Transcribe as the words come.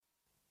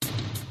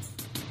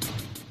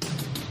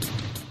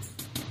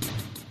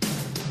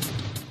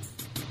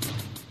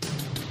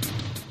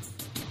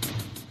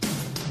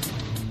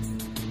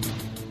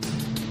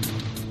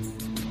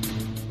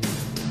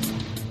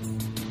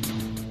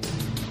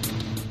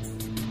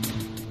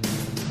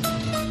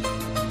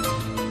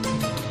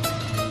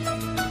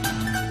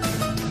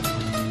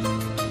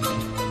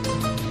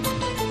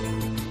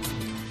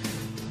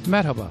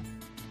Merhaba,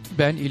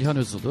 ben İlhan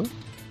OZULU.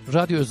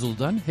 Radyo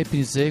OZULU'dan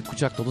hepinize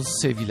kucak dolusu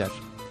sevgiler.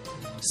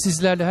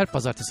 Sizlerle her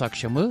pazartesi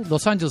akşamı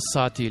Los Angeles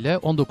saatiyle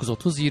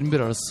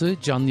 19.30-21 arası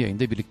canlı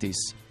yayında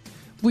birlikteyiz.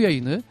 Bu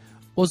yayını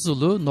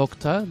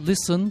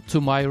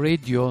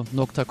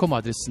ozulu.listentomyradio.com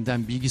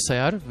adresinden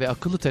bilgisayar ve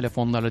akıllı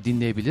telefonlarla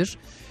dinleyebilir,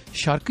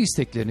 şarkı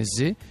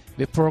isteklerinizi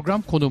ve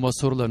program konuğuma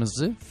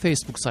sorularınızı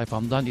Facebook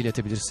sayfamdan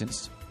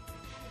iletebilirsiniz.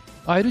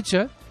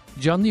 Ayrıca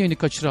canlı yayını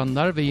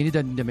kaçıranlar ve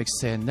yeniden dinlemek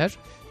isteyenler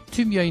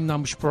tüm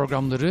yayınlanmış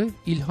programları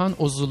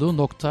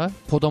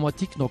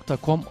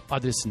ilhanozulu.podomatik.com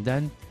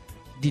adresinden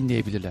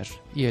dinleyebilirler.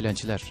 İyi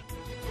eğlenceler.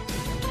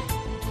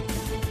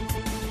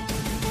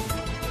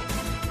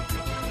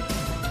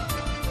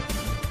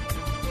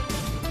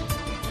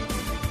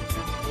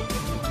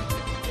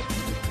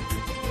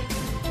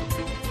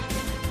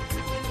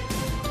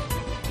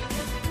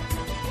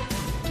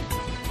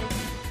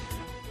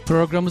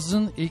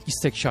 Programımızın ilk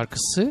istek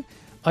şarkısı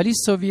Ali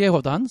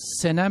Savieho'dan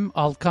Senem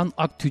Alkan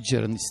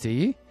Aktüccar'ın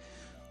isteği.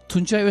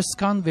 Tuncay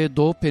Özkan ve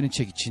Doğu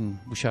Perinçek için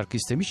bu şarkı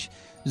istemiş.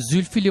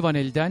 Zülfü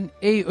Livaneli'den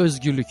Ey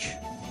Özgürlük.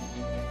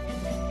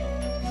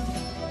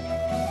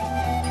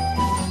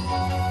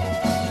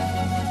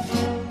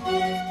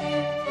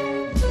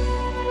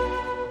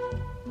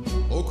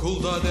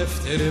 Okulda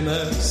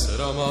defterime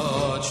sırama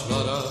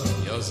ağaçlara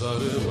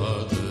yazarım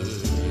adını.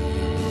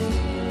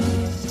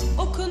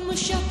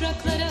 Okunmuş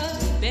yapraklara,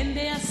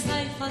 bembeyaz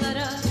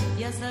sayfalara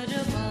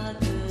yazarım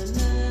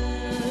adını.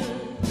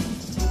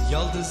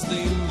 Yaldızlı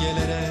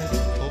imgelere,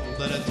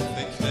 toplara,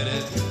 tüfeklere,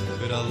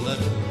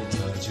 kralların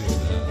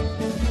tacına.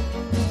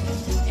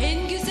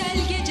 En güzel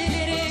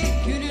gecelere,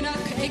 günün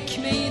ak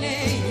ekmeğine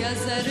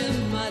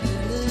yazarım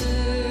adını.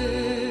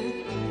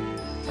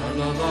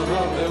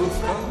 Tarlalara ve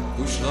ufka,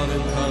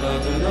 kuşların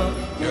kanadına,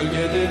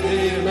 gölgede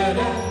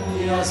değirmene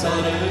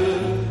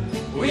yazarım.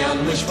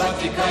 Uyanmış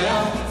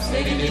fabrikaya,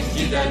 serinip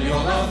giden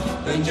yola,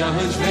 hınca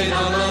hınç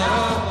meydanlara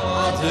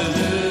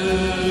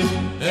atılır.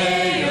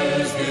 Ey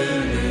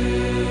özgürlük!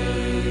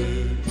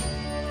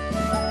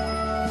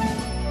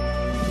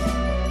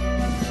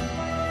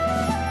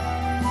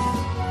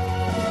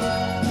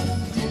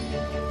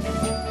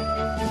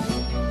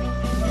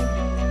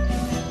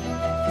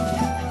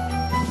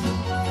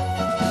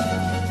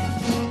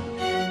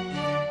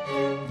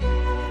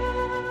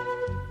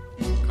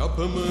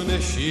 Kapımın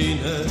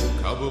eşiğine,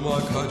 kabıma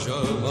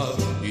kacağıma,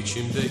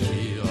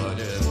 içimdeki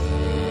aleme.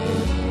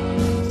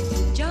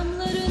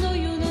 Camların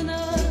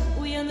oyununa,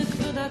 uyanık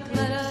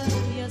dudaklara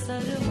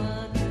yazarım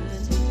adını.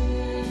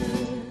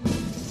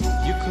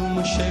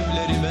 Yıkılmış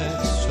evlerime,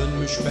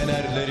 sönmüş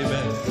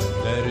fenerlerime,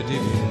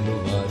 verdiğin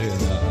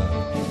duvarına.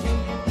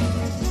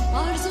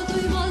 Arzu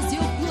duymaz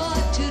yokluğa,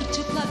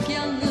 çırçıplak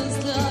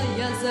yalnızlığa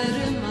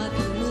yazarım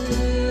adını.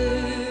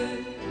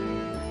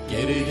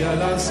 Geri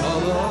gelen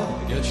sağlığa,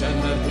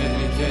 geçenler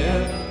tehlikeye,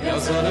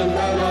 yazarım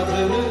ben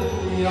adını,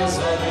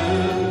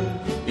 yazarım.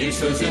 Bir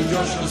sözün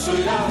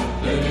coşkusuyla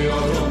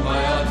dönüyorum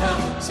hayata,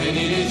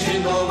 senin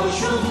için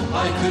doğmuşum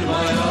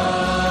haykırmaya.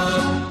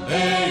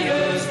 Ey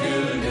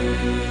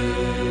özgürlük!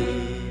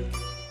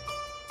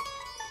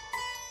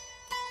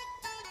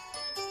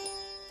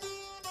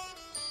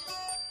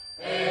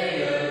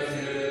 Ey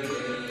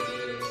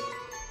özgürlük!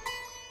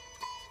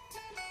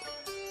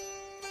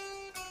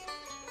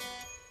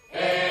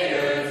 Ey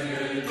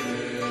özgürlük!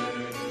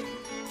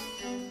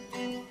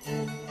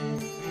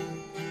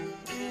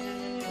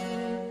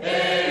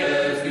 Ey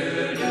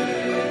özgürlük!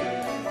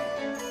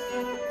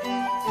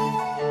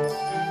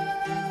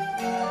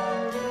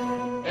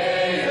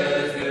 Ey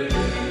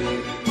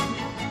özgürlük!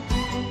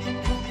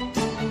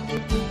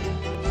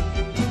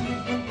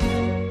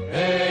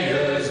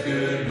 Ey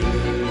özgürlük!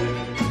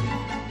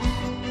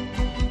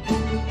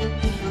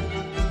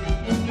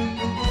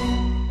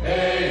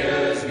 Ey özgürlük! Ey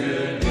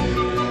özgürlük!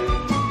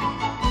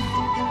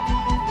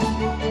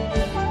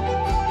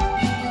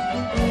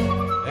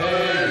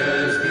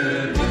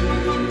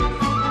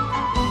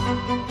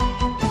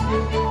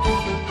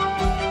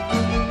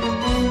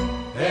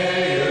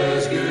 Ey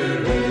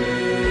özgürlük!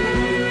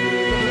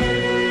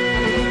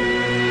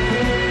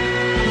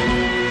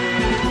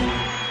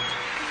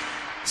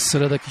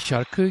 Sıradaki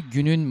şarkı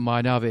günün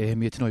mana ve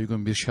ehemmiyetine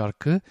uygun bir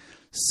şarkı.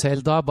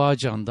 Selda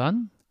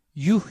Bağcan'dan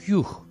Yuh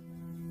Yuh.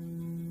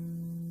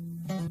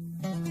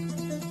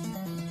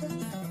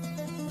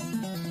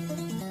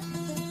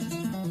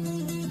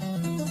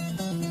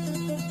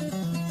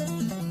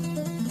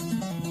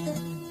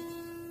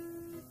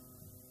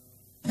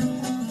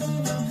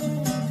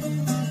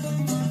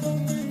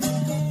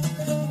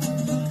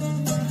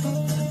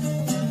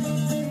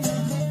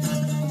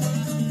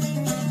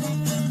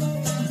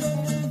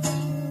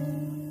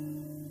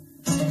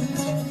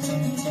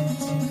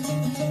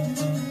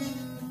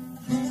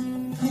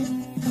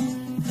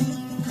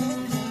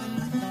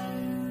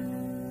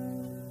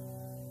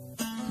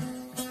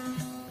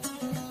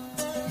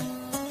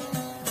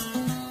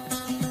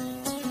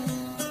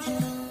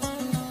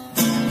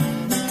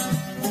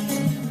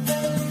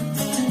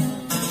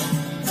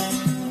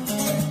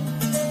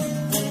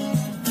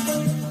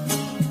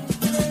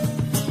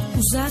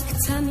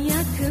 Uzaktan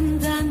yakın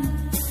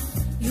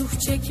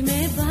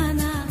dikme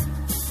bana.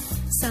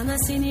 Sana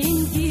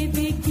senin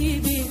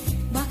gibi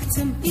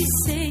baktım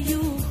ise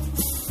yuh.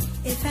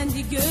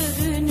 Efendi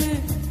görünü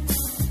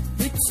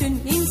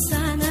bütün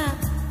insana,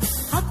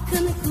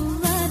 hakkını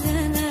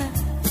kullarına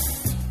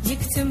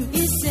yıktım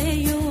ise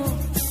yuh.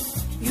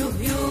 Yuh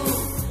yuh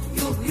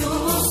yuh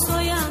yuh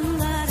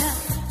soyanlara,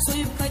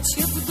 soyup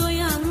kaçıp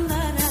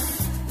doyanlara,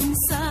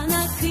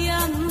 insana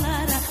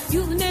kıyanlara,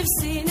 yuh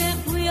nefsine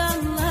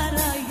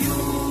uyanlara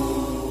yuh.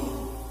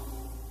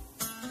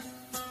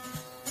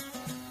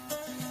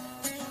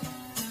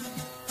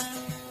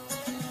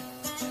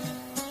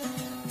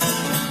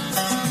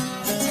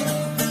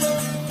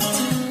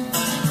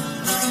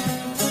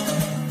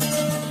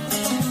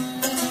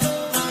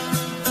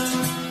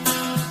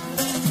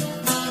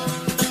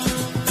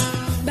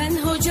 Ben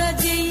hoca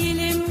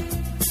değilim,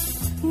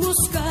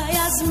 muska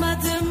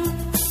yazmadım,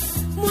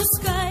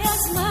 muska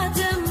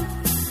yazmadım.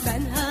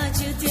 Ben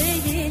hacı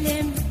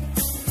değilim,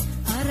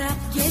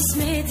 Arap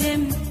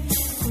gezmedim.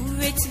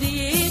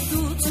 Kuvvetliyi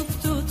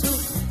tutup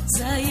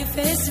zayıf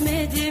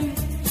ezmedim.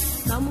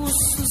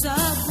 Namussuza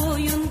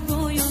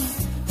boyun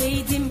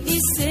eğdim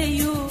ise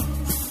yuh.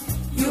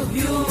 Yuh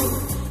yuh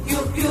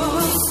yuh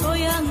yuh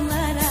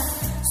soyanlara,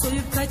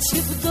 soyup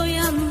kaçıp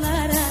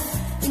doyanlara,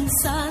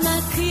 insana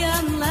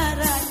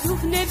kıyanlara,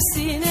 yuh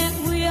nefsine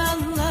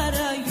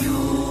uyanlara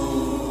yuh.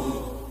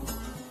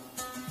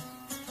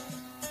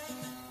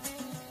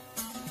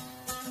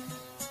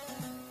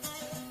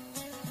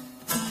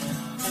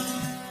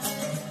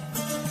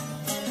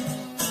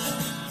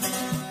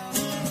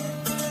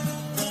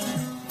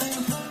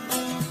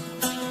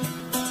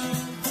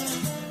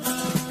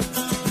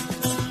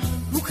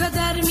 Bu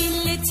kadar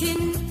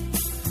milletin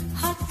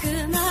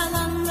hakkını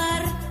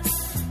alanlar,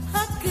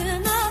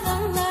 hakkını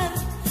alanlar,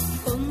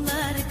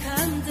 onları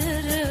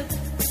kandırıp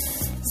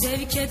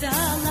zevke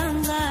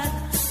dalanlar,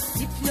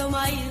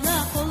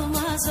 diplomayla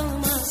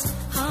olmaz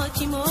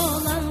hakim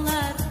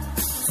olanlar,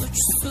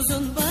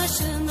 suçsuzun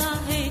başına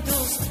hey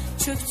dost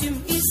çöktüm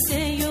ise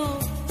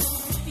yok.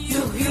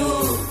 Yuh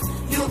yuh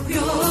yuh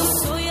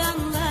yuh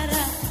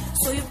soyanlara,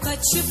 soyup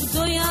kaçıp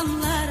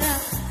doyanlara,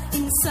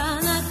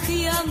 insana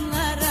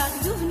kıyanlara,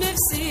 yuh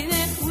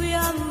nefsine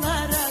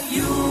uyanlara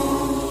yuh.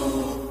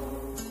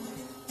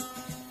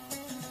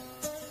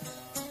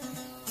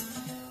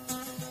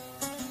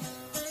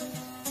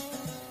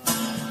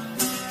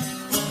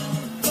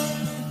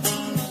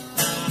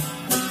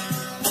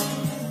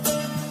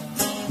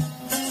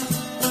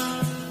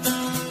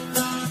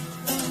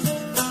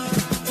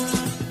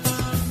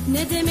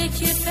 Ne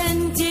demek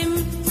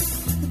efendim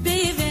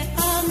bey ve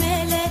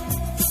amele,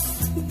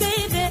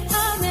 bey ve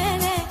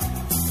amele,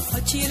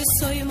 fakir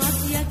soymak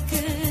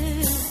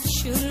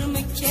yakışır mı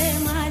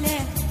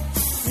kemale?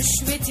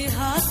 Rüşveti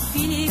hak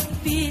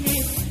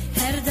bilip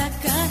her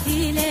dakika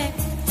hile,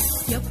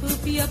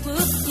 yapıp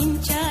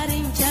inkar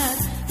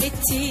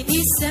etti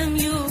isem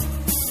yuh.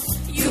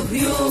 Yuh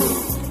yuh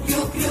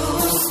yuh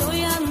yuh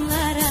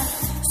soyanlara,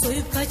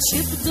 soyup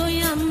kaçıp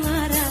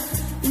doyanlara,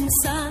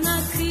 insana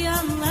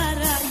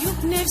kıyanlara,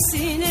 yuh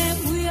nefsine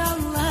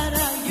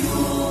uyanlara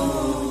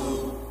yuh.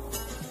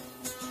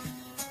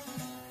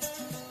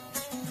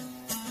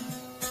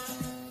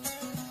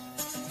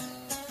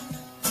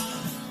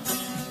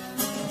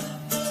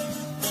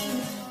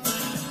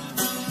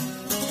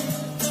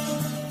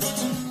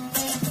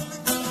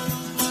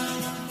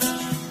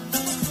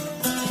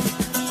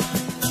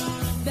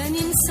 Ben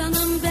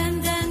insanım,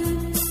 benden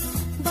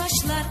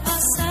başlar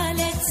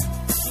asalet,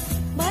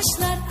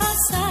 başlar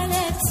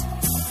asalet,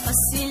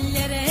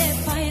 asillere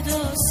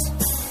paydos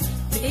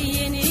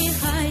ve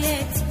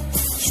nihayet.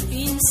 Şu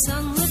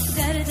insanlık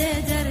derde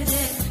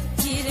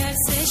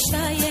girerse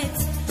şayet,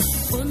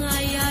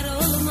 ona yar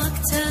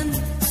olmaktan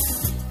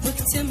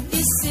bıktım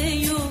ise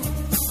yuh.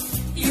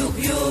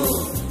 Yuh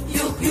yuh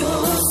yuh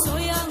yuh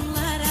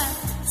soyanlara,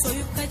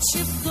 soyup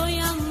kaçıp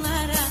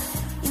doyanlara,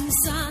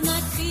 insana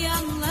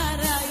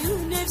kıyanlara, yuh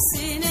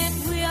nefsine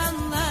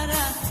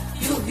uyanlara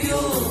yuh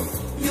yuh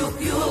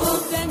yuh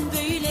yuh. Ben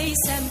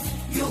böyleysem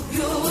yuh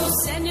yuh,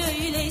 sen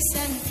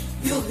öyleysen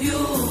yuh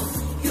yuh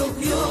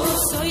yuh yuh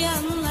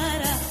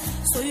soyanlara,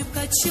 soyup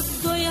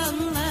kaçıp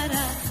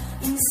doyanlara,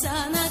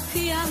 insana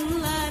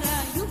kıyanlara,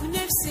 yuh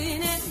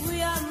nefsine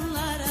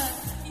uyanlara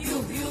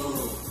yuh yuh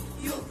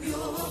yuh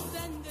yuh.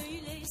 Ben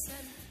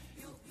böyleysem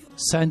yuh yuh.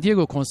 San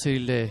Diego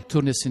konseriyle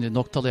turnesini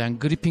noktalayan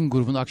Gripin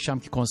grubunun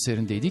akşamki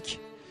konserindeydik.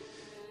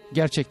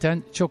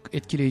 Gerçekten çok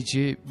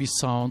etkileyici bir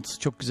sound,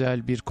 çok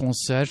güzel bir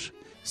konser.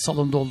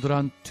 Salon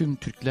dolduran tüm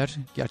Türkler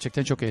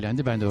gerçekten çok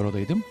eğlendi. Ben de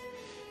oradaydım.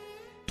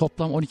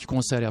 Toplam 12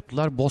 konser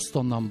yaptılar.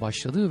 Boston'dan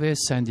başladı ve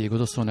San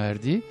Diego'da sona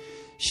erdi.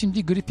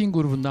 Şimdi Gripin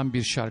grubundan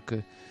bir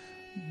şarkı.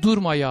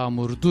 Durma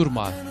yağmur,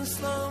 durma.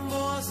 Islan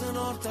boğazın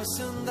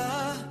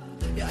ortasında,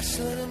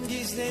 yaşlarım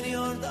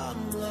gizleniyor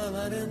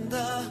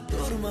damlalarında.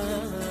 Durma,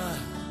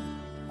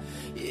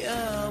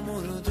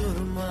 yağmur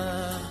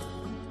durma.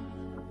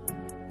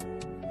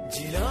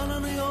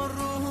 Cilalanıyor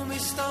ruhum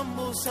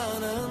İstanbul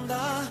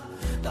sanığında,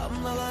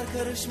 damlalar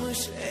karışmış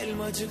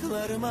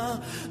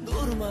elmacıklarıma.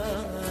 Durma,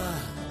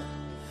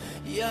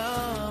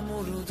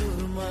 yağmur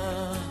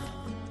durma.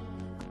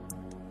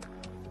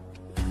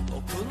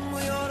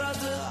 Okunmuyor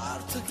adı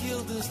artık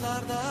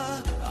yıldızlarda,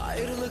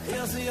 ayrılık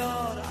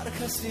yazıyor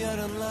arkası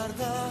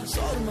yarınlarda.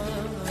 Sorma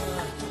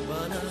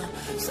bana,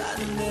 sen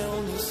de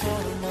onu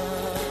sorma.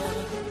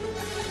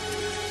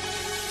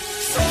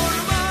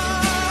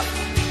 Sorma,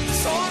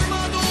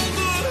 sorma,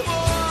 doldur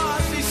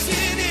boğaz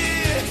içini.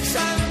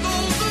 Sen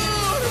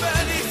doldur,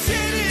 ben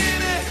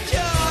içerim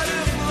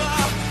efkarımla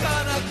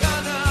kana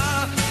kana.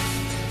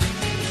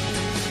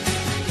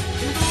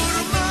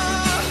 Durma,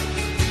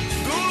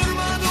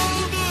 durma,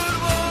 doldur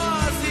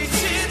boğaz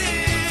içini.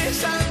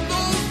 Sen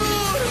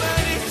doldur,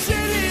 ben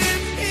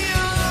içerim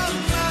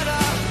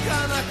yanlara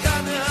kana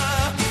kana.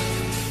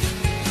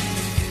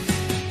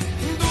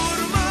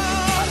 Durma,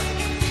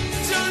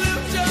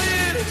 canım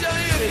cayır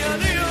cayır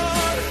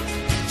yanıyor.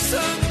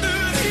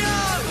 Söndür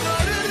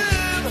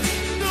yanlarım,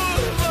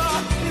 durma,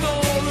 ne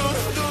olur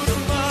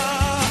durma.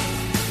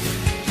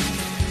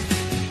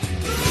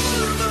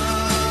 Durma,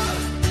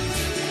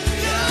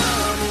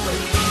 yağmur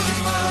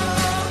durma.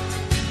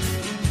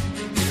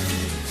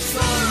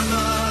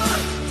 Sorma,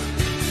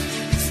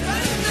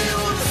 sen de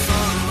onu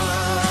sorma.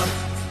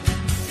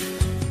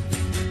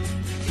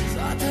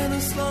 Zaten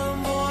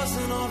ıslan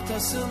boğazın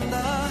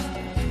ortasında,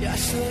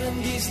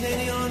 yaşlarım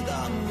gizleniyor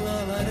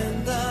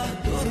damlalarında.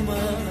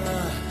 Durma,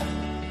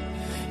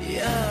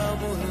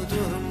 yağmur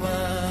durma.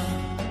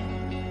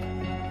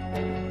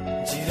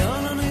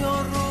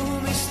 Cilalanıyor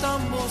ruhum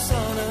İstanbul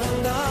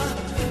sağanağında,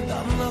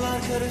 damlalar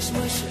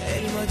karışmış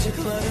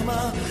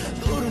elmacıklarıma.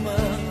 Durma,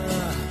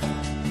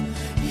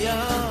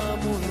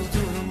 yağmur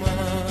durma.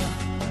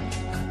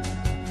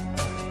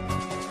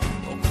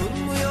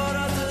 Okunmuyor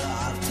adı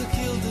artık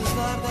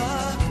yıldızlarda,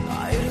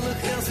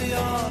 ayrılık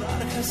yazıyor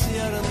arkası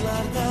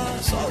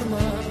yarınlarda.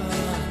 Sorma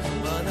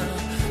bana,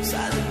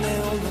 sen ne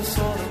oldu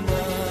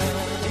sorma.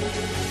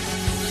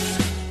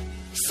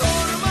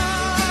 Sorma,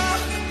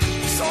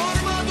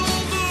 sorma,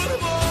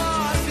 doldur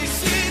boğaz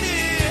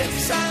içini.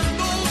 Sen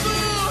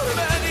doldur,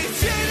 ben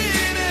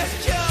içerim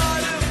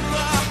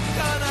efkarımla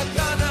kana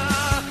kana.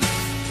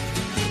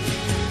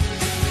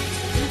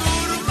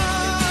 Durma,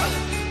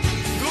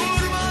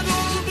 durma,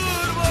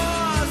 doldur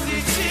boğaz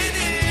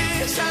içini.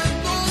 Sen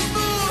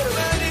doldur,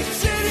 ben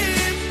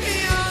içerim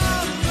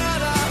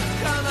yanlara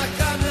kana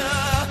kana.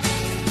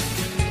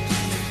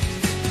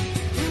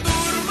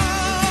 Durma,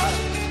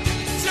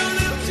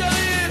 canım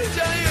cayır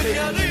cayır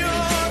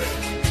yanıyor.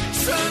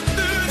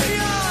 Söndür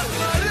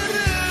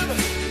yanlarım,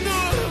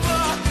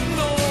 durma,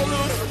 ne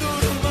olur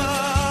durma.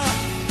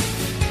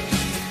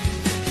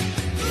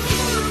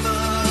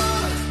 Durma,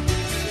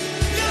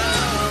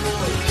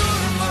 yağmur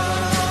durma.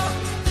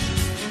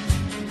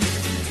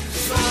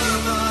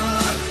 Sorma,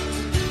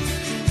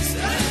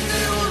 sen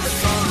de onu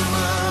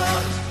sorma.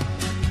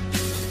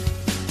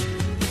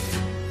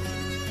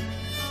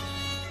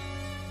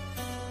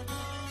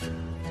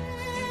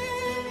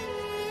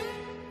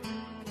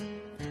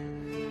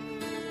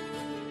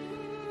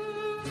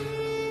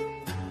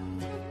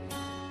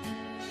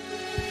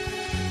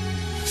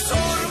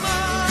 Sorma,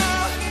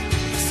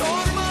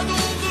 sorma,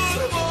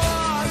 doldur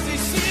boğaz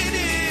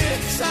içini.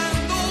 Sen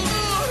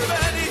doldur,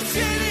 ben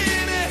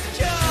içerim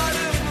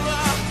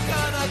efkarımla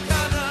kana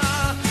kana.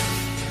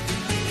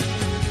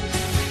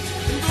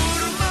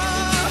 Durma,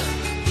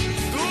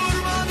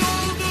 durma,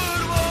 doldur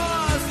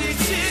boğaz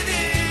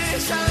içini.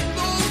 Sen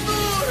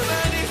doldur,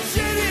 ben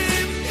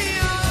içerim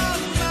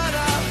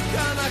yanlara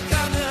kana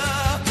kana.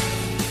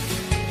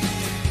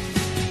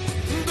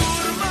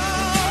 Durma,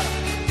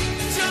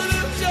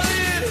 canım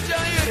cayır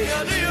cayır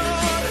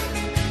yanıyor.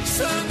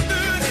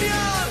 Söndür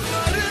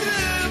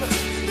yanlarım,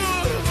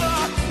 durma,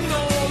 ne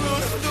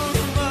olur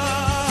durma.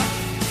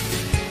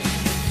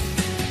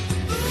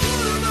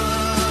 Durma,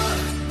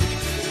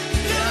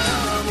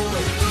 yağmur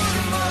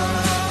durma.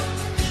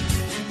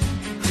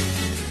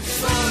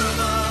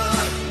 Sorma,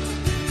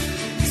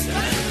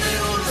 sen de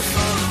onu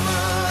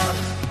sorma.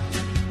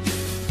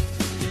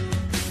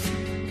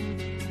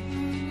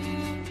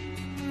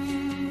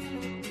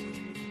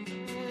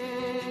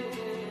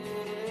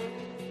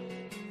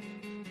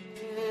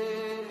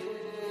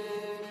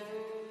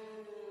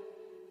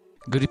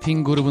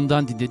 Gripin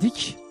grubundan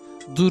dinledik.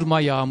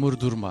 Durma yağmur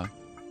durma.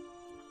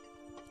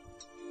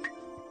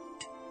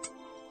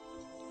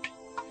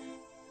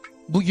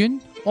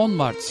 Bugün 10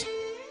 Mart.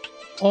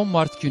 10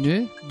 Mart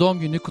günü doğum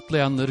günü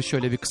kutlayanları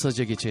şöyle bir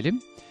kısaca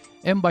geçelim.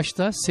 En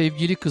başta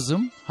sevgili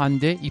kızım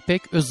Hande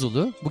İpek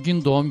Özulu.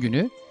 Bugün doğum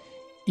günü.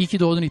 İyi ki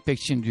doğdun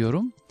İpekçim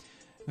diyorum.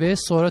 Ve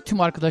sonra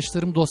tüm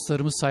arkadaşlarım,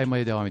 dostlarımı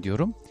saymaya devam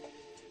ediyorum.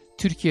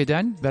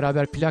 Türkiye'den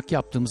beraber plak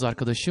yaptığımız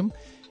arkadaşım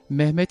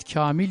Mehmet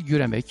Kamil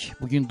Güremek.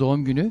 Bugün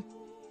doğum günü.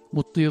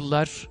 Mutlu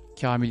yıllar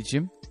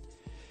Kamil'cim.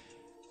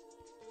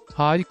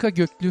 Harika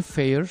Göklü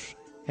Fair.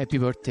 Happy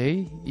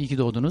birthday. İyi ki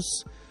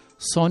doğdunuz.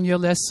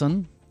 Sonya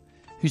Lesson.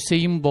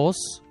 Hüseyin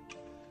Boz.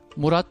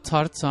 Murat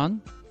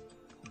Tartan.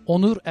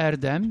 Onur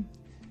Erdem.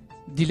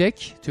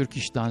 Dilek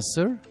Turkish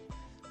Dancer.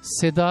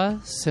 Seda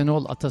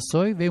Senol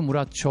Atasoy ve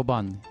Murat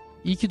Çoban.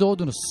 İyi ki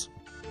doğdunuz.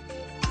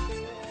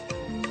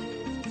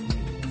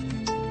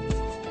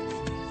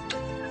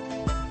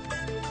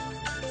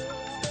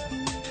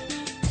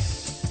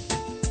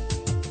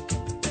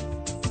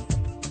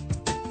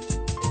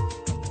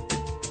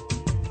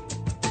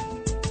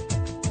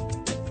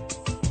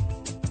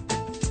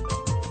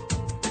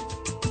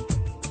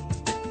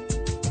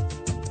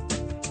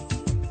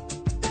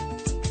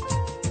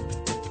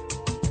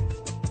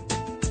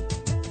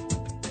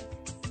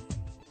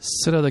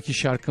 Sıradaki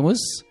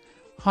şarkımız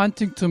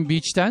Huntington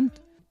Beach'ten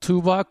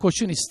Tuğba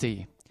Koç'un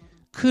isteği.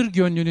 Kır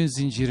gönlünün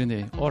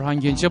zincirini Orhan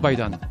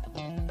Gencebay'dan.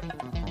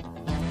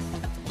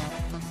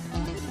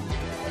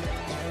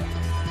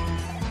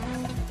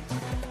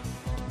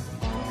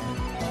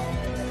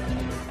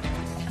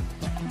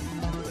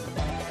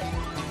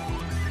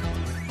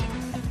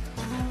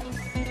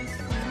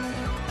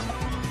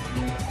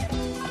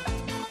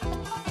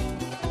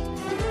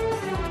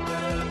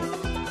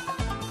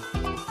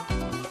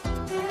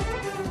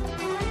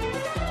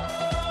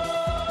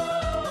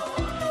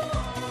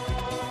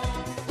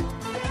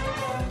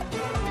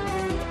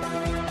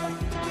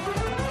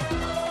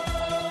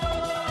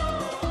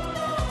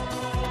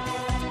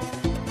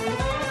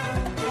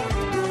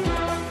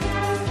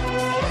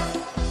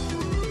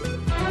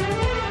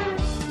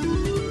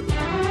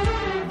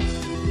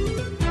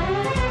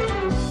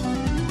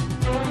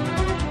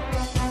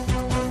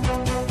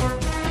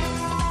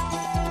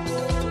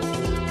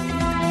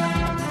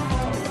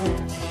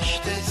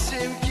 İşte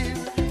sevgi,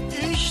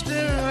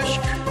 işte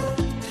aşk.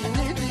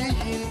 Dini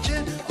deyince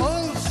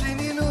al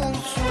senin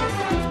olsun.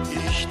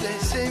 İşte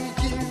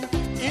sevgi,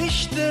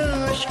 işte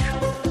aşk.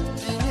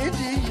 Dini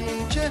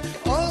deyince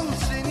al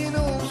senin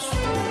olsun.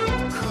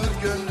 Kır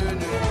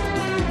gönlünün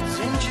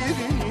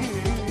zincirini,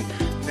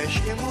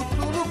 neşe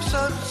mutluluk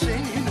sar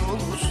senin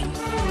olsun.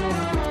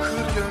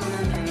 Kır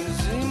gönlünün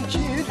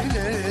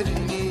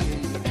zincirlerini,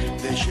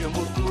 neşe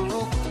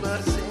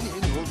mutluluklar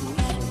senin olsun.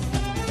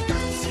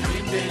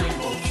 Senin benim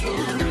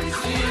olsun,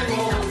 bizim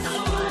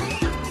olsun.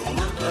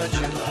 Unut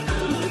acıları,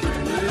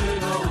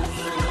 günün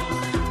olsun.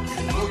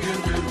 Gün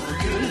bugündür,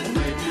 bugün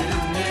ne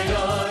dün ne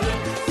yarın.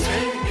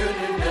 Sev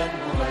gönülden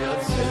bu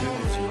hayat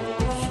sevgisi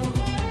olsun.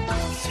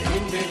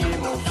 Senin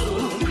benim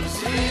olsun,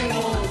 bizim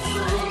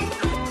olsun.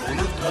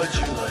 Unut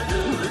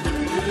acıları,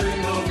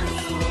 günün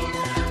olsun.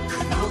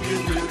 Gün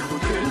bugündür,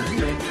 bugün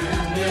ne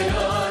dün ne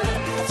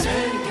yarın.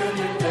 Sev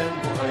gönülden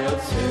bu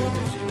hayat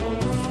sevgisi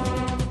olsun.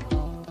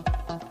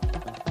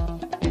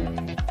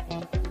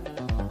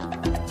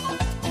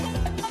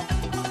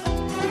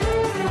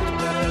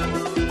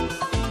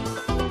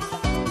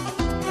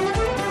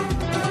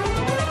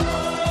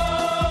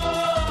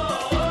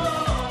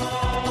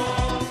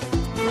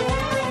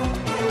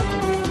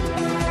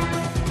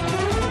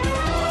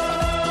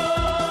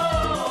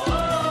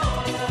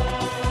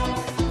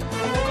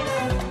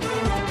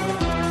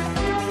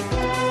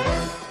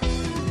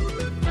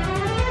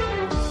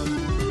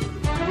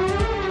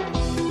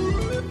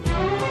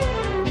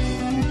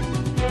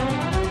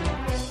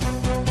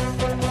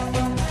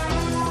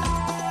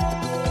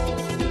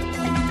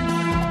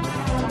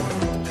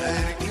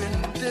 Her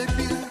günde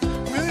bir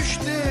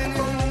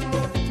müjdenin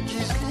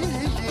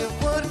gizliliği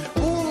var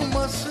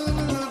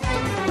olmasını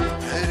bil.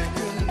 Her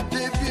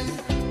günde bir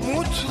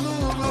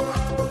mutluluk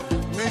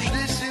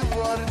müjdesi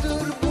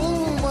vardır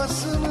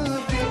bulmasını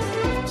bil.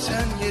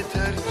 Sen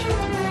yeter ki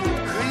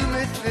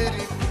kıymet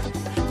verip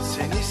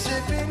seni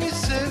seveni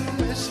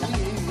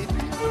sevmesini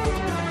bil.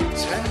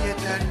 Sen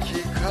yeter ki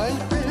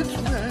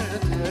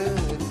kaybetmeden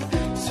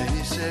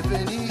seni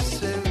seveni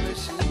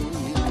sevmesini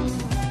bil.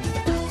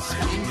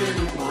 Senin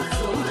benim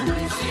olsun,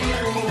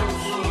 bizim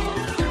olsun.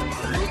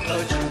 Unut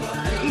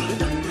acıları,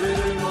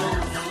 günün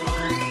olsun.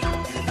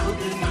 Gün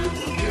bugündür,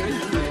 bugün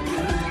ne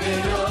dün ne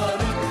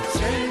yarın.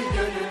 Sev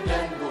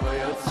gönülden bu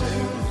hayat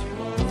sevgisi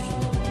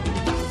olsun.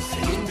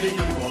 Senin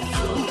benim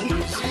olsun,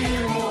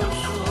 bizim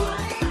olsun.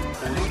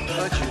 Unut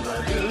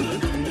acıları,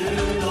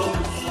 günün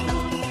olsun.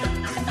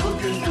 Gün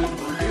bugündür,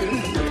 bugün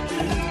ne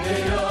dün ne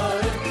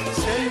yarın.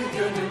 Sev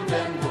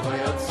gönülden bu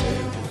hayat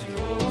sevgisi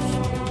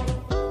olsun.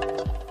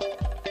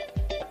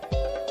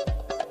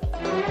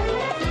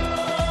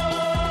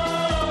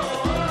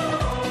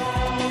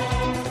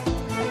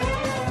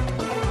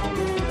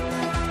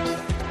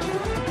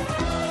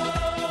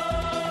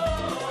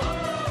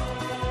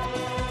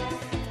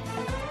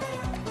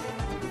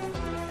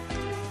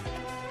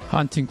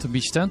 Huntington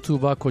Beach'ten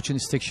Tuğba Koç'un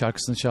istek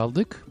şarkısını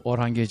çaldık.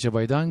 Orhan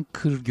Gencebay'dan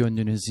Kır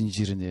Gönlünün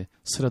Zincirini.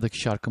 Sıradaki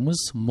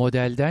şarkımız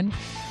Model'den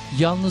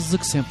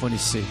Yalnızlık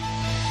Senfonisi.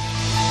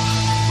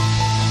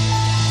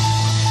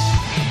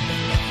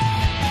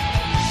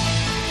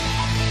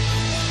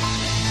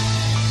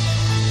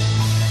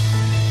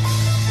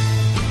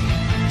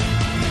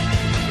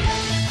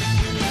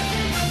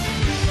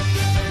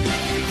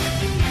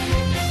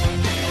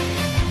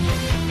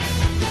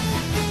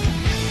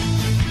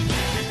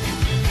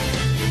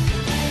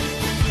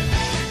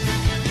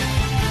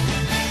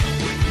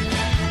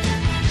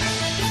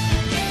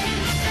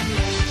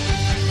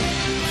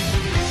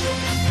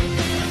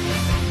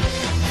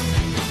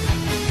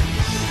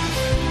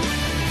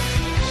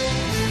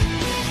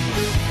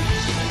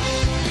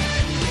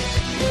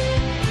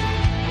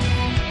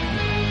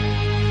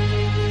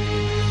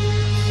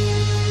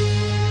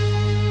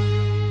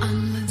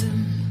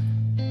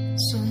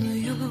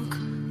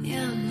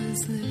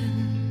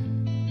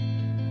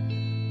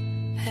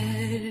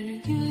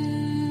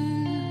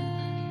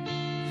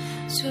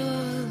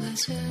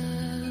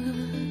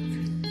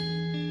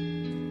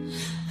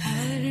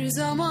 Her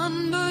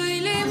zaman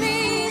böyle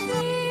miydi?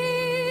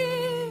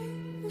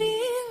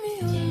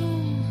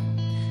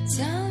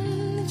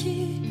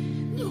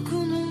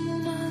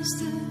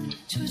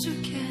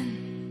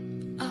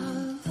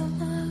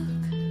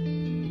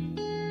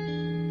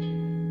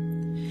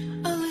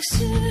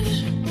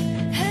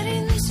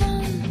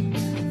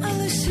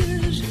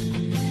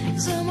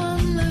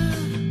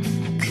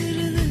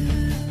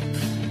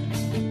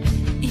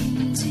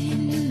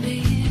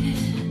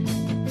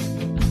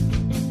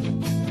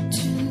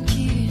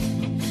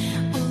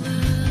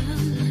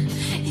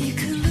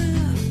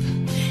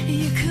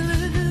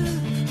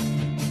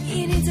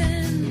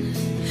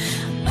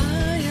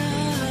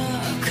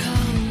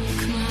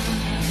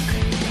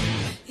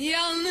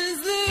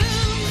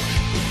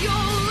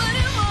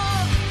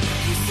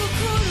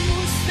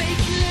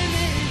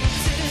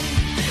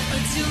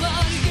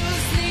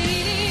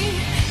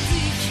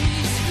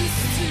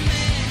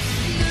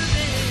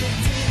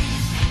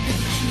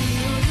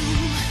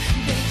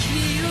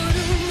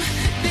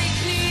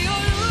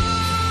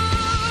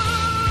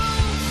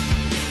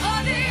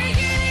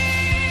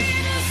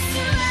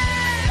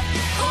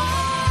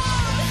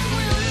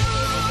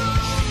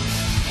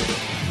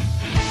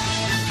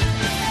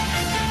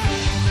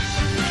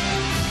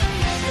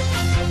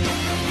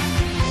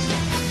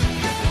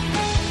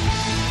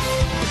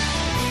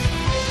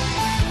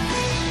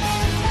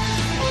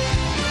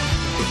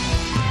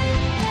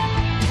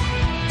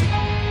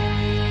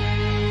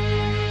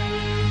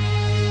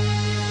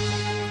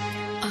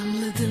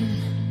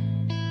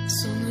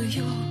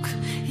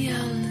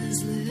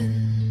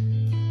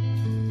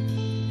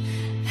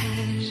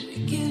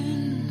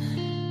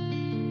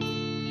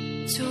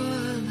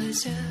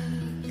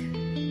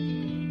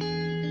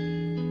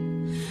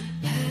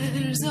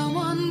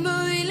 zaman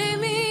böyle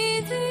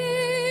miydi?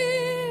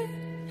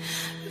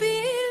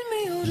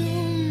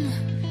 Bilmiyorum.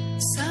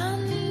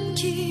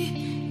 Sanki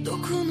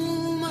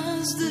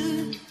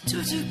dokunulmazdı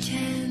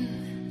çocukken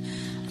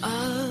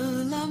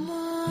ağlamak.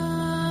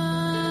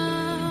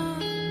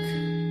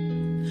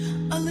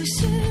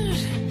 Alışır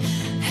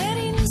her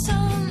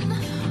insan,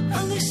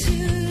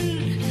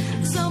 alışır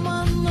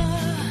zamanla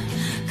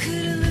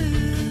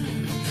kırılıp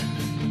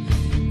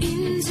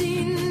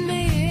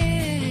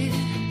incinmeye.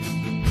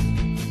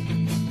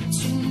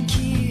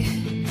 Çünkü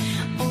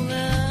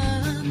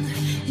olan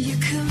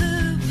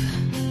yıkılıp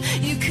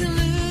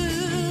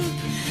yıkılıp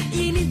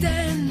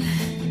yeniden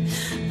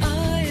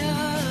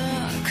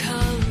ayağa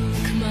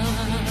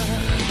kalkmak.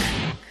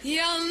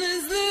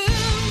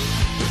 Yalnızlığım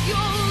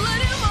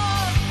yollarıma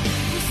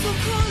pusu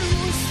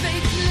kurmuş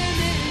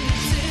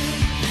beklemekte.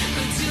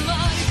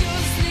 Acılar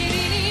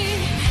gözlerini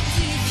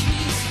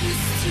dikmiş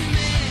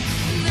üstüme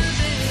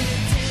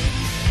nöbette.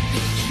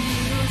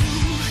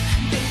 Bekliyorum,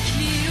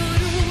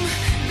 bekliyorum,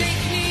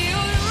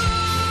 bekliyorum.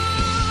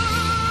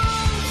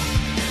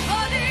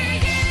 Hadi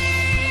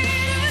gelin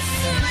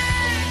üstüme,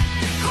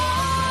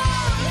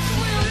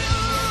 korkmuyorum.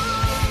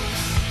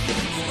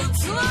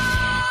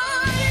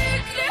 Umutlar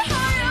yüklü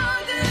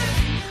hayadır,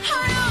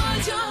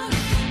 hayacak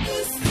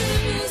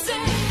üstümüze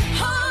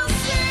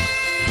hasret.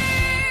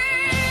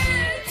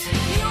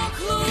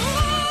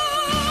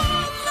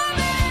 Yokluğunla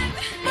ben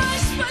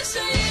baş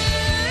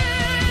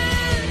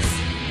başayız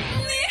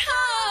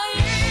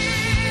nihayet.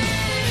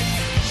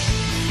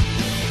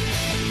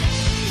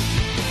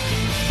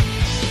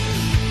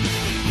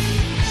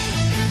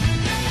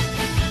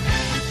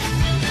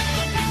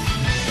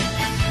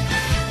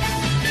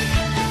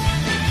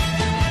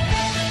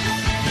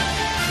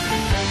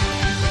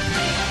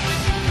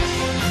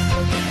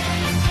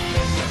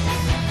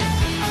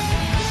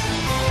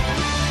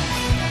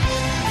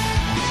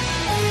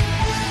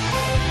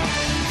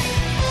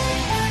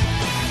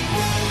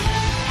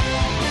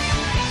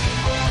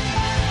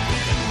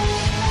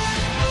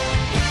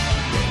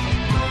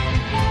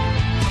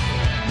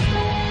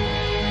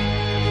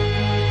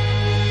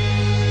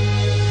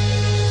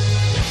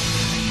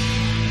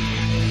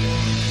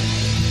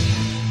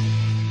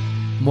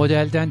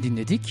 Model'den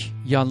dinledik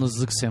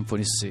Yalnızlık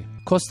Senfonisi.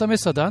 Costa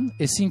Mesa'dan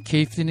Esin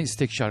Keyifli'nin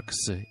istek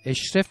şarkısı.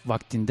 Eşref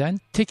Vakti'nden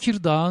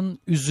Tekirdağ'ın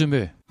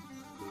Üzümü.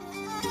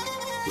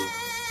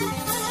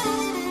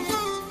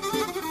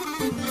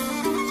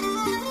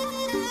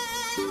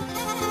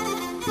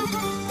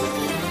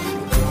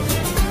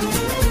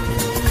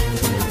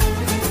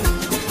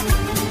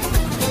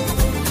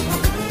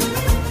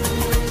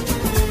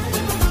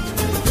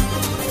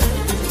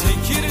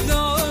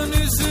 Tekirdağ'ın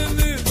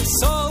üzümü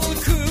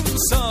salkım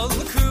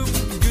salkım,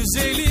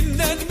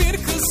 güzelinden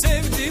bir kız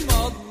sevdim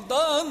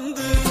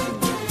aldandım.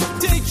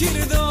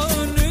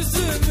 Tekirdağ'ın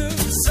üzümü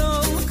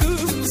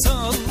salkım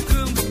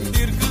salkım,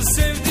 bir kız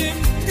sevdim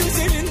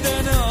güzelinden.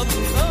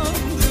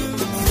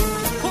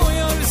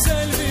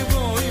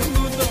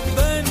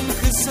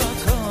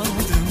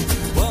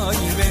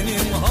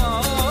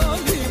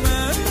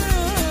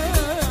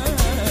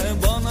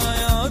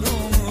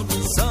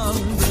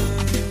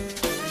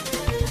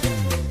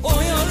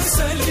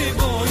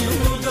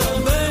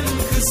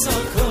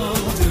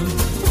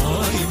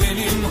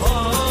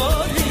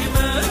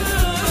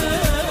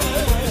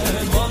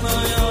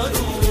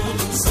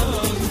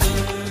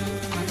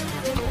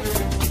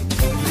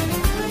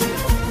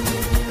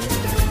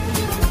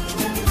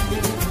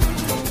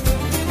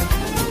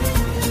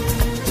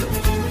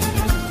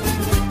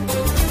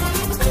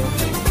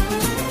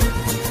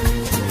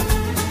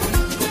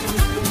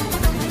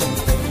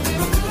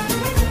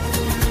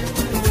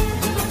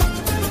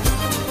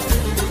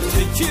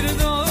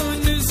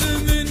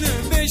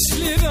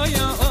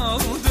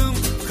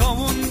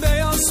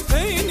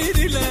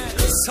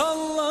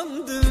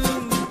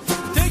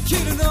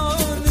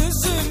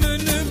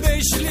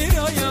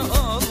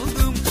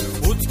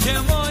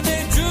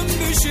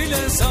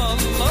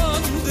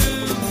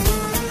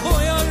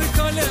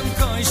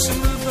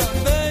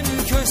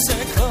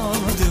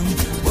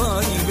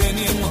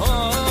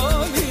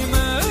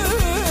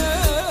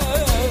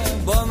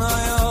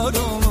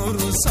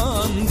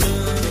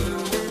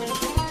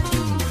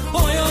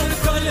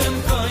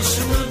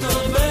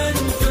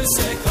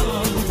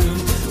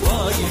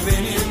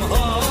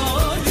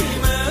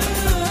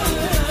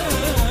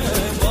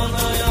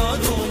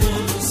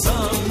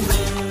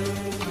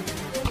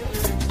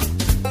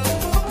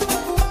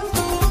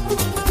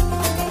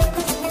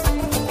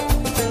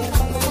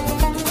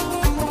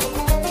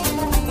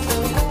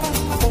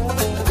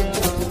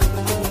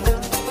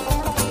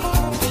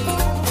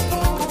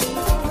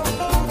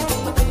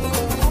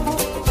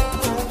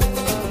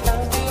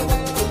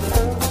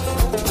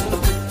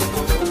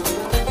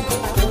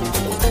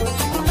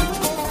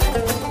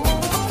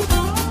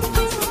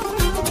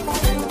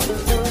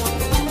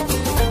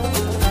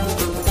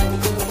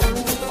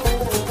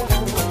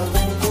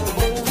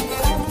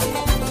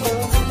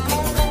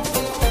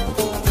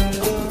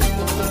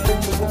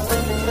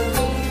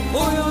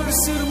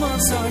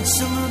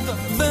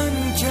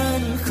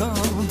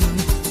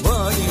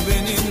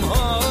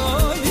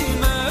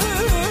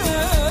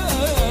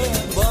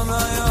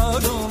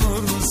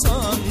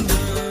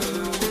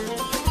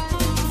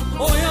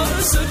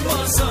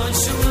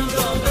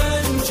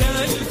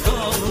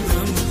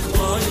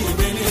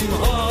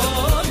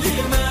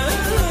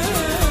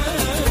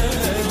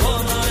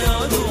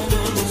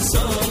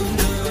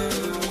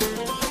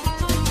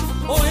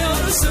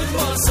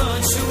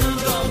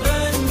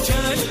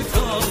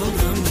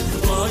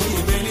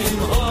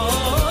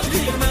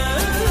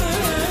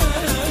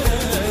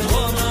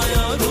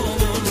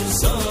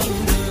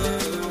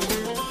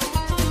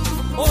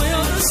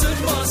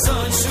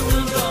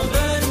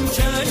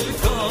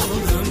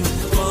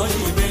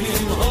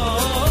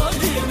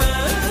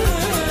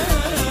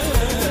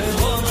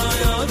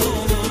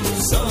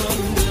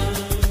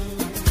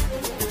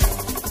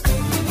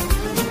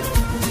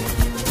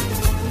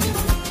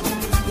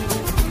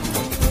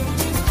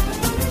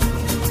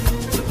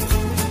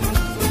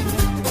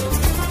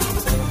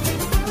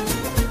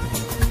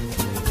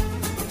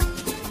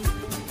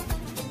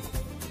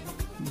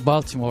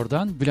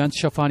 Baltimore'dan Bülent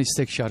Şafak'ın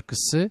istek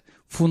şarkısı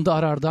Funda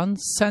Arar'dan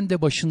Sen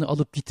de Başını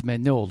Alıp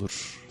Gitme Ne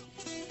Olur.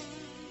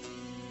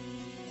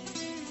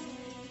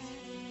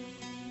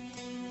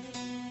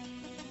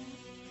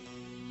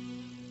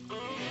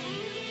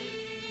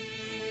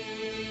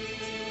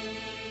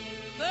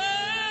 Ben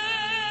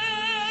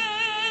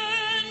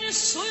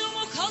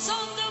suyumu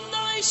kazandım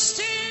da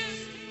içtim,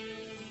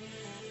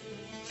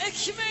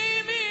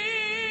 ekmeğimi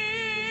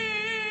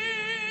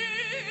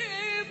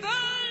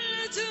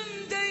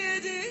böldüm de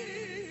yedim.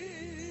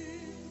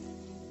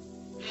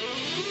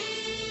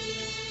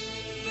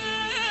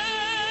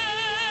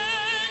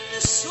 Ben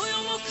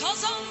suyumu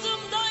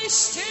kazandım da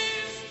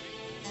içtim,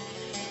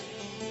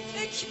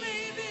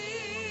 ekmeğimi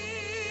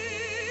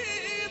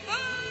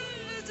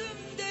böldüm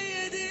de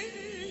yedim.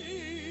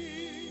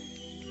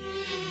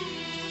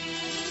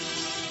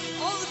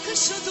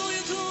 Alkışı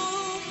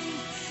duydum,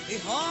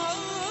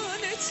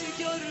 ihaneti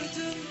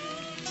gördüm.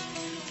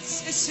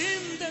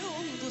 Sesimde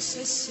oldu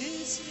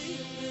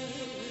sessizliğimde,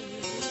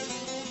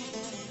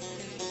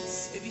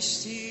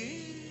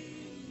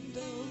 seviştiğimde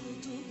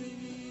oldu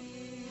benim.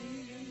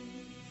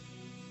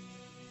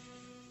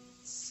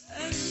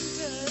 Sen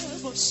de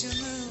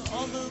başını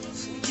alıp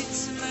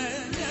gitme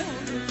ne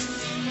olur,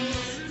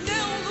 ne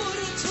olur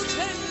tut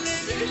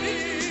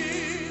ellerimi.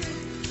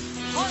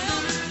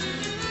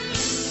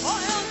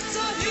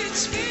 Hayatta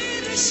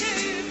hiçbir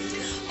şeyim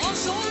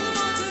az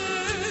olmadı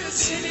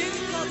senin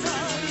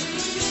kadar.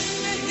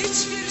 Ve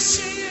hiçbir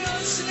şeyi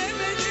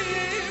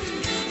özlemedim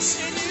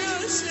seni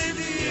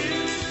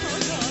özlediğim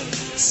kadar.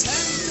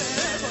 Sen de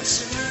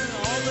başını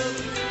alıp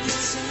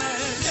gitme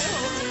ne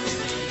olur,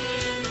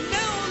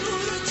 ne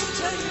olur tut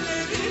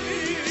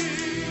ellerimi.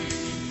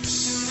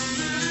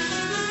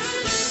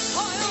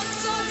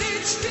 Hayatta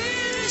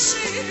hiçbir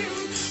şeyim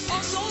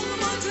az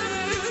olmadı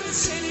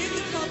senin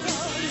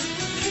kadar.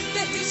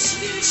 Ve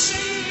hiçbir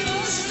şeyi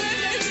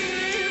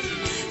özlemedim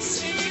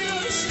seni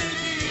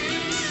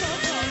özlediğim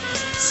kadar.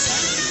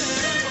 Sen de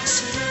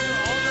başını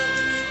alıp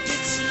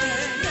gitme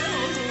ne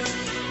olur,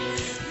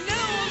 ne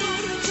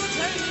olur tut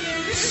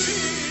ellerimi.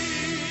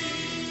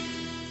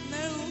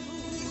 Ne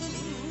olur,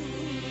 ne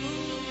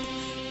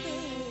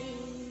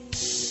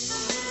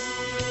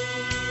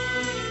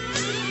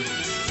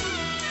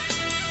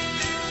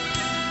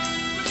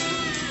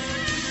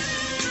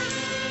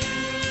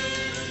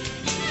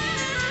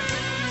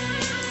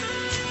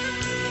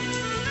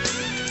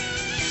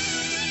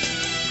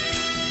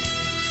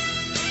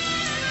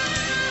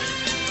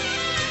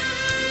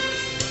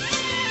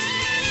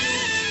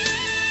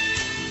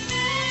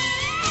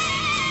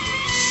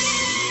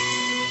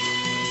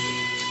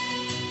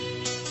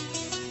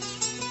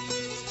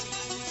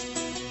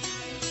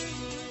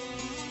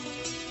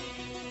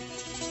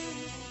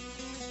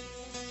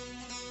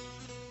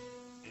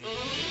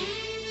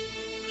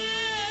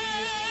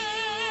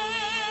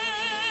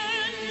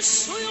Ben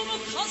suyumu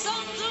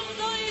kazandım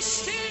da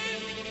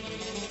içtim,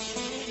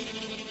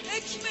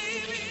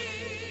 ekmeğimi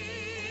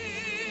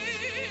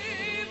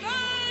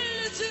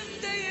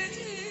böldüm de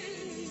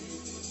yedim.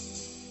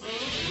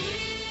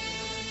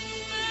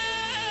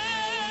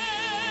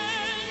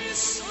 Ben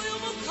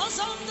suyumu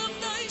kazandım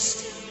da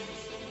içtim,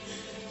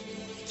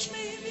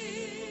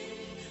 ekmeğimi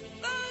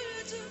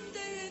böldüm de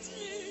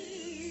yedim.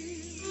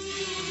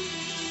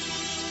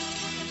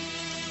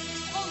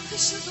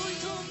 Alkışı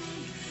duydum,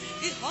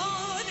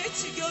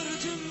 İhaneti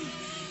gördüm,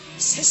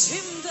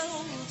 sesimde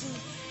oldu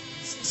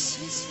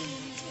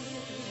sessizliğimde,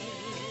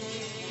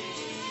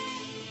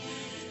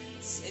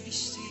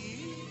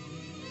 seviştiğimde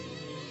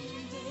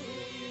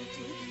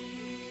oldu.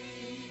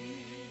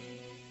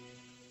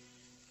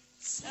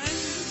 Sen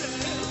de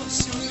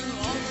başını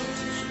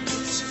alıp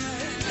gitme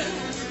ne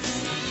olur,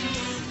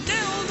 ne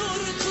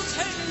olur tut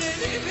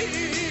ellerimi.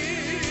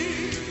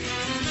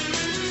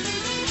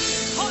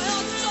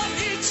 Hayatta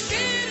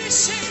hiçbir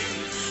şey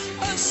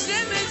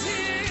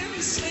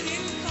özlemedim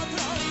senin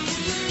kadar.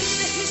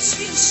 Ve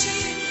hiçbir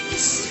şey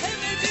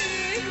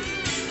istemedim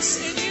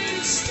seni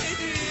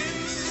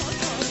istediğim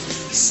kadar.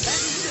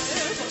 Sen de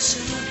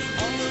başını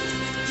alıp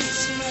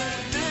gitme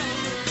ne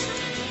olur,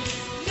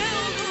 ne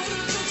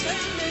olur tut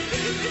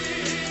ellerimi.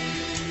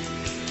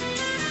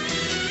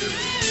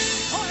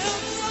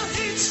 Hayatta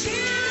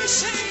hiçbir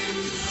şey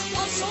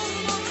az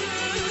olmadı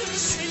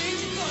senin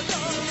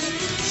kadar.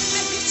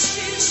 Ve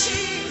hiçbir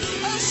şey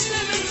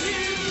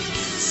özlemedim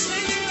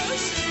seni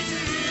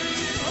özlediğim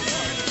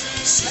kadar.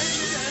 Sen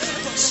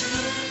de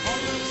başını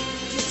alıp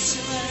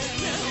gitme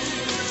ne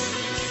olur,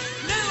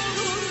 ne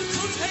olur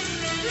tut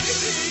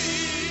ellerimi.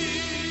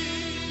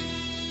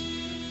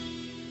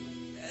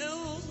 Ne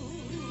olur,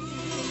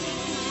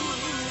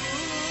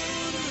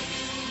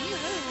 ne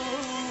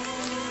olur.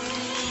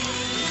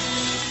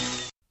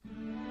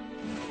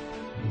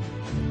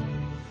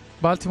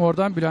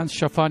 Baltimore'dan Bülent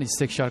Şafak'ın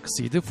istek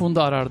şarkısıydı.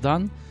 Funda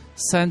Arar'dan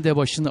Sen de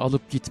Başını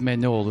Alıp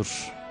Gitme Ne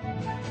Olur.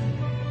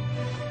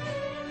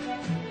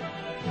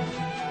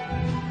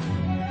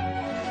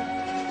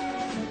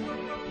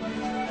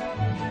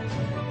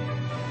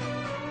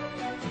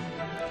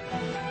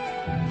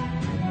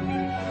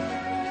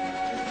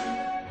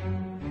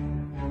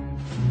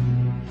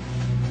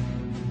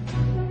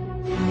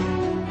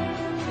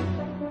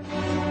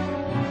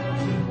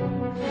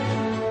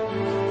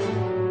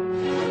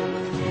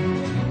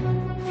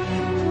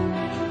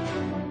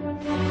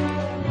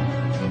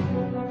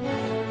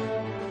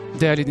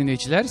 Değerli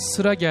dinleyiciler,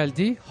 sıra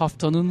geldi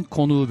haftanın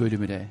konuğu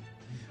bölümüne.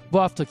 Bu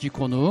haftaki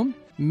konuğum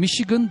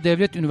Michigan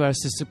Devlet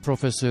Üniversitesi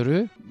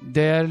profesörü,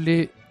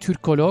 değerli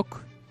Türkolog,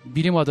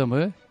 bilim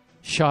adamı,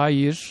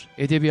 şair,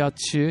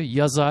 edebiyatçı,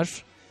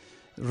 yazar,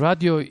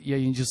 radyo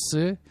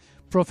yayıncısı,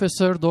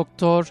 Profesör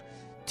Doktor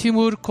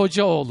Timur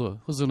Kocaoglu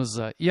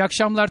huzurunuza. İyi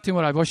akşamlar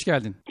Timur abi, hoş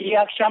geldin. İyi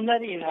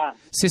akşamlar İlhan.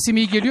 Sesim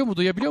iyi geliyor mu?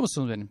 Duyabiliyor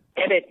musunuz benim?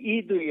 Evet,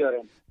 iyi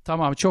duyuyorum.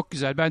 Tamam, çok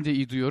güzel. Ben de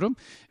iyi duyuyorum.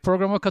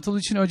 Programa katıldığı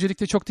için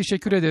öncelikle çok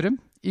teşekkür ederim.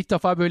 İlk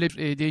defa böyle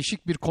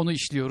değişik bir konu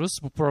işliyoruz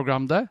bu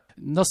programda.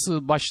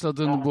 Nasıl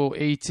başladın bu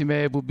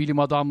eğitime, bu bilim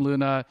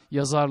adamlığına,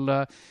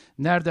 yazarla?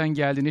 Nereden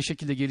geldi, ne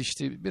şekilde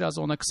gelişti? Biraz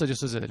ona kısaca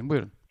söz edelim.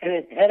 Buyurun.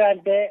 Evet,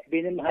 herhalde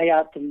benim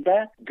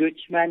hayatımda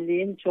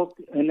göçmenliğin çok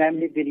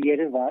önemli bir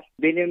yeri var.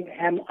 Benim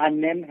hem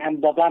annem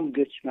hem babam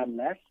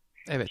göçmenler.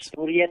 Evet.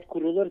 Cumhuriyet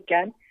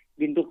kurulurken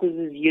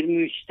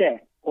 1923'te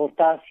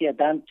Orta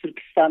Asya'dan,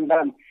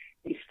 Türkistan'dan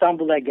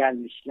İstanbul'a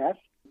gelmişler.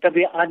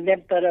 Tabii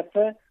annem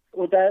tarafı,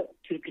 o da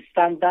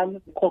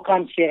Türkistan'dan,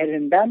 Kokan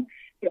şehrinden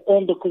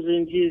 19.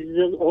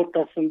 yüzyıl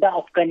ortasında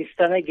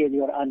Afganistan'a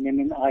geliyor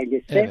annemin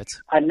ailesi. Evet.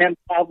 Annem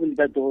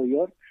Kabul'de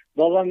doğuyor.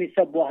 Babam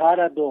ise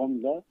Buhara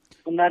doğumlu.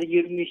 Bunlar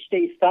 23'te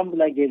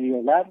İstanbul'a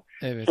geliyorlar.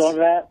 Evet.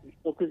 Sonra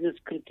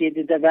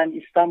 1947'de ben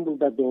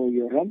İstanbul'da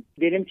doğuyorum.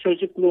 Benim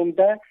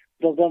çocukluğumda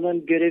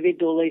babamın görevi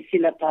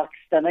dolayısıyla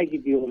Pakistan'a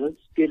gidiyoruz.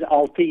 Bir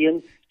 6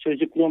 yıl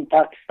çocukluğum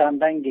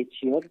Pakistan'dan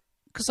geçiyor.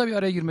 Kısa bir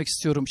araya girmek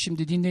istiyorum.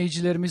 Şimdi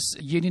dinleyicilerimiz,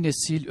 yeni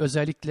nesil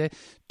özellikle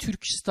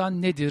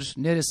Türkistan nedir,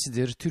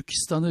 neresidir?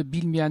 Türkistan'ı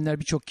bilmeyenler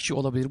birçok kişi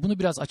olabilir. Bunu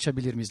biraz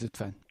açabilir miyiz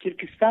lütfen?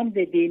 Türkistan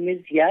dediğimiz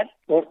yer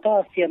Orta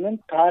Asya'nın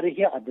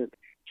tarihi adı.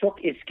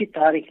 Çok eski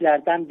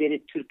tarihlerden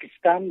beri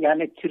Türkistan,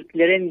 yani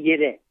Türklerin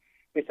yeri.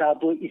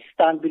 Mesela bu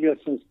İstan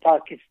biliyorsunuz,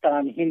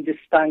 Pakistan,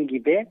 Hindistan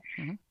gibi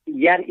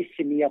yer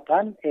ismi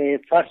yapan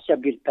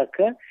Farsça bir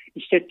takı.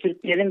 İşte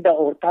Türklerin de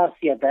Orta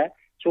Asya'da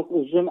çok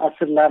uzun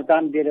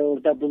asırlardan beri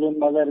orada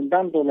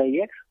bulunmalarından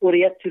dolayı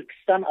oraya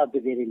Türkistan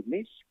adı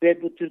verilmiş.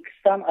 Ve bu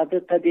Türkistan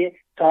adı tabii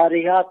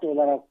tarihat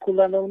olarak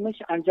kullanılmış,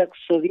 ancak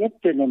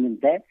Sovyet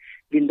döneminde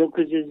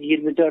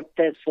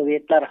 1924'te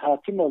Sovyetler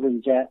hakim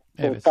olunca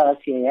Orta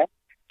Asya'ya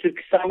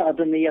Türkistan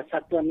adını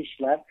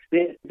yasaklamışlar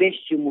ve 5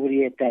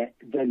 cumhuriyete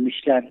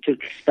bölmüşler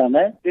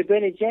Türkistan'ı ve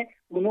böylece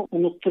bunu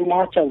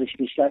unutturmaya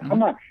çalışmışlar.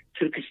 Ama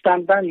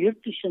Türkistan'dan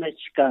yurt dışına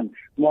çıkan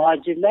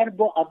muhacirler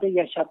bu adı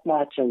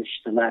yaşatmaya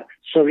çalıştılar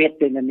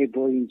Sovyet dönemi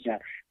boyunca.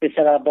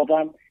 Mesela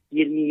babam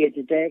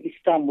 27'de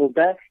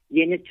İstanbul'da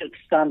Yeni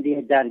Türkistan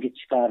diye dergi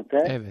çıkardı.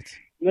 Evet.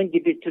 Bunun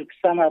gibi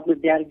Türkistan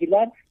adlı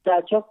dergiler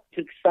daha çok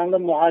Türkistanlı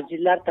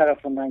muhacirler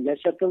tarafından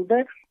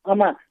yaşatıldı.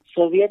 Ama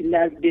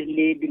Sovyetler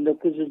Birliği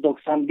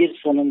 1991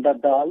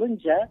 sonunda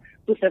dağılınca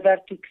bu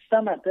sefer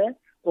Türkistan adı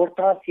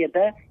Orta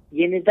Asya'da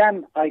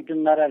yeniden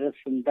aydınlar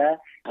arasında,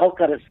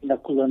 halk arasında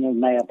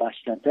kullanılmaya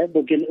başladı.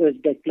 Bugün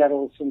Özbekler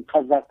olsun,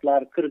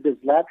 Kazaklar,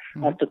 Kırgızlar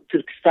artık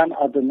Türkistan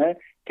adını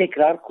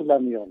tekrar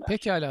kullanıyorlar.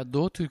 Pekala,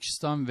 Doğu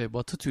Türkistan ve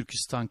Batı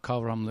Türkistan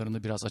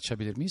kavramlarını biraz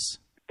açabilir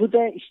miyiz? Bu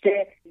da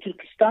işte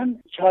Türkistan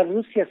Çar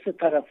Rusyası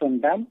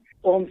tarafından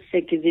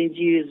 18.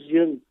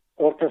 yüzyıl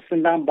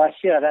ortasından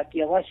başlayarak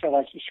yavaş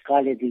yavaş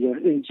işgal ediliyor.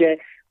 Önce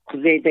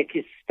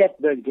kuzeydeki step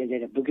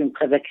bölgeleri, bugün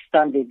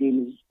Kazakistan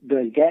dediğimiz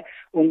bölge.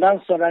 Ondan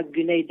sonra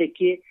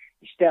güneydeki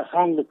işte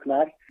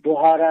hanlıklar,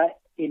 Buhara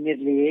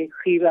Emirliği,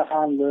 Hive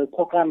Hanlığı,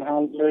 Kokan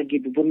Hanlığı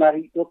gibi bunlar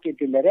yok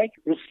edilerek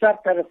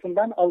Ruslar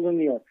tarafından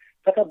alınıyor.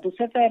 Fakat bu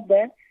sefer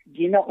de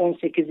yine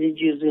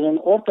 18. yüzyılın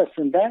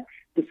ortasında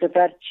bu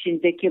sefer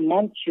Çin'deki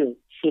Mançu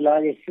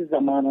sülalesi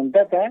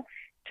zamanında da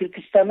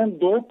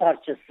Türkistan'ın doğu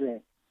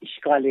parçası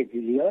işgal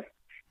ediliyor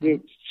ve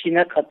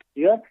Çin'e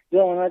katılıyor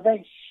ve ona da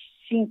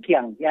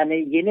Xinjiang,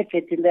 yani yeni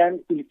fethedilen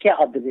ülke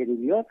adı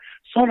veriliyor.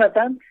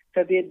 Sonradan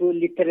tabii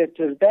bu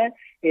literatürde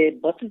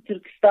Batı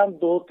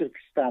Türkistan, Doğu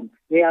Türkistan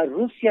veya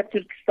Rusya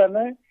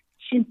Türkistan'ı,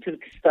 Çin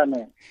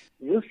Türkistan'ı,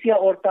 Rusya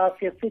Orta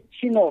Asyası,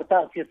 Çin Orta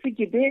Asyası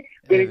gibi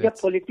böylece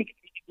politik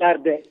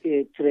güçler de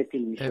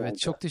türetilmiş. Evet, oldu.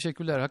 çok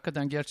teşekkürler.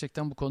 Hakikaten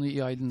gerçekten bu konuyu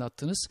iyi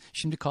aydınlattınız.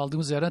 Şimdi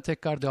kaldığımız yerden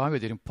tekrar devam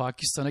edelim.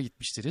 Pakistan'a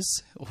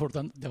gitmiştiniz.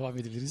 Oradan devam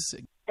edebiliriz.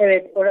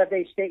 Evet, orada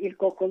işte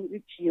ilkokul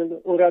 3 yıl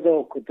orada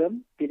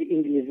okudum. Bir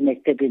İngiliz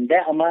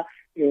mektebinde ama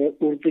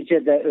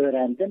Urduca da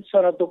öğrendim.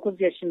 Sonra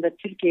 9 yaşında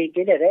Türkiye'ye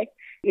gelerek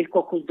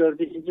ilkokul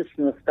 4.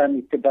 sınıftan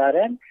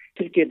itibaren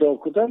Türkiye'de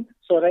okudum.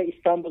 Sonra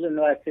İstanbul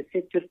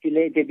Üniversitesi Türk Dili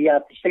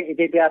Edebiyatı, işte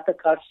edebiyata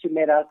karşı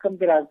merakım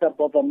biraz da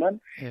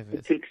babamın,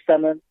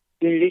 Türkistan'ın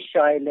ünlü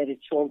şairleri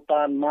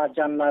Çolpan,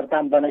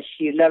 Marcanlardan bana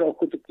şiirler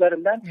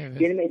okuduklarından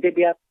benim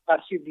edebiyata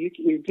karşı büyük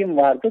ilgim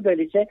vardı.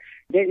 Böylece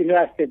de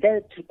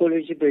üniversitede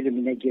Türkoloji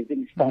bölümüne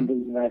girdim, İstanbul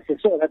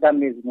Üniversitesi. Oradan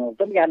mezun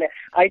oldum. Yani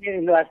aynı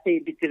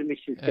üniversiteyi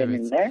bitirmişiz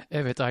seninle.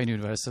 Evet, aynı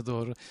üniversite,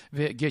 doğru.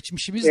 Ve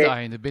geçmişimiz de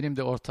aynı. Benim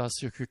de Orta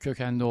Asya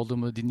kökenli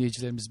olduğumu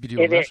dinleyicilerimiz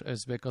biliyorlar.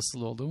 Özbek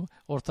asıllı olduğumu.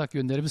 Ortak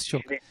yönlerimiz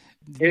çok.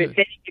 Evet,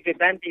 senin gibi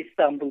ben de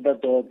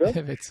İstanbul'da doğdum.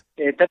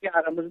 Tabii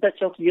aramızda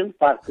çok yıl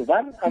farkı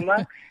var ama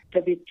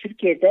tabii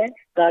Türkiye'de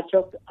daha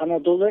çok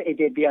Anadolu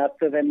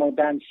edebiyatı ve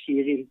modern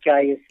şiiri,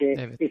 hikayesi,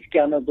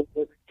 eski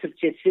Anadolu, Türk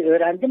Türkçesi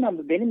öğrendim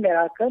ama benim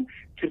merakım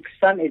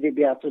Türkistan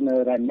edebiyatını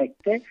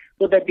öğrenmekte.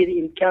 Bu da bir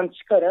imkan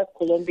çıkarak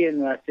Columbia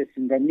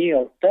Üniversitesi'nde New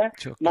York'ta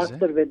Çok güzel.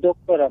 master ve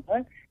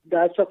doktoramı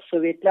daha çok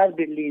Sovyetler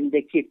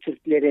Birliği'ndeki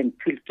Türklerin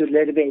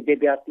kültürleri ve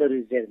edebiyatları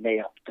üzerine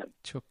yaptım.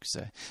 Çok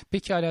güzel.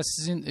 Peki hala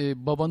sizin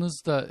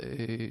babanız da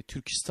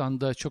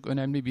Türkistan'da çok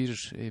önemli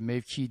bir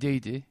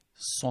mevkideydi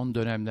son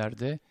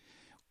dönemlerde.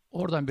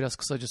 Oradan biraz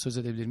kısaca söz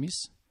edebilir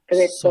miyiz?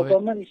 Evet,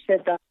 babamın işte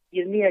daha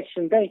 20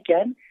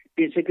 yaşındayken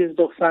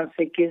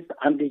 1898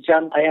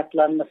 Andijan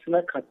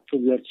ayaklanmasına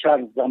katılıyor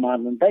Çar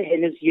zamanında.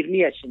 Henüz 20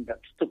 yaşında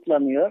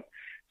tutuklanıyor.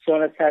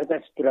 Sonra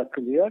serbest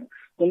bırakılıyor.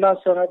 Bundan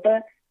sonra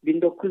da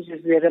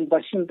 1900'lerin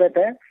başında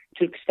da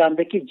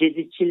Türkistan'daki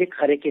cedidçilik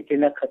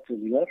hareketine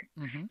katılıyor.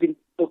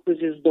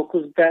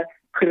 1909'da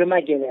Kırım'a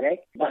gelerek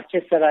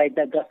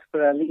Bahçesaray'da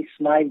Gasparalı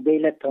İsmail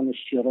Bey'le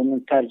tanışıyor. Onun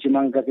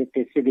tercüman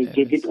gazetesi ve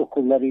cedid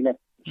okullarıyla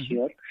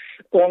tanışıyor.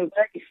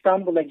 Onda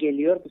İstanbul'a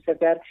geliyor. Bu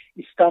sefer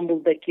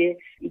İstanbul'daki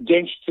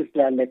genç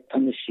Türklerle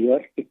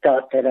tanışıyor.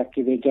 İttihat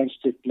Terakki ve genç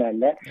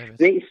Türklerle.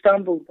 Evet. Ve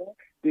İstanbul'da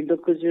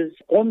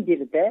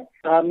 1911'de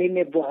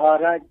Amimi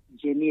Buhara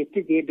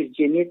Cemiyeti diye bir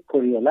cemiyet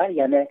kuruyorlar.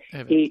 Yani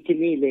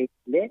eğitimiyle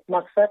ilgili.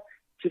 Maksat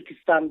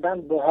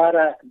Türkistan'dan,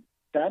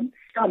 Buhara'dan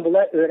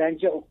İstanbul'a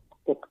öğrenci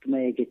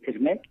okutmaya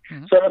getirmek.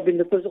 Sonra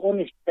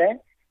 1913'te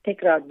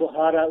tekrar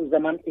Buhara, o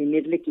zaman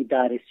Emirlik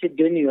İdaresi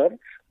dönüyor.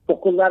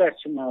 Okullar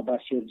açmaya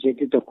başlıyor,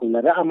 cedid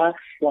okulları, ama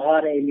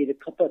Buhara emiri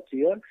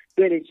kapatıyor.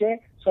 Böylece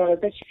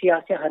sonra da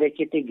siyasi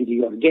harekete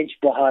giriyor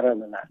genç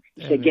Buharalılar.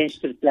 İşte genç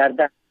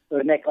Türklerden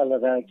örnek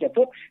alarak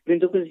yapıp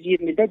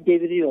 1920'de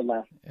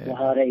deviriyorlar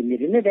Buhara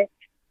emirini ve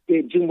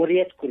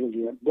Cumhuriyet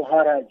kuruluyor.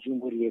 Buhara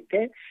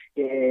Cumhuriyeti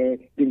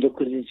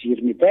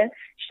 1920'de.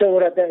 İşte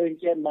orada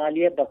önce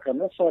Maliye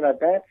Bakanı, sonra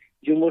da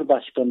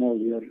Cumhurbaşkanı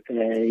oluyor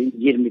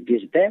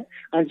 21'de.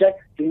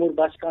 Ancak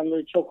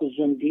Cumhurbaşkanlığı çok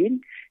uzun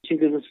değil.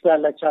 Çünkü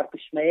Ruslarla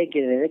çarpışmaya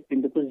girerek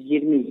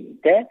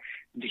 1920'de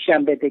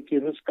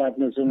Düşenbe'deki Rus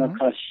garnizonuna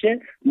karşı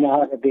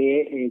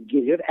muharebeye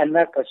giriyor.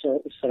 Enver Paşa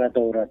o sırada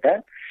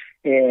orada.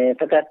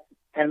 Fakat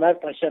Enver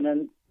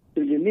Paşa'nın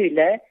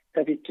ölümüyle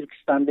tabii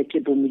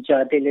Türkistan'daki bu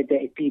mücadelede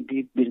epey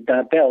büyük bir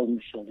darbe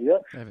olmuş oluyor.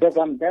 Evet.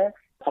 Babam da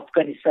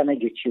Afganistan'a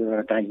geçiyor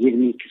oradan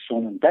 22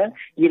 sonunda.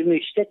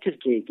 23'te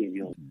Türkiye'ye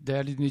geliyor.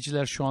 Değerli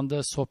dinleyiciler, şu anda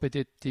sohbet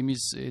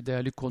ettiğimiz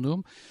değerli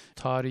konuğum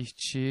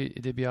tarihçi,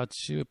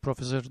 edebiyatçı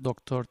Profesör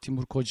Doktor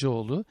Timur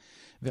Kocaoglu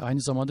ve aynı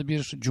zamanda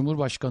bir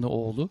Cumhurbaşkanı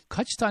oğlu.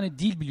 Kaç tane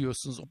dil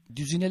biliyorsunuz?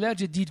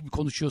 Düzinelerce dil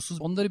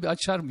konuşuyorsunuz. Onları bir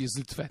açar mıyız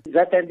lütfen?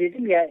 Zaten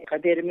dedim ya,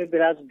 kaderimi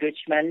biraz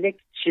göçmenlik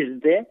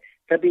çizdi.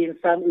 Tabii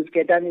insan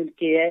ülkeden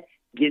ülkeye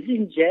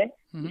gezince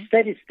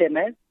ister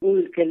istemez bu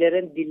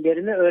ülkelerin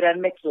dillerini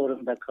öğrenmek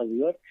zorunda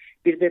kalıyor.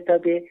 Bir de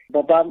tabii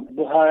babam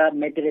Buhara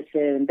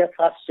medreselerinde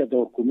Farsça da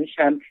okumuş.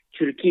 Hem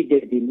Türki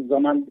dediğimiz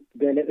zaman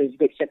böyle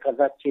Özbekçe,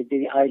 Kazakça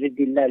diye ayrı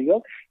diller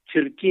yok.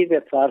 Türki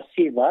ve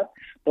Farsi var.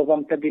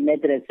 Babam tabii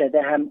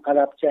medresede hem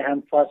Arapça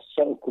hem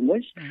Farsça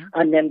okumuş.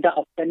 Annem de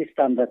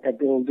Afganistan'da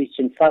tabii olduğu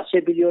için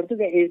Farsça biliyordu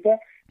ve evde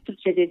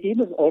Türkçe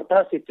dediğimiz Orta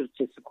Asya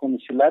Türkçesi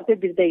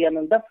konuşurlardı. Bir de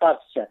yanında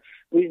Farsça.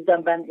 Bu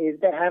yüzden ben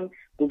evde hem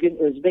bugün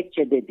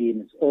Özbekçe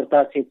dediğimiz Orta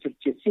Asya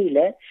Türkçesi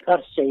ile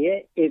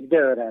Farsçayı evde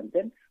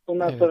öğrendim.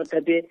 Bundan sonra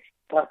tabii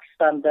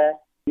Pakistan'da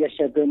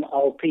yaşadığım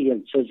 6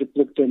 yıl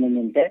çocukluk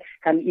döneminde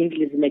hem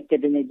İngiliz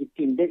mektebine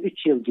gittiğimde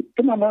 3 yıl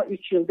gittim ama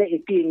 3 yılda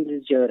epey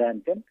İngilizce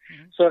öğrendim.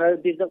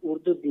 Sonra bir de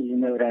Urdu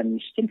dilini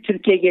öğrenmiştim.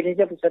 Türkiye'ye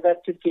gelince bu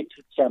sefer Türkiye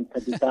Türkçem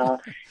tabii daha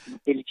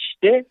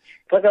gelişti.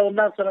 Fakat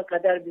ondan sonra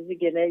kader bizi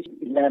gene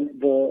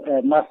bu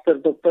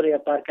master doktora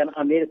yaparken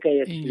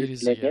Amerika'ya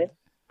sürükledi.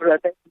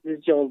 Burada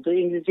İngilizce oldu.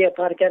 İngilizce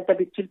yaparken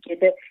tabii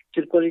Türkiye'de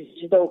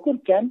Türkolojide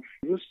okurken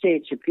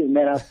Rusça'ya çıkıyor.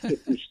 Merak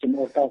etmiştim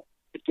orta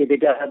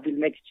Türkiye'de bir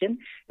bilmek için.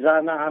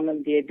 Rana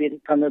Hanım diye bir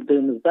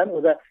tanıdığımızdan,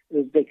 o da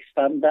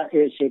Özbekistan'da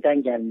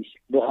şeyden gelmiş.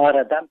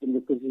 Buhara'dan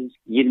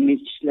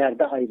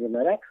 1923'lerde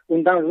ayrılarak.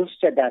 Ondan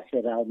Rusça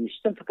dersleri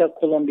almıştım. Fakat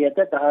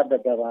Kolombiya'da daha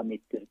da devam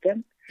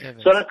ettirdim. Evet.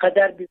 Sonra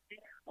kader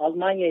bizi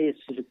Almanya'ya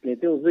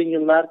sürükledi. Uzun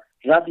yıllar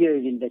radyo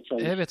evinde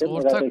çalıştım. Evet,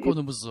 ortak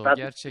konumuz o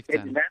gerçekten.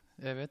 Edilen.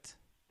 Evet.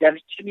 Yani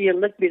 20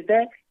 yıllık bir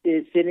de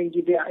senin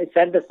gibi,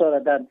 sen de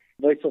sonradan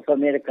Voice of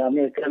America,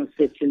 Amerika'nın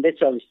sesinde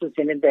çalıştın.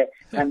 Senin de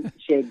hem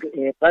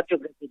radyo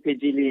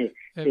gazeteciliği,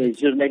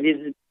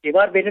 jurnalizm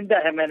var. Benim de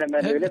hemen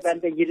hemen öyle.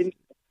 Ben de 20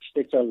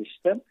 işte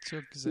çalıştım.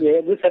 Çok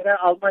güzel. Bu sefer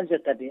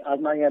Almanca tabii.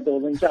 Almanya'da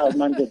olunca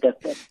Almanca da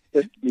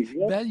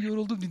biliyor. Ben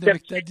yoruldum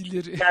dinlemekten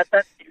dilleri.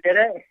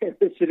 Dillere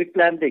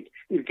sürüklendik.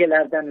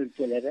 Ülkelerden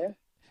ülkelere.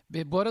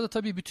 Ve bu arada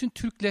tabii bütün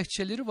Türk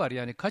lehçeleri var.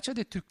 Yani kaç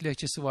adet Türk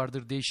lehçesi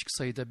vardır değişik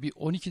sayıda? Bir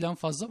 12'den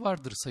fazla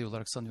vardır sayı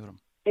olarak sanıyorum.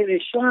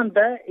 Evet, şu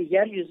anda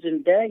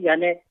yeryüzünde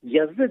yani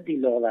yazı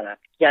dili olarak,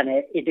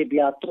 yani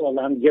edebiyatı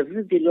olan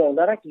yazı dili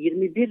olarak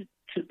 21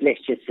 Türk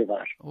lehçesi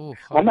var.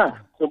 Ama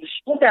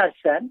konuşma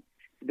dersen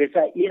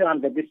mesela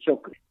İran'da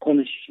birçok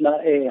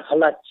konuşma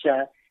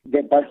Halatça,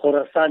 ve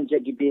Horasanca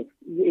gibi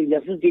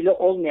yazı dili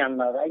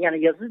olmayanlar var.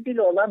 Yani yazı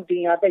dili olan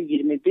dünyada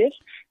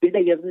 21, bir de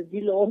yazı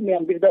dili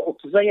olmayan bir de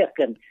 30'a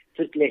yakın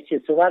Türk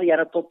lehçesi var.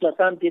 Yani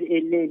toplasan bir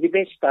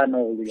 50-55 tane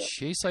oluyor.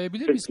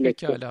 Sayabilir miyiz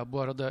pekala bu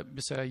arada?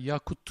 Mesela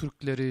Yakut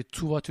Türkleri,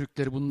 Tuva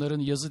Türkleri, bunların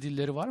yazı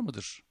dilleri var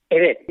mıdır?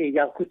 Evet,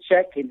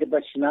 Yakutça kendi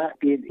başına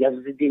bir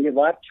yazı dili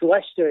var.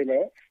 Çuvaş da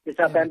öyle.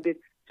 Mesela ben bir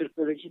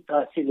Türkoloji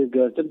tahsili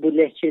gördüm. Bu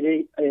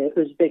lehçeli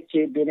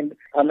Özbekçe benim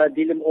ana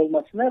dilim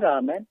olmasına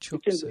rağmen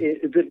bütün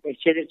öbür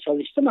lehçeleri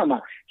çalıştım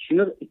ama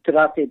şunu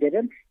itiraf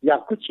ederim.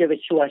 Yakutça ve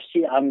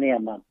Çuvaşçıyı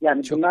anlayamam.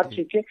 Yani çok bunlar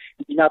çünkü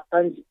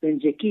milattan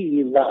önceki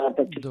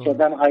yıllarda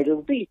Türkçeden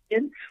ayrıldığı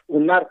için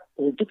bunlar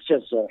oldukça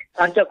zor.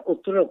 Ancak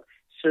oturup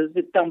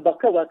sözlükten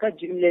baka baka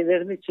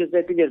cümlelerini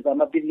çözebiliriz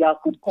ama bir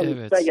Yakut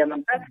konusunda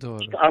yanında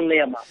hiç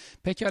anlayamam.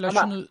 Pekala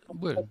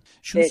buyurun.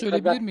 Şunu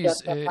söyleyebilir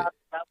miyiz?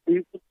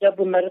 Uygurca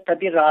bunları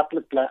tabii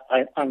rahatlıkla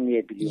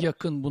anlayabiliyor.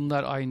 Yakın,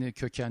 bunlar aynı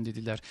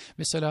kökenlidiler.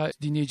 Mesela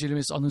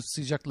dinleyicilerimiz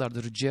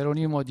anımsayacaklardır.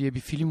 Geronimo diye bir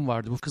film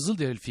vardı. Bu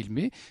Kızılderili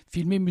filmi.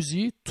 Filmin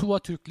müziği Tuva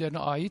Türklerine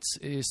ait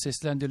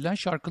seslendirilen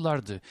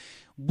şarkılardı.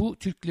 Bu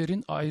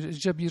Türklerin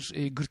ayrıca bir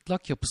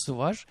gırtlak yapısı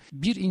var.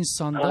 Bir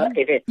insanda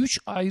 3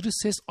 ayrı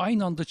ses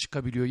aynı anda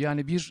çıkabiliyor.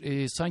 Yani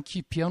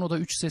sanki piyanoda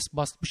 3 ses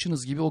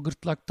basmışsınız gibi o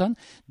gırtlaktan.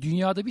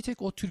 Dünyada bir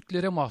tek o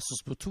Türklere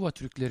mahsus bu. Tuva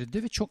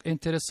Türklerinde ve çok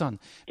enteresan.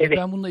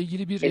 Ben bununla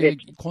ilgili bir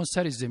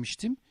konser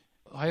izlemiştim.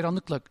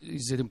 Hayranlıkla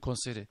izledim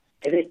konseri.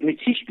 Evet,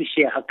 müthiş bir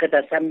şey.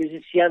 Hakikaten sen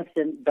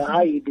müzisyensin,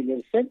 daha iyi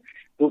bilirsin.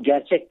 Bu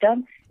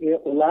gerçekten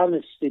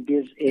olağanüstü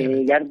bir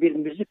yani bir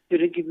müzik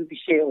türü gibi bir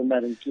şey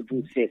onlarınki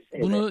bu ses.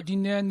 Bunu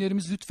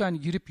dinleyenlerimiz lütfen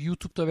girip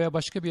YouTube'da veya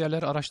başka bir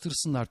yerler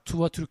araştırsınlar.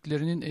 Tuva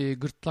Türklerinin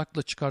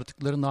gırtlakla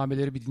çıkarttıkları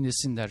nameleri bir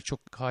dinlesinler. Çok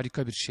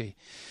harika bir şey.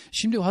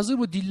 Şimdi hazır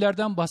bu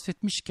dillerden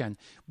bahsetmişken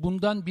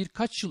bundan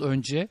birkaç yıl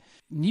önce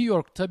New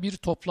York'ta bir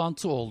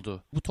toplantı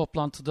oldu. Bu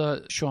toplantıda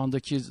şu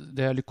andaki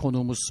değerli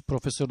konuğumuz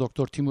Profesör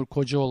Doktor Timur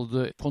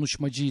Kocaoglu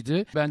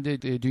konuşmacıydı. Ben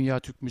de dünya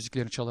Türk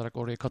müziklerini çalarak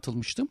oraya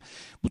katılmıştım.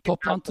 Bu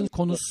toplantının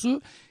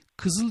konusu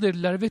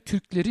Kızılderililer ve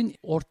Türklerin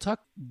ortak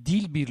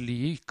dil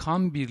birliği,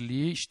 kan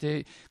birliği,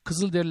 işte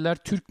Kızılderililer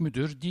Türk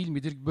müdür, değil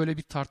midir, böyle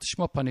bir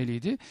tartışma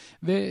paneliydi.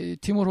 Ve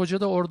Timur Hoca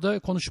da orada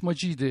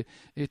konuşmacıydı.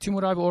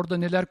 Timur abi, orada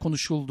neler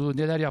konuşuldu,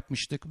 neler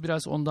yapmıştık?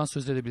 Biraz ondan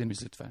söz edebilir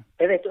miyiz lütfen?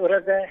 Evet,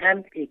 orada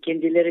hem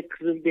kendileri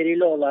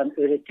Kızılderili olan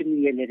öğretim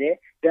üyeleri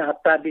ve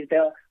hatta bir de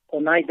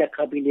Onayda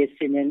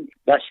kabilesinin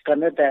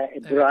başkanı da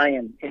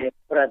Brian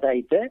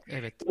oradaydı.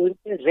 Evet.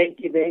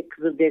 Renkli ve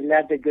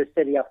Kızılderililer de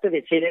gösteri yaptı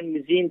ve senin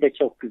müziğin de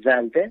çok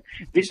güzeldi.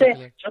 Bir de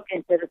çok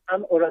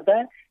enteresan,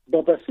 orada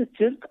babası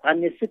Türk,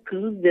 annesi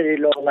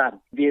Kızılderili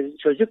olan bir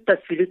çocuk da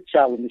flüt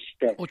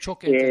çalmıştı. O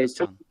çok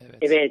enteresan.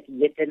 Evet,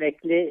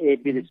 yetenekli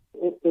birisi.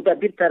 O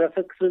da bir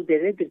tarafı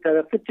Kızılderili, bir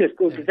tarafı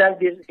Türk. O güzel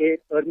bir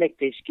örnek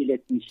teşkil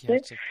etmişti.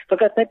 Gerçekten.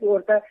 Fakat tabii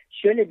orada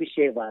şöyle bir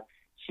şey var.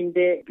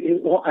 Şimdi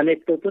o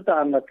anekdotu da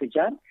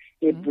anlatacağım.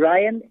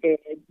 Brian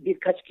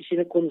birkaç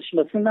kişinin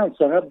konuşmasından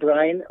sonra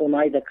Brian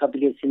Onayda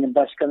kabilesinin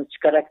başkanı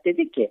çıkarak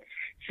dedi ki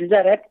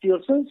sizler hep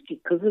diyorsunuz ki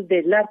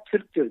Kızılderililer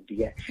Türktür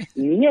diye.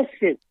 Niye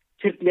siz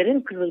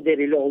Türklerin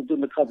Kızılderili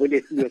olduğunu kabul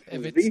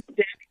etmiyorsunuz? Evet.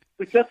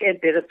 Bu çok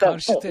enteresan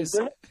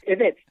oldu.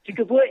 Evet,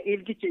 çünkü bu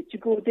ilginç.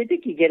 Çünkü o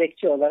dedi ki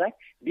gerekçe olarak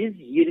biz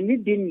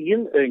 20 bin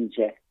yıl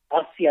önce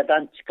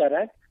Asya'dan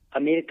çıkarak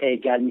Amerika'ya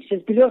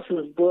gelmişiz.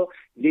 Biliyorsunuz bu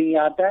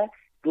dünyada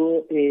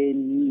bu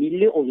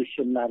milli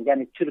oluşumlar,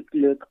 yani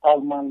Türklük,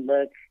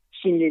 Almanlık,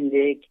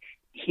 Çinlilik,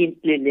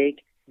 Hintlilik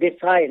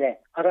vesaire,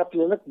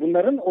 Araplılık,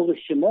 bunların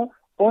oluşumu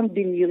 10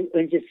 bin yıl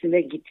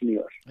öncesine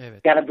gitmiyor.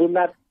 Evet. Yani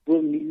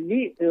bu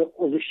milli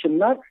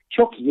oluşumlar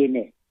çok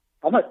yeni.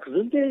 Ama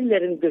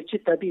Kızılderililerin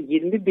göçü tabii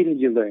 20 bin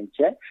yıl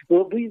önce.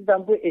 Bu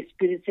yüzden bu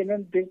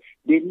esprisinin bir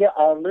belli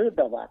ağırlığı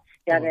da var.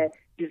 Yani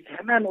biz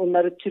hemen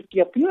onları Türk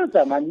yapıyoruz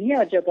ama niye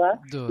acaba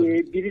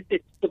biri de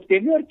tutup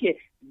demiyor ki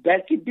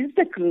belki biz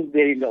de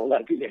Kızılderili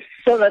olabilir.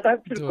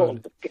 Sonradan Türk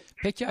olduk.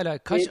 Peki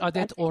kaç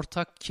adet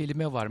ortak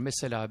kelime var?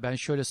 Mesela ben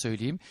şöyle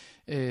söyleyeyim.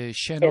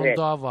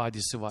 Shenandoah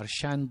Vadisi var.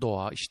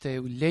 Shenandoah. İşte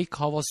Lake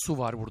Havasu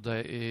var burada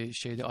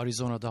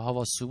Arizona'da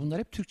Havasu. Bunlar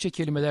hep Türkçe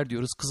kelimeler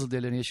diyoruz.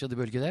 Kızılderililerin yaşadığı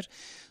bölgeler.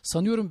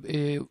 Sanıyorum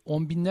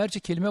 10 binlerce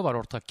kelime var,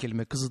 ortak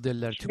kelime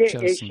Kızılderililer Türkçe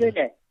arasında.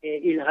 Şöyle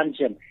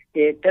İlhancığım.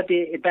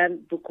 Tabii ben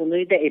bu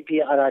konuyu da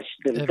epey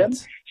araştırdım.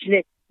 Evet.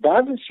 Şimdi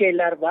bazı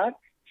şeyler var.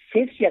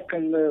 Ses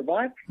yakınlığı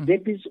var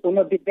ve biz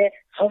ona bir de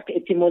halk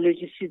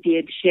etimolojisi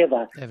diye bir şey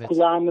var. Evet.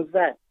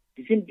 Kulağımıza,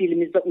 bizim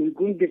dilimizde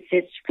uygun bir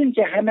ses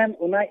çıkınca hemen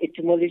ona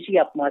etimoloji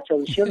yapmaya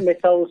çalışıyorum.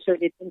 Mesela o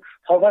söylediğim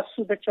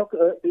Havasu da çok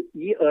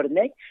iyi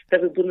örnek.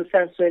 Tabii bunu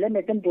sen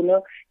söylemedin.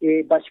 Bunu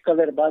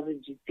başkaları,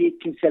 bazı ciddi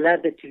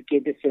kimseler de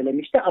Türkiye'de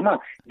söylemişti ama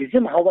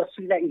bizim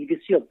Havasu'yla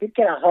ilgisi yok. Bir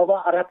kere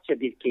hava Arapça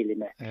bir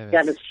kelime. Evet.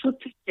 Yani su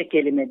Türkçe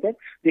kelimedir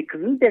ve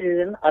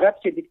Kızılderililerin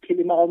Arapça bir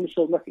kelime almış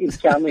olması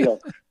imkanı yok.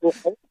 Bu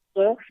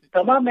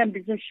tamamen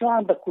bizim şu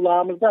anda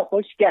kulağımıza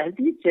hoş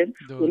geldiği için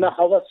buna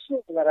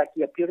havası olarak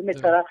yapıyorum.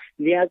 Mesela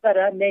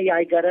Niagara ne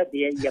yaygara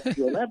diye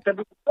yapıyorlar.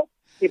 Tabii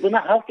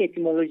buna halk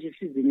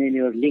etimolojisi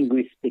dinleniyor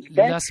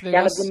linguistikte.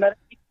 Yani bunlar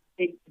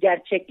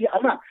gerçekliği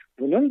ama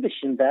bunun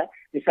dışında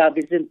mesela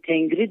bizim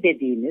tengri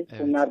dediğimiz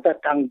bunlarda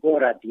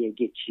tangora diye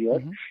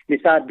geçiyor.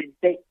 Mesela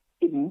bizde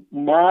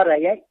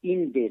mağaraya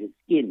in deriz.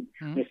 İn.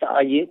 Mesela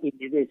ayı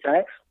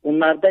mesela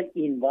onlarda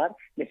in var.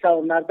 Mesela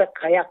onlarda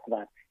kayak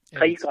var.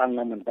 Kayık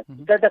anlamında.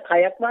 Bizde de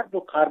kayak var.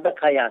 Bu karda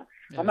kayan.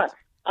 Ama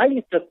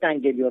aynı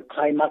kökten geliyor.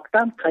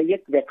 Kaymaktan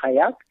kayık ve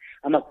kayak.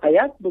 Ama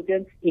kayak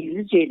bugün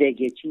İngilizce'ye de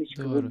geçmiş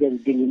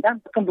Kızılderili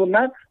dilinden. Bakın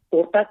bunlar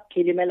ortak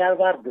kelimeler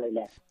var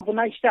böyle.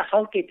 Buna işte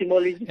halk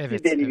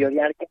etimolojisi deniliyor.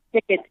 Yani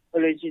gerçek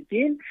etimoloji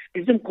değil.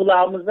 Bizim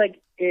kulağımıza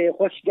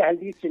hoş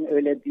geldiği için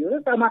öyle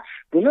diyoruz ama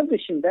bunun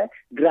dışında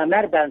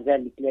gramer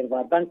benzerlikleri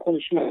var. Ben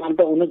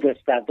konuşmamda onu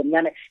gösterdim.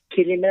 Yani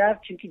kelimeler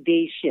çünkü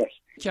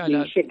değişir.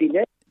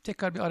 Değişebilir.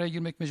 Tekrar bir araya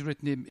girmek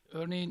mecburiyetindeyim.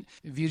 Örneğin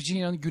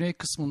Virginia'nın güney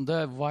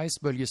kısmında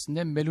Weiss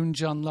bölgesinde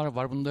Meluncanlar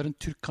var. Bunların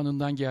Türk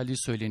kanından geldiği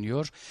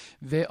söyleniyor.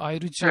 Ve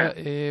ayrıca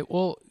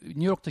o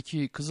New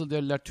York'taki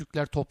Kızılderililer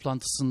Türkler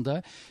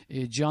toplantısında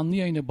canlı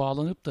yayına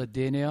bağlanıp da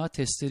DNA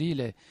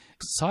testleriyle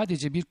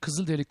sadece bir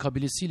Kızılderili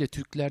kabilesiyle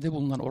Türklerde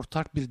bulunan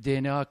ortak bir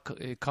DNA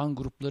kan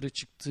grupları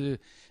çıktığı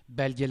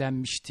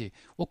belgelenmişti.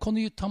 O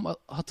konuyu tam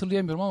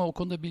hatırlayamıyorum ama o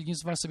konuda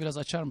bilginiz varsa biraz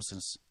açar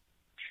mısınız?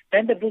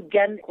 Ben de bu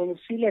gen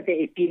konusuyla da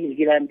epey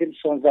ilgilendim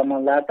son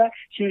zamanlarda.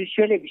 Şimdi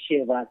şöyle bir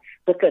şey var.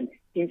 Bakın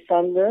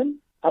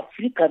insanlığın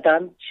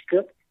Afrika'dan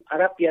çıkıp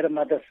Arap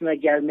Yarımadası'na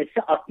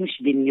gelmesi 60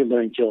 bin yıl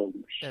önce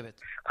olmuş.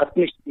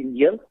 60 bin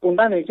yıl.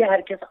 Ondan önce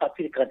herkes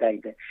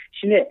Afrika'daydı.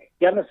 Şimdi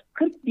yalnız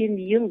 40 bin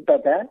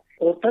yılda da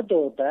Orta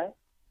Doğu'da,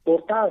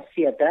 Orta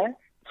Asya'da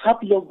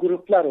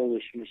haplogruplar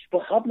oluşmuş. Bu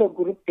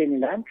haplogrup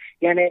denilen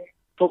yani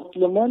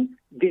toplumun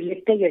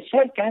birlikte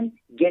yaşarken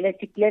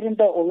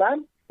genetiklerinde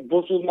olan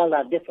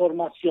bozulmalar,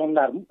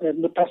 deformasyonlar,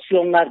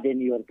 mutasyonlar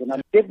deniyor buna.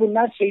 Ve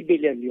bunlar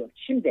belirliyor.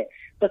 Şimdi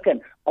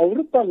bakın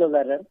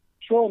Avrupalıların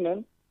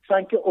çoğunun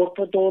sanki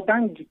Orta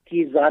Doğu'dan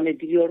gittiği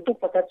zannediliyordu.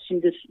 Fakat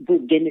şimdi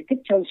bu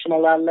genetik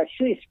çalışmalarla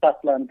şu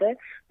ispatlandı.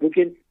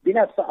 Bugün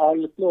bilhassa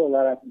ağırlıklı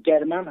olarak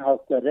Germen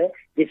halkları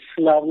ve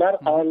Slavlar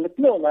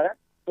ağırlıklı olarak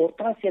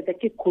Orta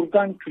Asya'daki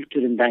kurgan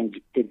kültüründen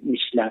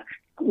gitmişler.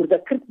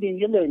 Burada 40 bin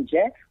yıl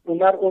önce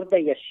bunlar orada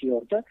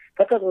yaşıyordu.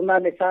 Fakat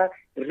onlar mesela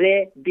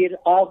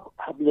R1A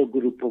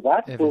haplogrupu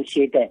var. Bu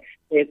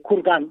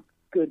kurgan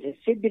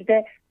gövdesi. Bir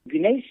de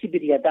Güney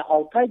Sibirya'da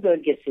Altay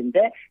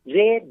bölgesinde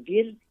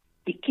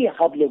R1-2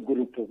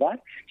 haplogrupu var.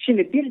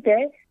 Şimdi bir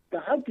de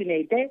daha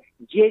güneyde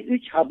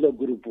C3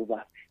 haplogrupu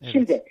var.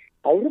 Şimdi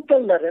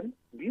Avrupalıların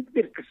büyük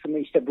bir kısmı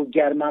işte bu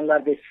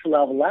Germanlar ve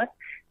Slavlar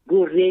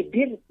bu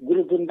R1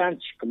 grubundan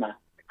çıkma.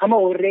 Ama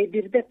o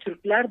R1'de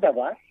Türkler de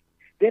var.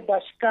 Ve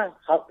başka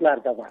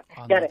halklar da var.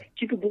 Anladım. Yani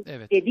çünkü bu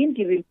dediğim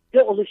gibi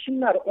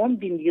oluşumlar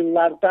 10 bin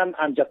yıllardan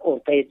ancak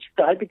ortaya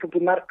çıktı. Halbuki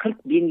bunlar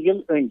 40 bin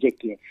yıl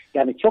önceki.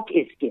 Yani çok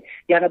eski.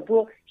 Yani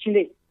bu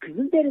şimdi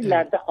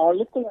Kızılderililerde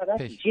ağırlık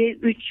olarak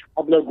C3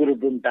 abla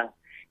grubunda.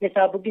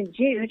 Mesela bugün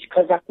C3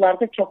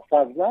 Kazaklarda çok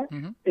fazla.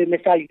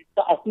 Mesela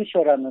 %60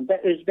 oranında.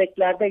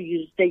 Özbeklerde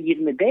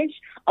 %25.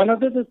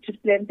 Anadolu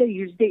Türklerinde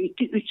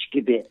 %2-3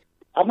 gibi.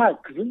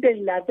 Ama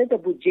Kızılderililerde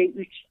de bu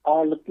C3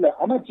 ağırlıklı.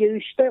 Ama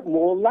C3'te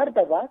Moğollar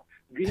da var.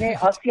 Güney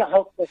Asya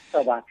halkları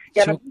da var.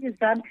 Yani bu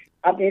yüzden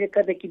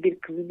Amerika'daki bir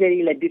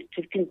Kızılderiliyle bir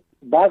Türk'ün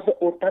bazı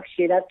ortak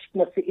şeyler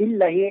çıkması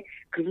illahi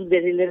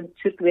Kızılderililerin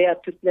Türk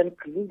veya Türklerin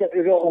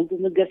Kızılderili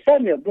olduğunu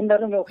göstermiyor.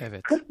 Bunların o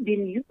 40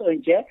 bin yıl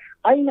önce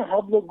aynı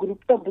hablo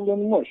grupta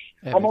bulunmuş.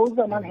 Ama o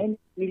zaman hem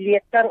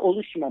milliyetler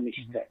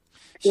oluşmamıştı.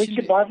 Onun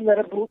için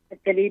bazıları bu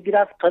meseleyi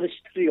biraz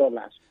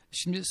karıştırıyorlar.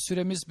 Şimdi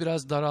süremiz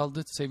biraz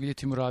daraldı sevgili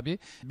Timur abi.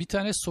 Bir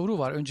tane soru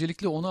var.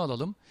 Öncelikle onu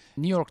alalım.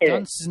 New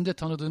York'tan sizin de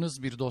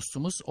tanıdığınız bir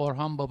dostumuz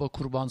Orhan Baba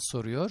Kurban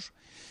soruyor.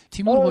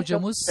 Timur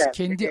hocamız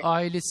kendi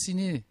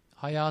ailesini,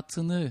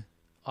 hayatını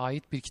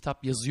ait bir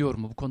kitap yazıyor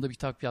mu? Bu konuda bir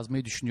kitap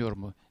yazmayı düşünüyor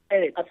mu?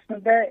 Evet,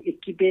 aslında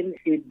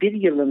 2001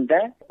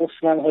 yılında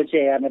Osman Hoca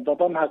yani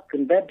babam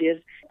hakkında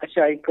bir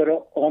aşağı yukarı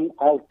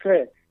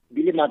 16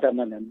 bilim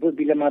adamının, bu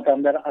bilim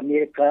adamları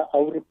Amerika,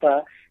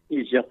 Avrupa,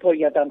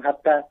 Japonya'dan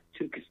hatta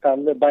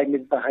Türkistanlı Bay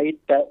Mirza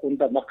Hayit de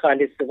onda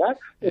makalesi var.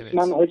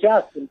 Osman Hoca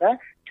aslında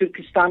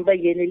Türkistan'da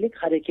yenilik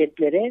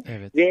hareketleri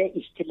ve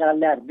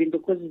ihtilaller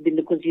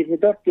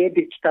 1900-1924 diye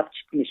bir kitap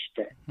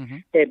çıkmıştı.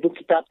 Bu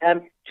kitap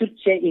hem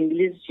Türkçe,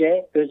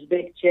 İngilizce,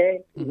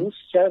 Özbekçe,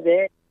 Rusça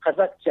ve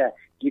Kazakça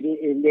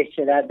gibi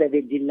lehçelerde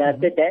ve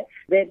dillerde de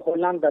ve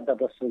Hollanda'da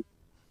basıldı.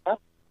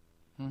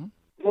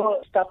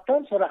 Bu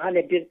kitaptan sonra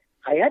hani bir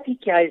hayat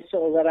hikayesi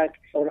olarak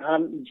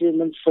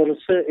Orhancığımın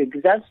sorusu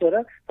güzel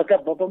soru.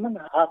 Fakat babamın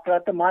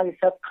hatıratı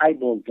maalesef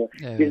kayboldu.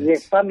 Bir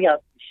ressam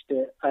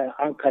yazmıştı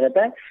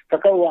Ankara'da.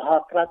 Fakat o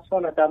hatırat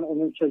sonradan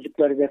onun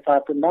çocukları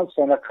vefatından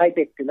sonra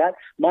kaybettiler.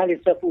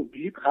 Maalesef o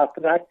büyük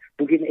hatırat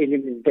bugün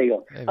elimizde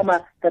yok.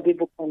 Ama tabii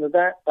bu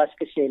konuda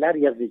başka şeyler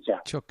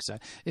yazacağım. Çok güzel.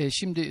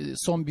 Şimdi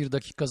son bir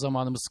dakika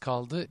zamanımız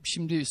kaldı.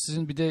 Şimdi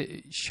sizin bir de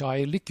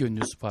şairlik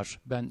yönünüz var.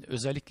 Ben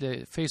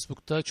özellikle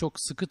Facebook'ta çok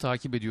sıkı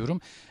takip ediyorum.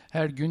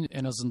 Her gün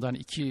en azından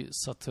 2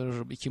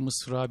 satır, 2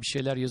 mısra bir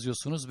şeyler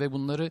yazıyorsunuz ve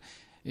bunları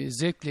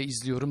Zevkle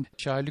izliyorum.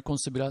 Şairlik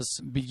konusu biraz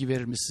bilgi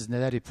verir misiniz?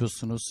 Neler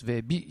yapıyorsunuz?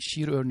 Ve bir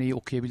şiir örneği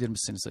okuyabilir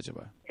misiniz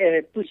acaba?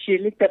 Evet, bu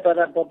şiirlik de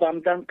bana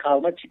babamdan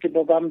kalma. Çünkü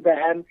babam da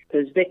hem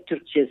Özbek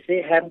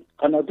Türkçesi, hem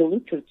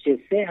Anadolu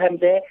Türkçesi,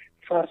 hem de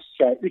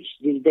Farsça, 3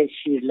 dilde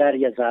şiirler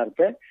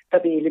yazardı.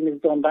 Tabii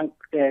elimizde ondan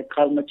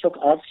kalma çok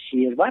az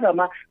şiir var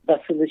ama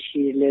basılı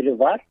şiirleri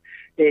var.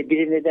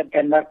 Birini de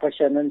Enver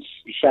Paşa'nın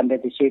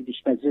Düşenbe'de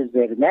düşmesi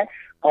üzerine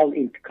Al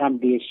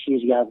İntikam diye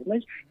şiir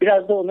yazmış.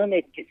 Biraz da onun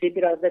etkisi,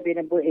 biraz da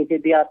benim bu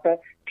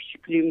edebiyata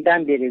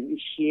küçüklüğümden beri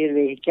şiir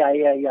ve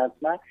hikaye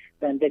yazma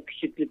bende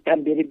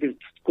küçüklükten beri bir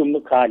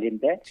tutkunluk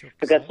halinde.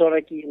 Fakat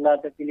sonraki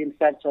yıllarda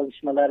bilimsel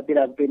çalışmalar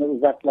biraz beni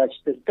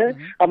uzaklaştırdı.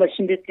 Ama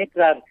şimdi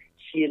tekrar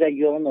şiire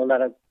yoğun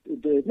olarak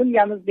döndüm.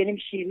 Yalnız benim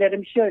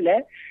şiirlerim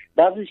şöyle,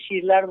 bazı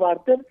şiirler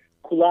vardır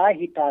kulağa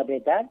hitap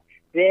eder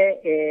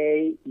ve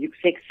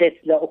yüksek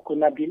sesle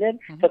okunabilir.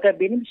 Fakat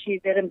benim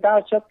şiirlerim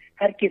daha çok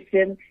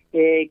herkesin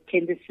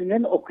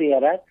kendisinin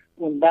okuyarak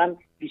ondan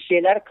bir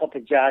şeyler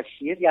kapacağı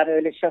şiir. Yani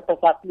öyle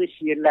şatafatlı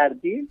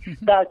şiirler değil.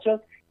 Daha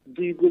çok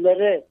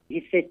duyguları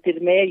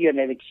hissettirmeye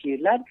yönelik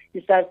şiirler.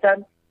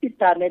 İstersen bir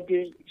tane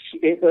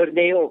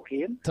örneği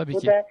okuyayım. Tabii bu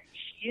ki. da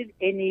Şiir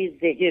En İyi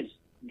Zehir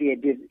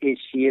diye bir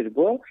şiir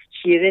bu.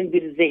 Şiirin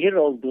bir zehir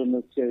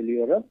olduğunu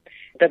söylüyorum.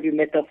 Tabii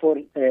metafor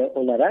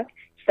olarak.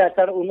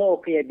 İstersen onu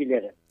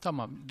okuyabilirim.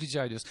 Tamam,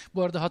 rica ediyoruz.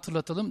 Bu arada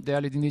hatırlatalım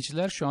değerli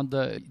dinleyiciler, şu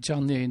anda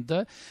canlı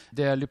yayında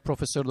değerli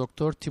Profesör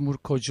Doktor Timur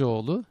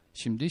Kocaoglu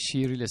şimdi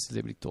şiiriyle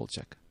sizle birlikte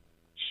olacak.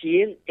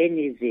 Şiir en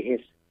iyi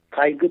zehir.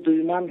 Kaygı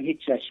duymam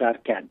hiç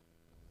yaşarken.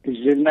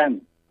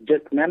 Üzülmem,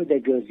 dökmem de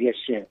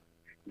gözyaşı.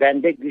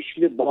 Bende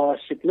güçlü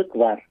bağışıklık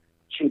var.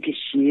 Çünkü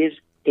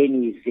şiir en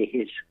iyi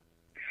zehir.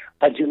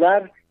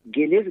 Acılar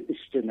gelir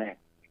üstüme.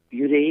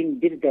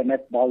 Yüreğim bir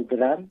demet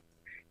baldıran.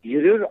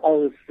 Yürür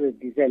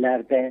ağısı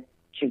dizelerde.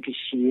 Çünkü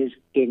şiir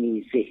en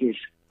iyi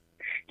zehir.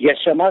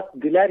 Yaşamak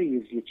güler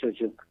yüzlü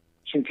çocuk.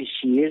 Çünkü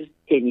şiir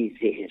en iyi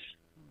zehir.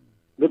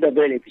 Bu da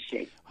böyle bir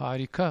şey.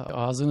 Harika.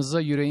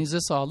 Ağzınıza, yüreğinize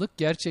sağlık.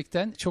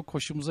 Gerçekten çok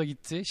hoşumuza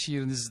gitti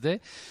şiirinizde.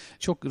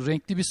 Çok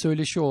renkli bir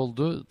söyleşi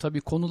oldu.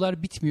 Tabii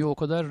konular bitmiyor. O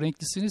kadar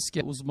renklisiniz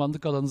ki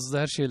uzmanlık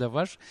alanınızda her şeyle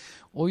var.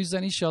 O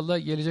yüzden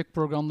inşallah gelecek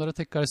programlara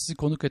tekrar sizi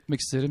konuk etmek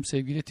isterim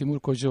sevgili Timur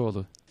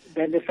Kocaoglu.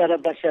 Ben de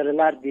sana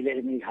başarılar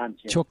dilerim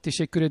İlhancığım. Çok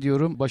teşekkür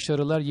ediyorum.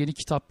 Başarılar, yeni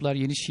kitaplar,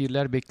 yeni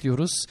şiirler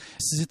bekliyoruz.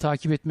 Sizi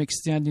takip etmek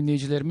isteyen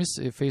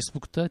dinleyicilerimiz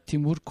Facebook'ta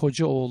Timur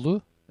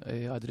Kocaoglu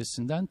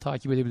adresinden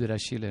takip edebilirler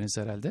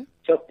şiirlerinizi herhalde.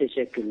 Çok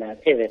teşekkürler.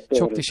 Evet, doğru.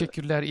 Çok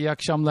teşekkürler. İyi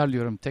akşamlar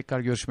diliyorum. Tekrar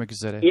görüşmek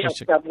üzere. İyi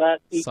akşamlar,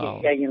 iyi Sağ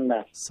olun.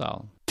 yayınlar. Sağ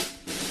olun.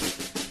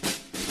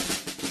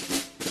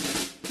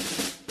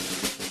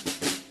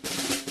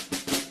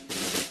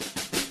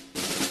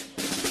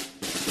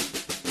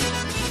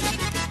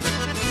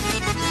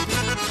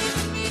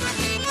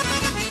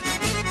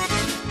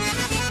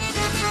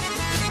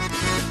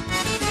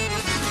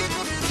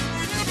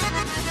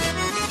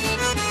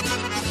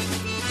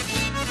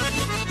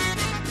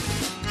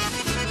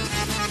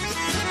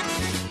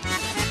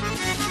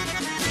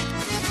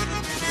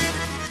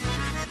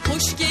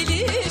 Hoş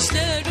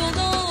gelişler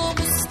ola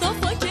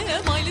Mustafa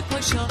Kemal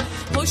Paşa.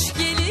 Hoş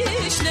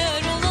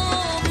gelişler ola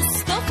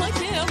Mustafa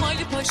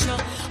Kemal Paşa.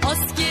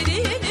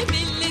 Askerini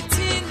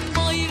milletin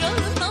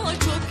bayrağına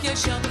çok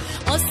yaşa.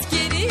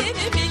 Askerini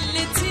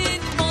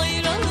milletin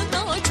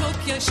bayrağına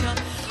çok yaşa.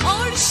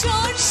 Arş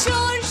arş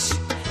arş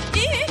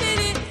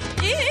ileri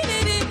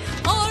ileri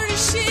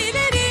arş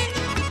ileri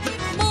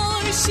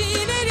marş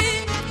ileri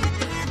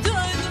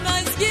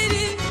dönmez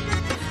geri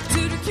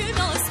Türk'ün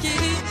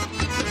askeri.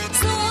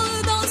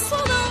 Sağdan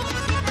sola,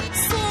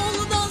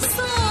 soldan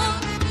sağa,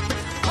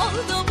 al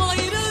da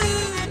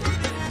bayrağı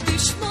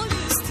düşman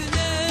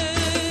üstüne.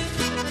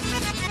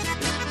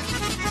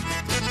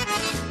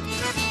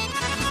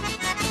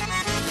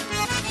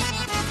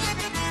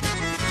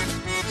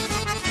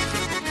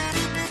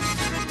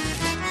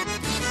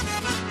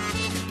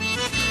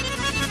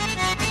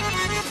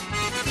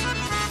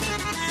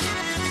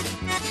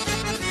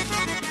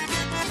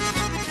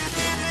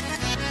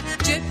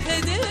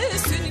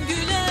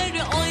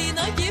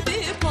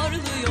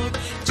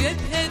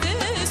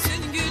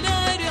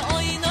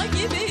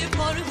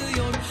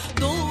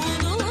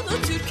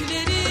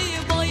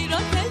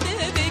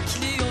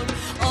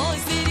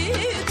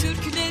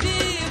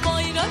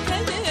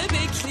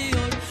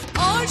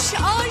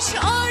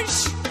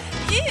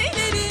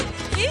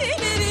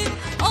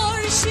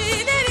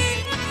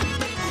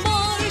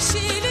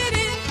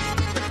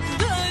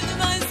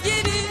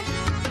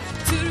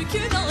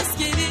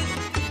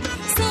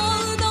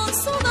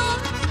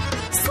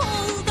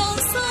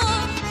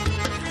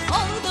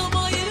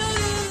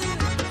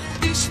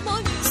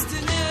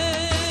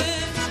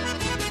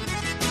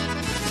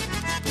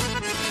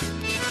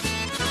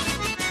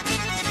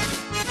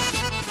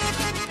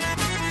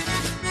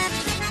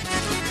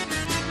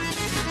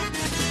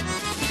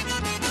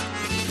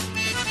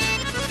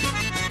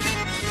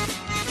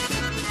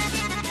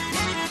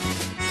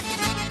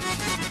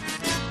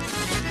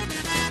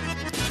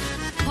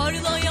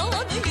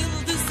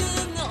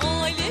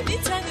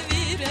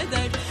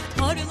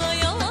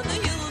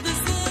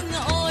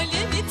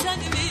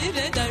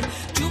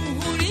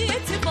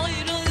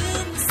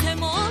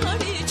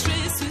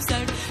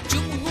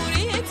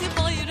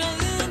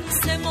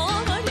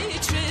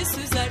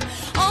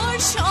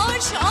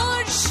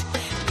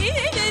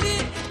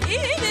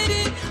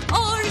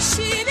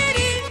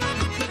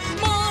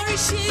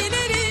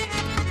 vahşileri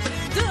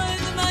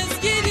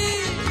dönmez geri.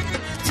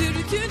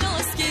 Türk'ün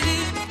askeri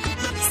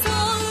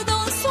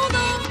sağdan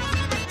sola,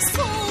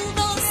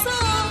 soldan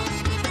sağa,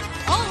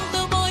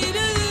 aldı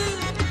bayrağı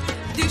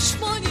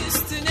düşman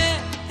üstüne.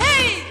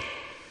 Hey!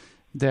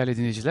 Değerli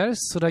dinleyiciler,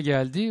 sıra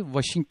geldi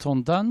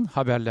Washington'dan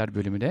haberler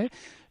bölümüne.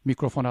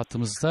 Mikrofon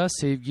hattımızda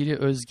sevgili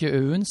Özge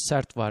Öğün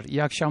Sert var.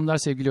 İyi akşamlar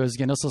sevgili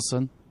Özge,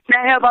 nasılsın?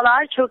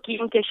 Merhabalar, çok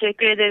iyiyim.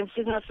 Teşekkür ederim.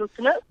 Siz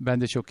nasılsınız?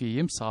 Ben de çok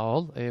iyiyim, sağ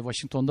ol.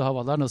 Washington'da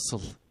havalar nasıl?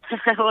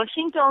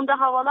 Washington'da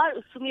havalar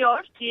ısınıyor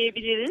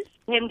diyebiliriz.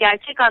 Hem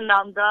gerçek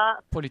anlamda,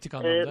 Politik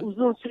anlamda.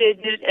 uzun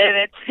süredir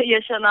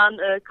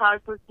yaşanan kar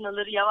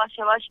fırtınaları yavaş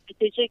yavaş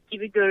bitecek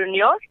gibi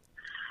görünüyor.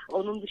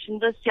 Onun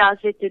dışında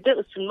siyasette de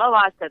ısınma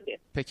var tabii.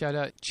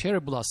 Pekala,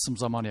 Cherry Blossom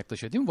zamanı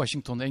yaklaşıyor değil mi?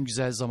 Washington'un en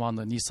güzel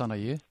zamanı Nisan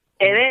ayı.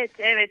 Evet.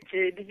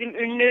 Bizim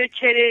ünlü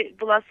Cherry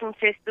Blossom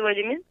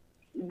Festivalimiz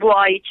bu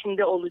ay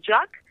içinde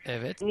olacak.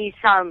 Evet.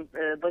 Nisan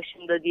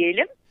başında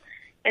diyelim.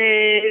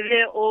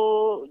 Ve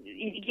o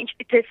ilginç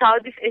bir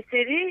tesadüf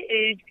eseri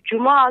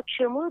Cuma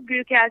akşamı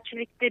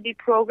Büyükelçilik'te bir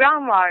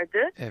program vardı.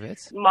 Evet.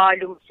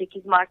 Malum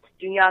 8 Mart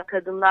Dünya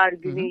Kadınlar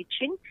Günü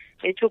için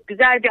çok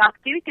güzel bir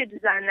aktivite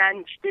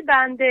düzenlenmişti.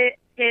 Ben de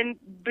hem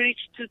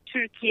Bridge to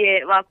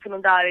Türkiye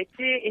Vakfı'nın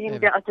daveti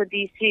hem de Ata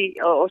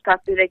DC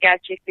ortaklığıyla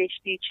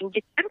gerçekleştiği için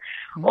gittim.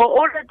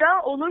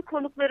 Orada onur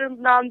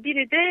konuklarından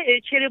biri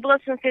de Cherry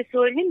Blossom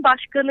Festivali'nin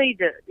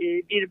başkanıydı,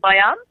 bir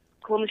bayan.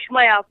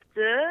 Konuşma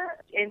yaptı.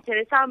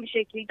 Enteresan bir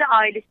şekilde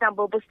ailesinden,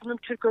 babasının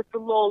Türk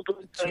asıllı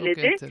olduğunu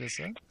söyledi. Çok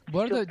enteresan. Bu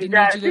arada Çok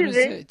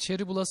dinleyicilerimize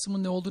Cherry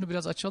Blossom'un ne olduğunu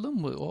biraz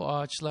açalım mı? O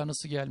ağaçlar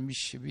nasıl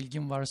gelmiş,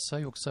 bilgin varsa,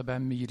 yoksa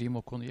ben mi gireyim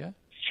o konuya?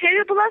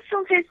 Cherry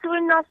Blossom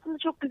Festivali'nin aslında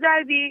çok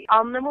güzel bir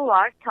anlamı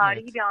var.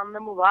 Tarihi bir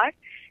anlamı var.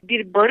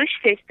 Bir barış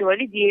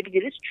festivali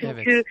diyebiliriz.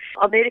 Çünkü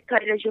Amerika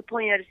ile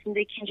Japonya arasında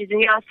 2.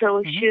 Dünya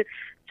Savaşı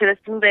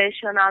sırasında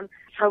yaşanan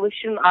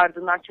savaşın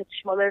ardından,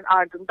 çatışmaların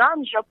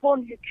ardından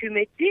Japon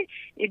hükümeti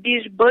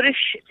bir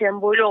barış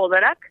sembolü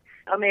olarak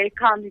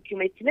Amerikan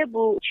hükümetine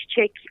bu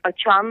çiçek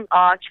açan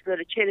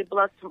ağaçları, cherry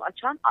blossom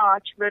açan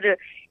ağaçları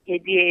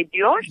hediye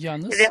ediyor.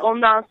 Yalnız ve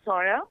ondan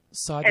sonra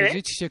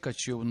sadece çiçek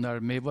açıyor bunlar,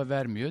 meyve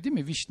vermiyor değil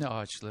mi? Vişne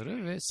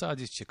ağaçları ve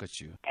sadece çiçek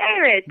açıyor.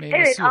 Evet,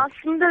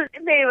 aslında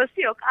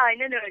meyvesi yok.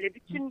 Aynen öyle.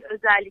 Bütün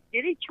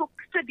özellikleri çok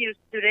kısa bir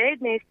süre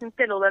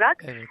mevsimsel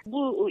olarak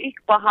bu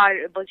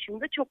ilkbahar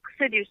başında çok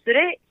kısa bir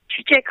süre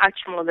çiçek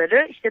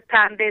açmaları, işte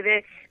pembe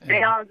ve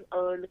beyaz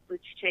ağırlıklı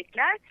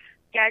çiçekler.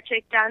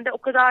 Gerçekten de o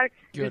kadar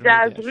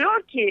güzel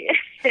duruyor ki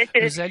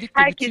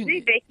özellikle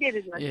herkesi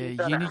bekleriz.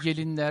 Yeni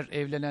gelinler,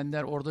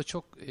 evlenenler orada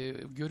çok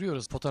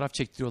görüyoruz. Fotoğraf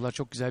çektiriyorlar.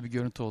 Çok güzel bir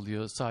görüntü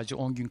oluyor. Sadece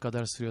 10 gün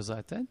kadar sürüyor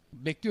zaten.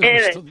 Bekliyorum.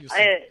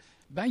 Evet.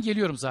 Ben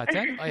geliyorum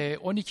zaten.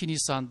 12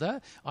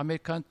 Nisan'da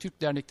Amerikan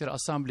Türk Dernekleri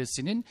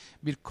Asamblesi'nin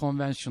bir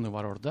konvensiyonu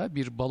var orada.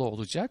 Bir balo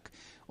olacak.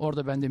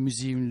 Orada ben de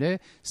müziğimle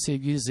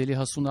sevgili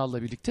Zeliha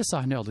Sunal'la birlikte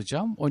sahne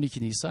alacağım.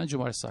 12 Nisan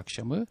Cumartesi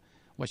akşamı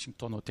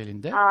Washington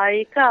Otel'inde.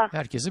 Harika.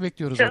 Herkesi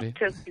bekliyoruz oraya.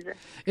 Çok güzel.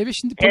 Evet,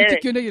 şimdi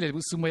politik yöne gelelim,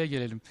 ısınmaya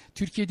gelelim.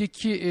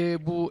 Türkiye'deki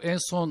bu en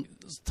son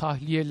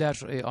tahliyeler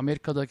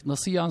Amerika'da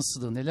nasıl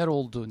yansıdı, neler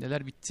oldu,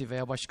 neler bitti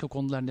veya başka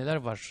konular neler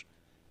var?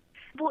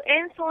 Bu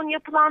en son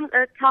yapılan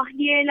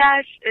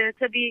tahliyeler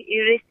tabii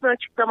resmi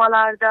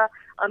açıklamalarda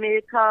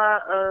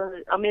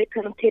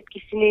Amerika'nın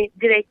tepkisini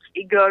direkt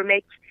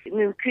görmek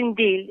mümkün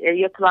değil.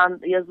 Yapılan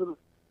yazılı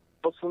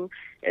olsun,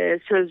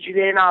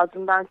 sözcülerin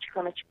ağzından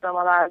çıkan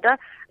açıklamalarda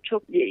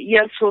çok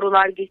ya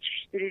sorular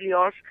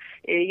geçiştiriliyor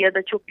ya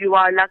da çok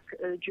yuvarlak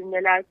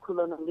cümleler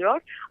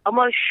kullanılıyor.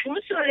 Ama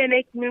şunu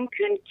söylemek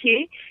mümkün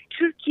ki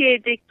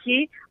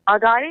Türkiye'deki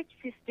adalet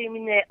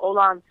sistemine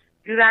olan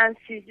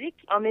güvensizlik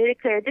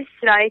Amerika'ya da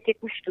sirayet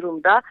etmiş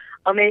durumda.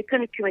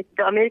 Amerikan hükümeti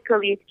de,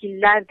 Amerikalı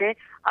yetkililer de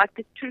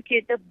artık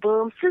Türkiye'de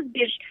bağımsız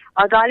bir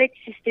adalet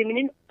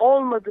sisteminin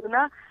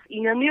olmadığına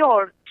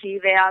inanıyor ki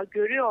veya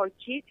görüyor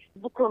ki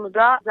bu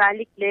konuda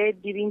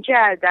özellikle birinci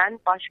elden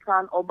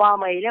Başkan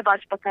Obama ile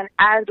Başbakan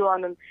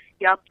Erdoğan'ın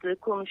yaptığı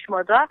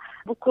konuşmada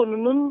bu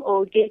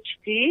konunun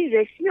geçtiği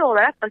resmi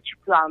olarak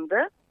açıklandı.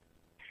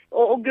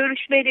 O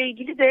görüşmeyle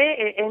ilgili de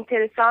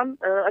enteresan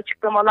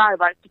açıklamalar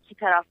var iki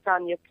taraftan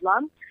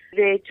yapılan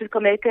ve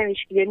Türk-Amerikan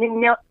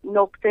ilişkilerinin ne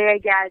noktaya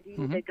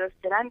geldiğini de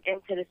gösteren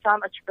enteresan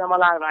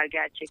açıklamalar var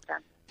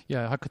gerçekten.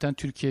 Ya hakikaten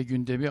Türkiye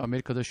gündemi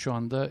Amerika'da şu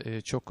anda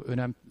çok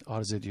önem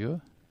arz ediyor.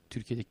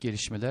 Türkiye'deki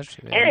gelişmeler.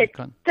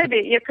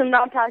 Tabii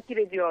yakından takip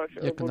ediyor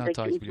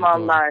buradaki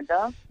uzmanlar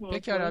da.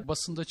 Pekala,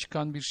 basında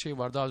çıkan bir şey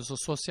var. Daha doğrusu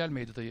sosyal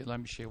medyada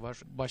yayılan bir şey var.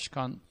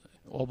 Başkan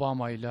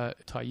Obama ile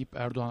Tayyip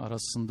Erdoğan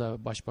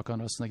arasında, başbakan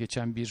arasında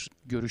geçen bir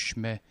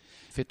görüşme,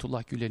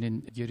 Fethullah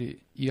Gülen'in geri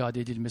iade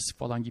edilmesi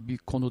falan gibi bir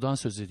konudan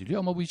söz ediliyor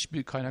ama bu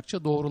hiçbir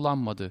kaynakça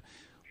doğrulanmadı.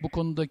 Bu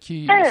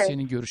konudaki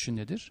senin görüşün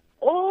nedir?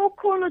 O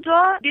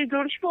konuda bir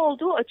görüşme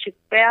olduğu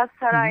açık. Beyaz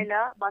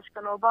Saray'la,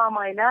 Başkan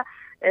Obama'yla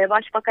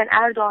Başbakan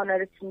Erdoğan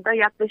arasında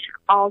yaklaşık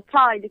 6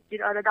 aylık bir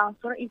aradan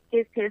sonra ilk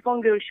kez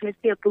telefon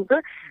görüşmesi yapıldı.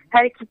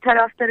 Her iki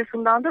taraf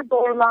tarafından da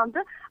doğrulandı.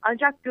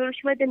 Ancak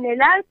görüşmede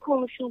neler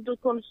konuşulduğu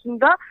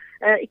konusunda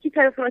iki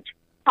tarafın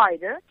açıklaması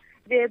ayrı.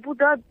 ve bu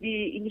da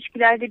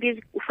ilişkilerde bir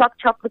ufak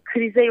çaplı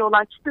krize yol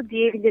açtı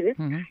diyebiliriz.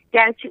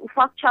 Gerçi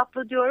ufak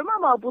çaplı diyorum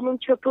ama bunun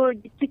çapı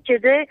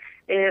gittikçe de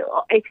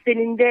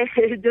ekseninde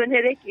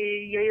dönerek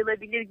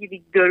yayılabilir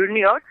gibi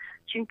görünüyor.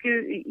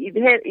 Çünkü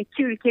her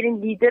iki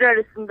ülkenin lideri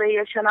arasında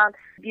yaşanan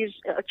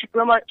bir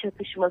açıklama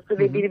çatışması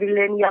ve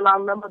birbirlerini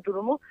yalanlama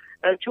durumu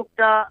çok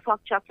da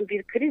ufak çaplı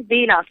bir kriz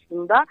değil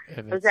aslında.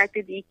 Evet.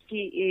 Özellikle de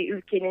iki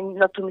ülkenin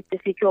NATO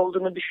müttefiki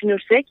olduğunu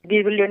düşünürsek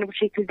birbirlerini bu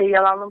şekilde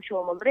yalanlamış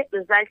olmaları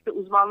özellikle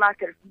uzmanlar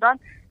tarafından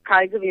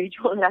kaygı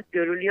verici olarak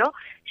görülüyor.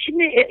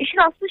 Şimdi işin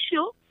aslı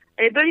şu.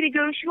 Böyle bir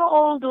görüşme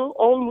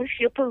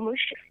olmuş,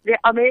 yapılmış ve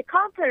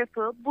Amerikan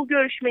tarafı bu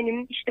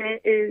görüşmenin işte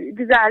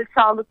güzel,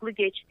 sağlıklı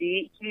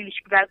geçtiği, ikili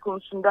ilişkiler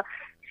konusunda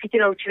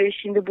fikir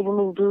alışverişinde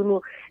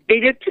bulunulduğunu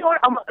belirtiyor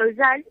ama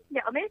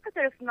özellikle Amerika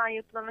tarafından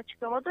yapılan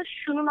açıklamada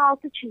şunun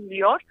altı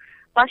çiziliyor.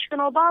 Başkan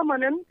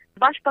Obama'nın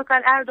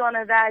Başbakan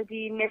Erdoğan'a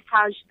verdiği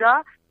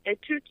mesajda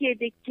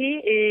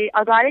Türkiye'deki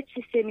adalet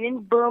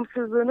sisteminin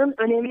bağımsızlığının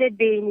önemine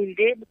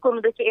değinildi. Bu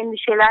konudaki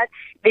endişeler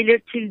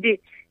belirtildi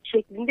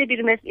şeklinde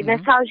bir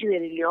mesaj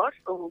veriliyor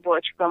bu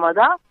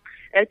açıklamada.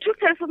 Türk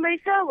tarafında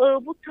ise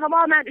bu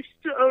tamamen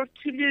üstü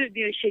örtülü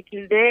bir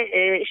şekilde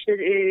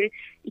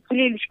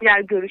ikili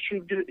ilişkiler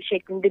görüşüldü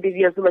şeklinde bir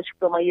yazılı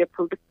açıklama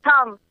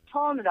yapıldıktan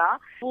sonra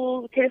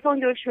bu telefon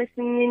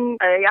görüşmesinin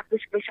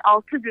yaklaşık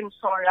 5-6 gün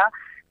sonra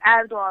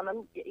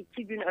Erdoğan'ın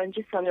 2 gün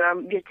önce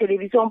sanıyorum bir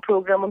televizyon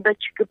programında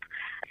çıkıp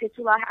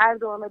Fethullah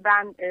Erdoğan'ı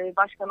ben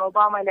Başkan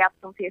Obama ile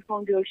yaptığım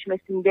telefon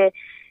görüşmesinde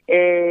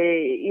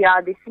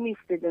iadesini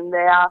istedim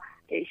veya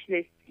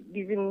işte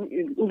bizim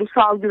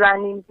ulusal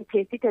güvenliğimizi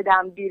tehdit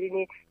eden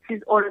birini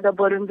siz orada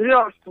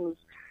barındırıyorsunuz.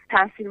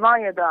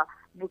 Pensilvanya'da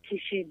bu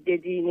kişi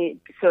dediğini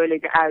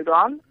söyledi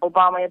Erdoğan.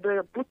 Obama'ya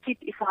böyle bu tip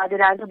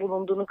ifadelerde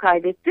bulunduğunu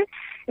kaydetti.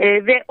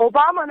 Ve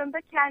Obama'nın da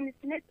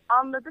kendisine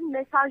anladım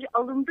mesaj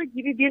alındı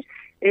gibi bir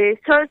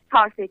söz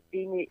sarf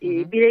ettiğini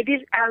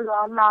birebir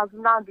Erdoğan'ın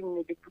ağzından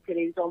dinledik bu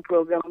televizyon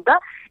programında.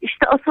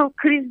 İşte asıl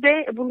kriz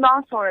de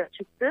bundan sonra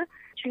çıktı.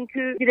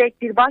 Çünkü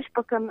direkt bir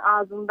başbakanın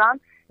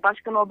ağzından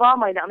Başkan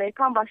Obama ile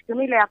Amerikan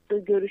Başkanı ile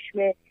yaptığı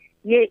görüşmeye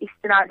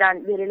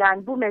istinaden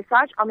verilen bu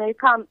mesaj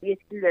Amerikan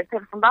yetkilileri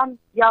tarafından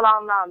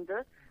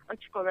yalanlandı.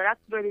 Açık olarak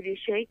böyle bir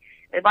şey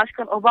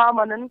Başkan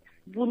Obama'nın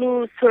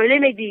bunu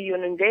söylemediği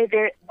yönünde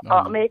ve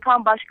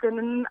Amerikan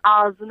Başkanı'nın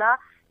ağzına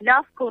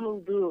laf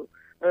konulduğu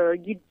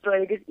gibi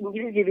böyle bir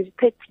İngilizce bir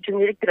tek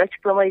cümlelik bir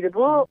açıklamaydı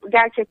bu.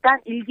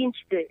 Gerçekten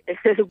ilginçti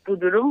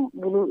bu durum.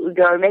 Bunu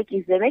görmek,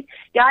 izlemek.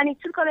 Yani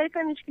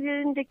Türk-Amerikan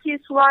ilişkilerindeki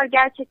sular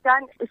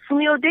gerçekten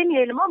ısınıyor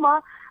demeyelim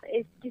ama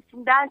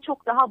eskisinden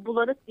çok daha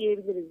bulanık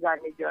diyebiliriz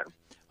zannediyorum.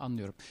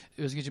 Anlıyorum.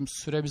 Özgeciğim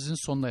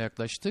süremizin sonuna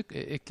yaklaştık.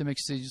 Eklemek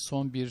istediği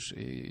son bir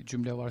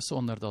cümle varsa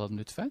onları da alalım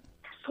lütfen.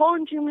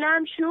 Son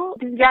cümlem şu,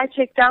 biz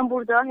gerçekten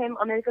burada hem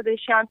Amerika'da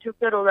yaşayan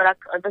Türkler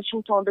olarak,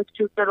 Washington'daki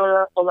Türkler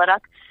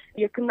olarak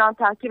yakından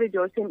takip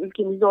ediyoruz hem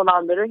ülkemizde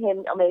olanları hem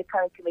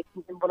Amerikan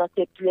hükümetimizin buna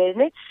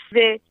tepkilerini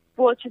ve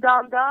bu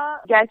açıdan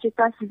da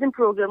gerçekten sizin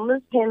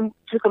programınız hem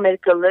Türk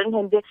Amerikalıların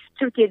hem de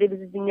Türkiye'de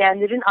bizi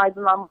dinleyenlerin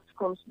aydınlanması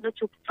konusunda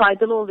çok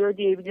faydalı oluyor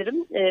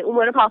diyebilirim.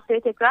 Umarım haftaya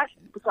tekrar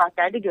bu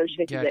saatlerde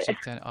görüşmek üzere.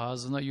 Gerçekten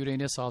ağzına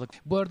yüreğine sağlık.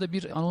 Bu arada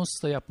bir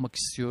anons da yapmak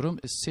istiyorum.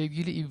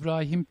 Sevgili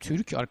İbrahim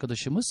Türk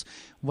arkadaşımız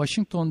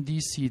Washington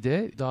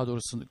DC'de, daha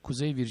doğrusu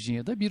Kuzey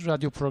Virginia'da bir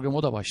radyo programı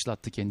o da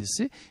başlattı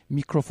kendisi.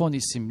 Mikrofon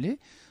isimli.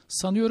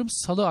 Sanıyorum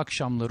salı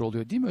akşamları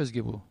oluyor değil mi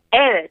Özge bu?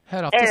 Evet.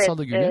 Her hafta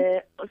salı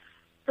günü.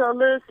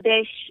 Salı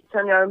 5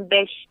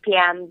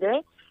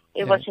 PM'de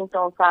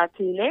Washington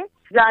saatiyle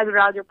güzel bir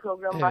radyo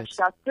programı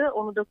başlattı.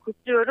 Onu da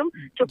kutluyorum.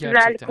 Çok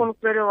güzel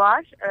konukları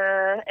var.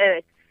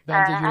 Evet.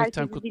 Ben de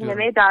yürekten kutluyorum.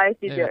 Dinlemeye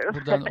davet ediyorum. Evet,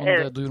 buradan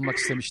onu da duyurmak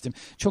istemiştim.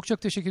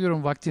 Çok teşekkür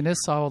ediyorum vaktine.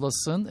 Sağ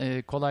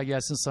olasın. Kolay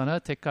gelsin sana.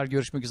 Tekrar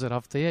görüşmek üzere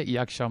haftaya.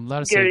 İyi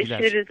akşamlar. Sevgiler.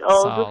 Görüşürüz.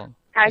 Oldu. Sağ ol.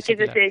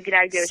 Herkese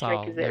sevgiler. Görüşmek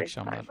Sağ ol, üzere. İyi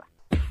akşamlar. Bye bye.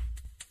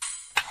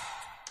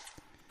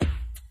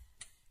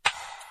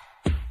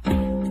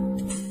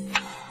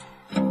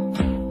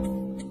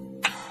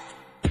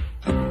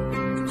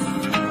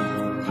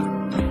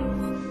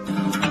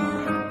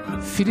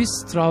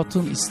 Filiz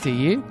Traut'un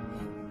isteği,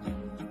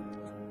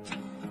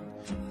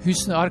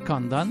 Hüsnü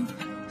Arkan'dan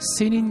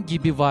Senin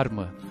Gibi Var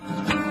Mı?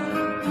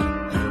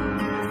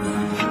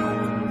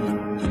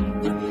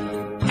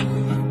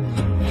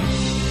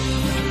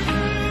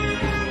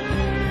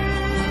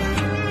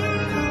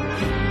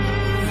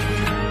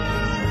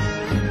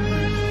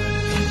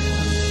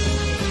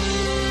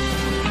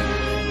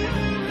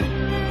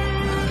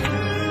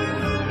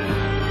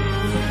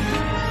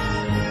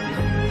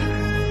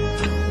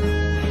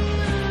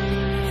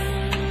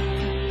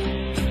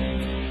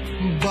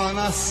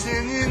 Bana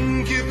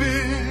senin gibi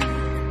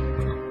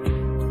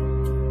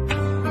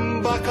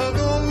bakan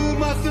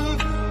olmadı,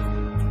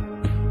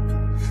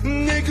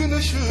 ne gün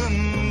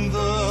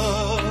ışığında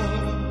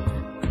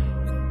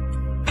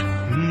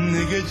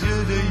ne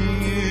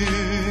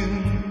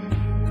geceleyin.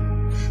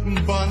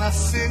 Bana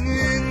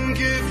senin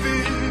gibi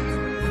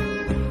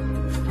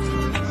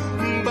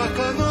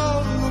bakan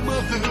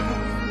olmadı,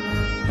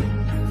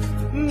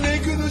 ne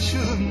gün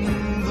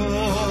ışığında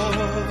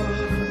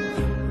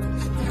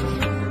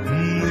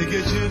ne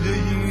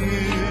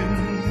geceleyin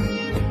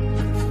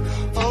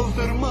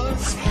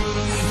aldırmaz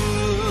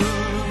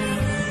göründüm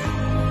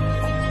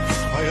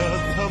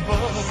hayata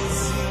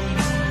bazen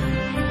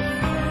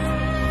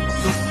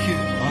tut ki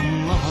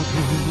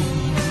anladım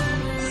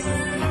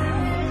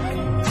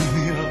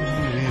dünya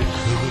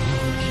yıkılır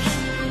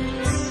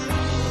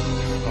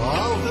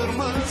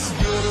aldırmaz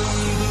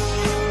göründüm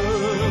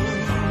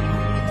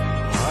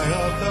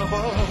hayata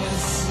bazen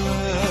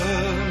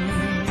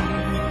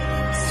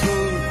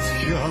tut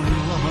ki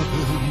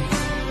anlamadım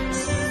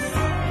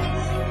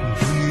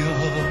dünya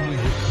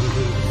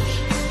yıkılır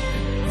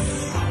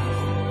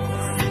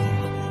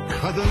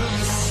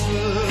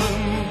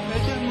kadınımsın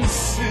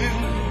ecemsin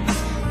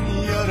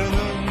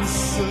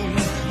yarınımsın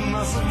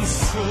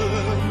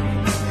nazımsın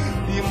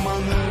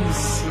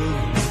imanımsın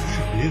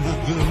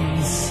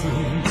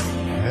inadımsın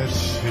her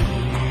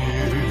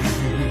şeyim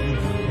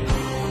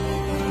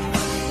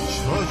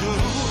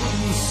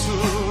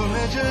çocuğumsun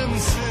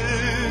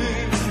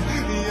ecemsin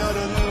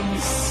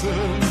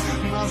yarınımsın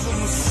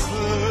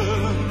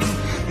nazımsın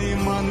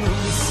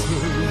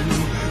imanımsın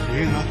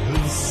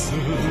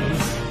inadımsın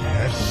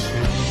her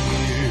şeyim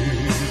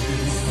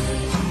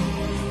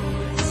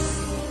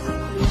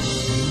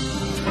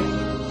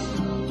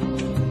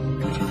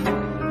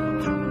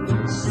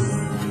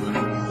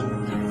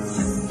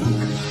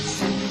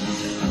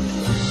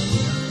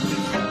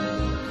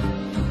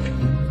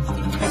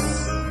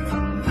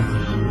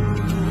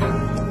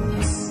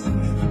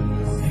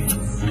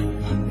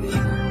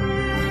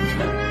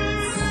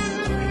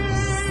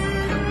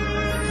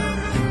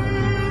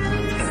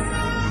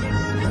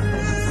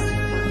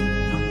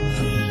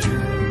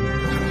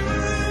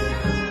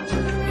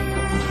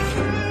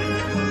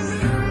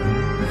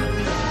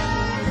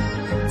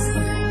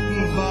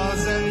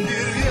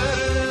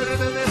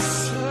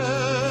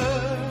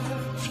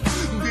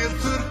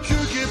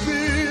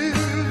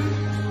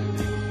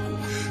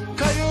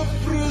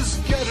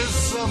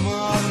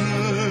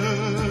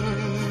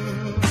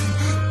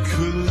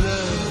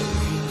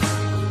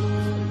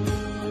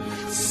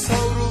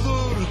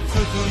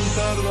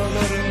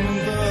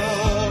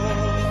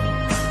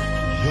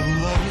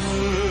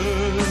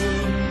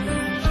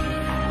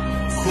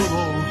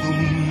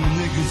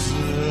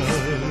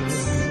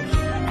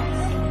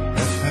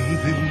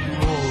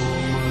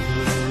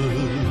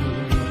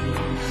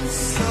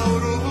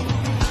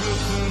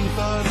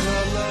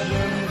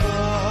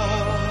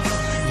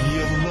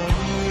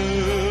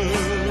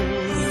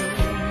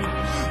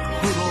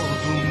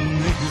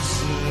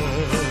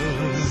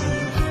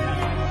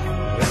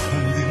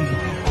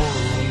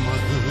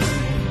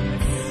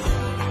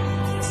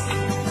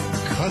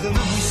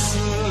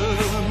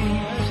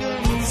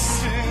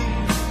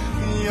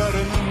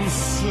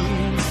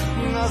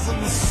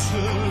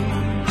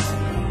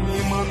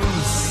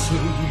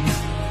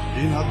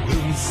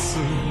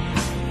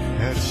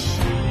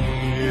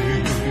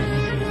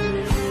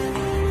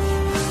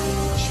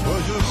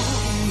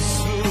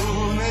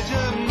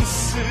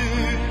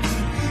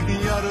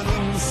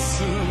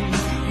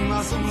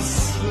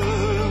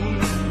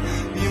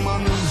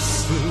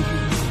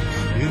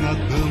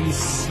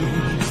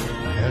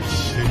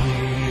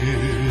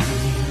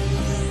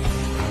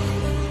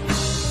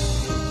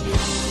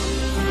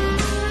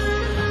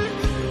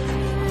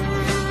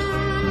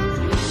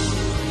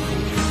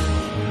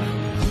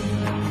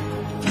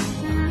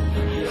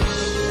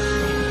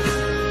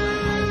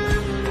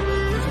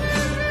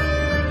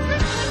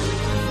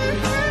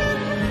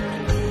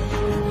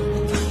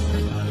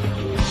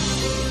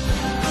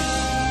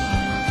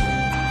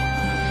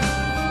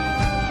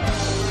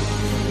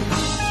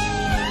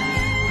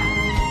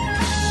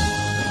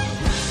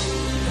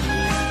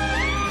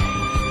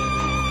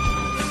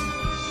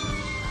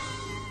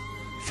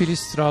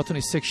Filiz Rahat'ın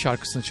istek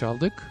şarkısını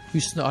çaldık.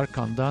 Hüsnü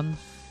Arkan'dan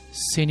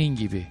Senin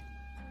Gibi.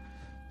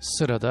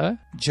 Sırada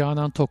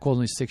Canan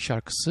Tokoğlu'nun istek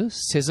şarkısı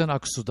Sezen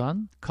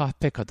Aksu'dan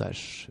Kahpe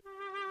Kadar.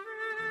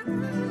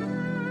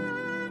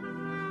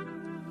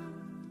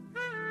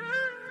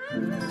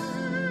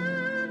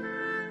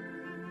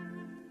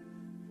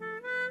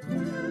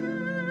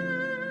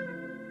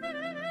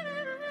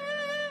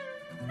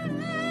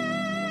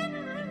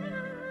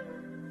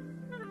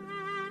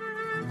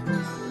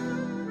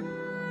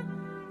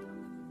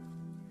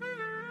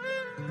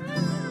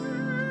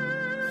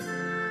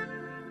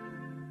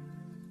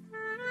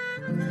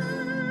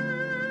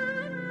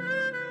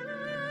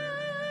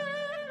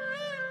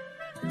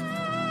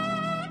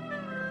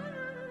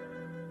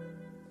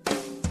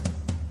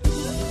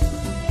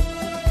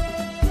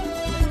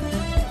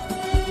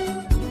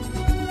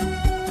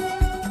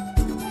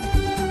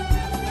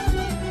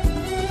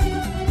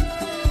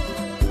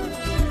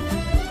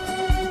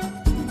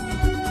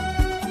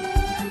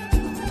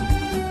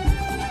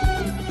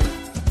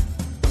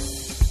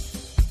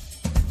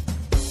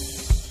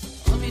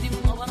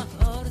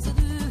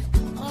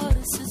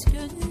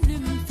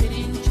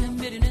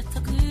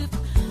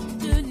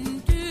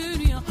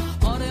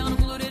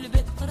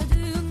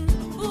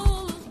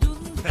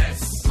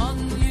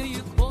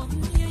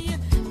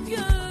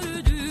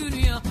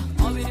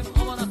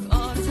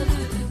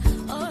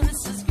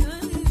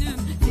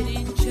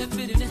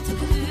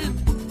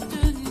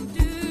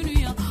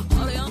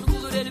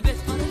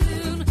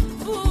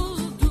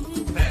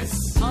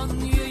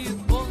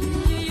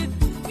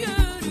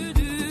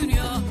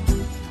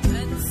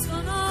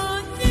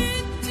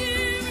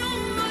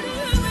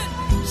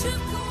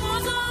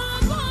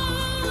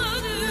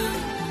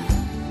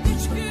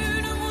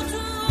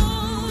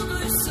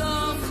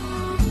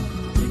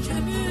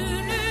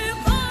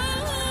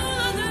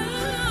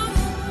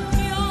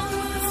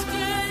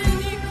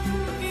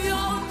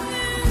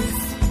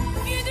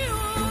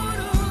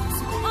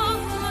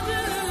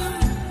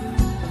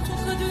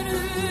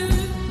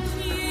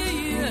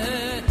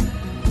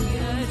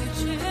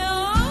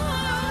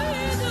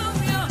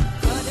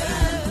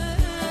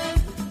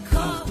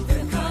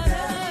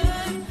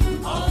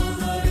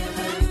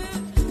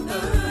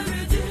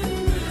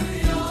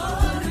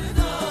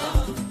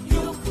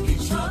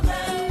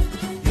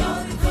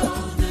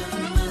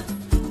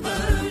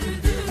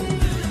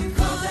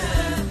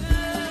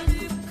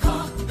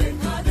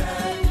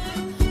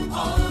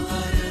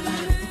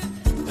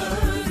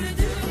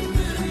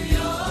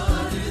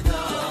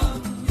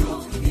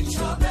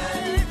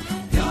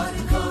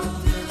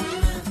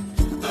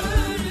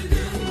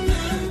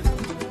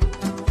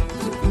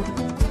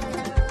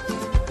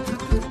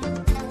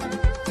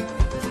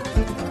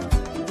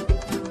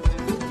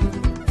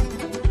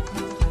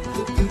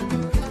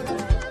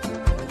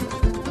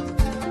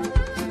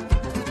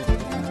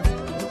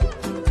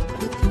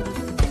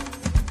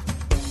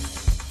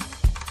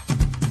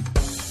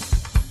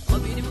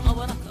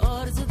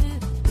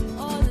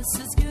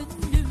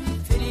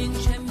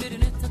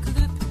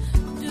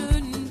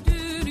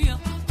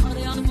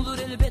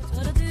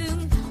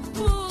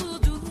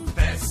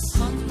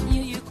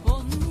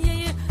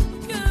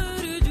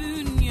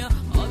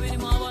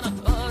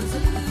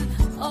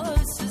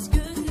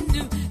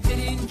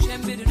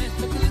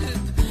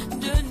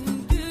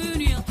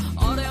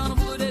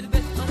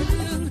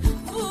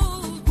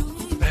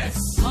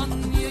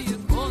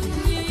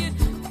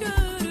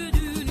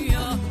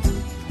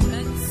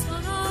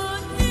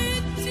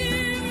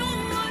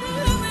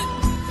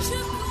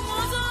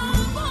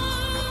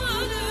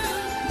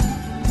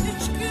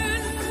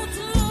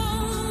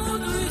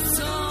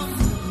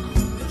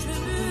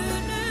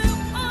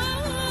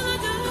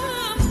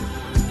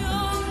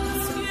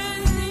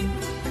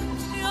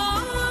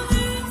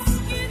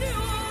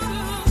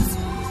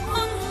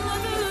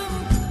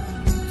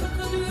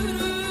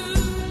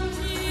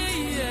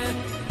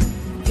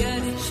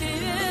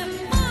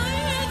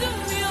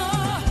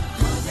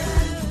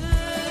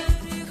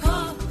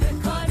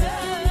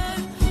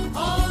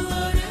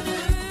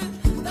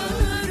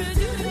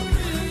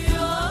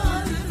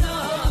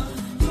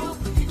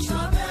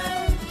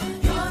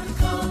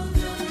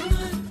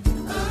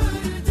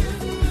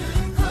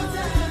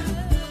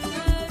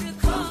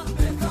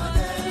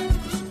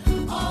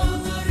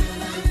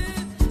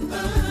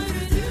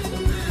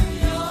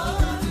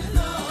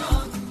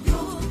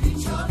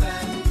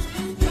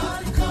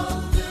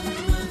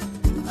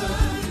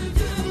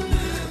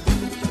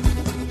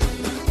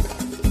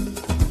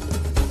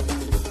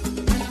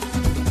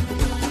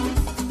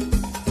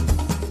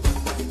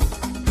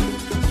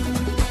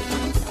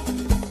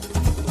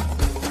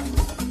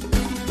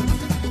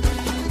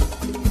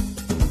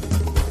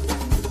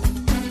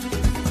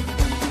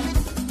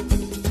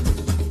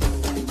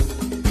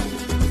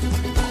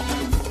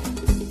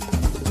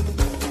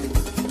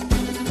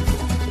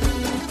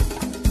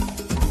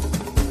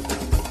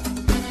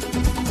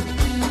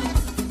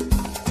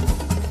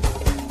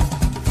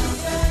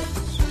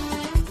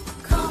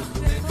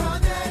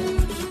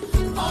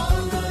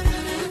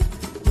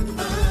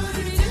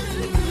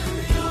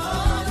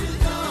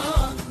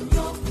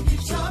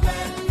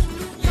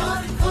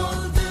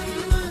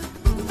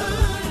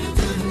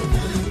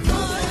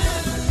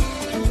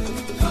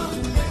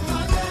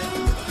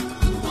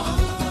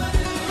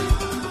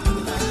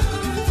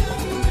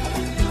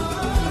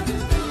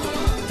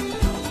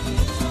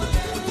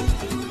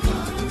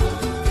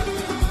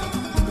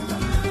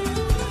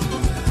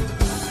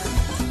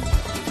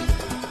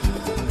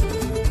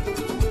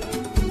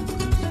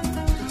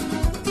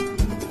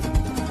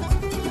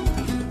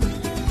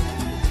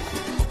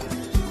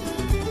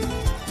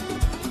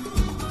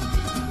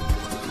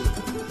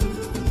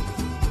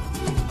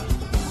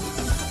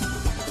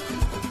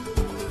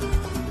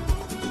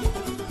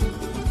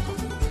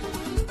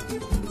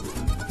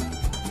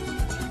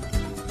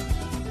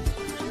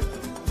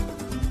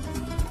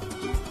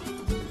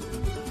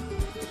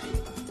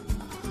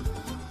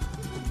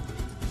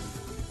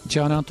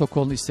 Canan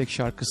Tokol'un istek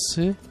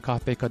şarkısı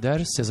Kahpe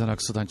Kader Sezen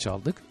Aksu'dan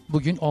çaldık.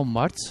 Bugün 10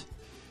 Mart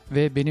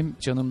ve benim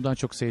canımdan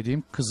çok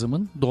sevdiğim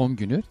kızımın doğum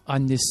günü.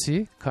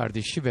 Annesi,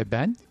 kardeşi ve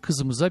ben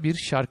kızımıza bir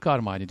şarkı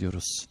armağan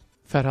ediyoruz.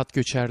 Ferhat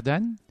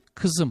Göçer'den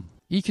Kızım.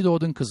 İyi ki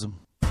doğdun kızım.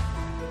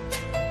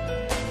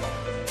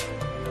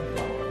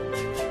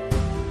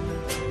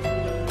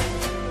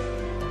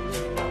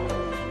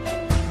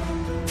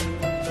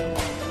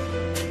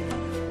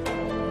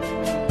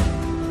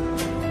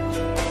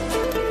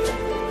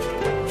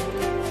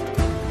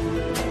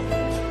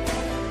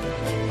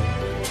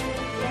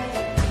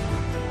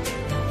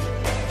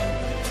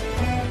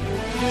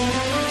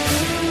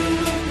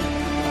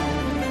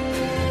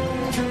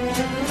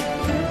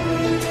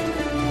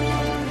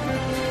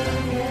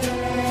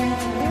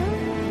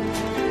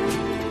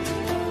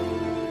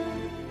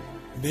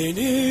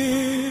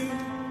 Beni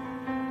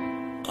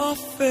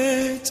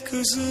affet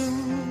kızım,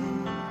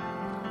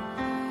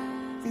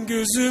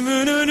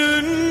 gözümün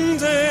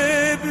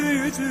önünde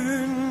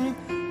büyüdün,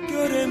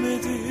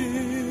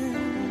 göremedim.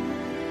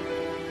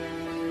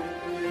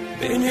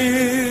 Beni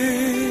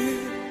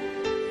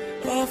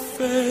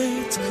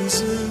affet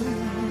kızım,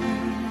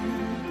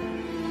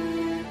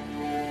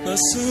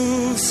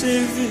 nasıl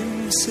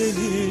sevdim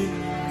seni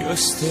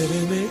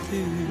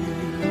gösteremedim.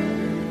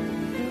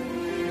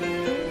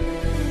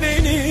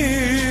 Beni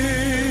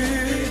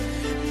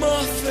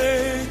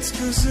mahvet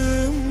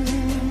kızım,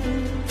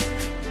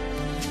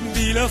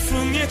 bir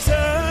lafım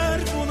yeter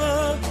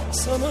buna,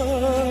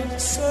 sana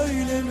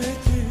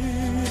söylemedim.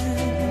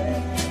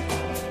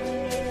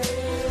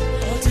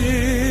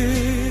 Hadi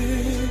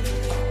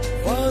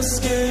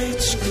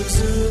vazgeç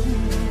kızım,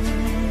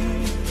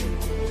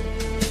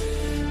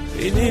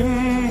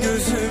 benim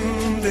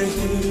gözümde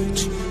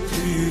hiç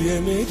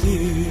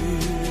büyüyemedin.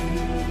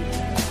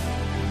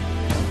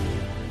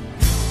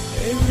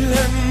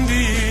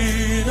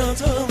 Evlendiğin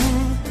adam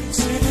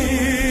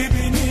seni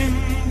benim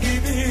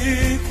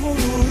gibi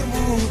korur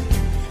mu?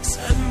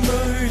 Sen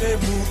böyle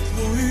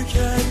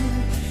mutluyken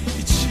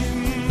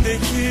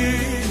içimdeki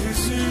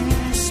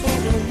hüzün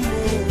sorun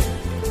mu?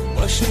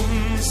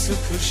 Başın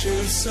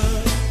sıkışırsa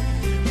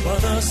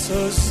bana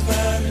söz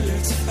ver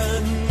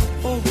lütfen,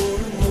 olur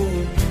mu?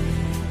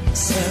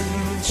 Sen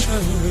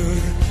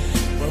çağır,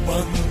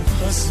 baban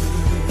hazır.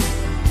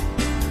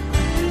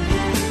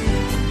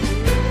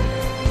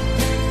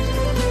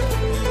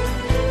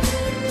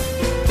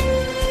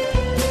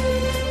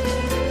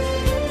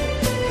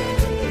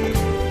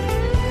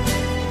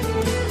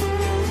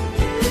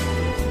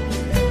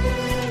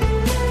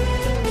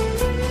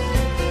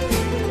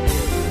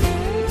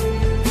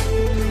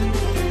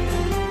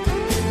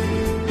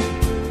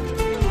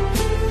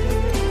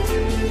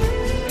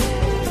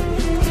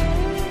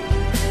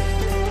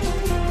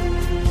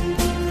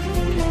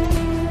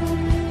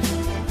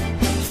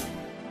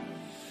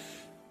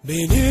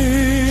 Beni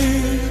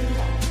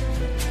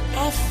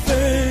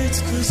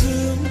affet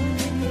kızım,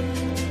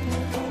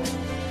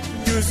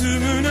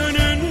 gözümün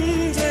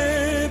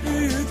önünde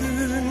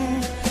büyüdün,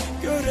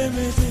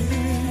 göremedim.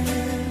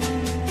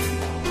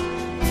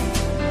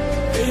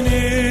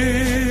 Beni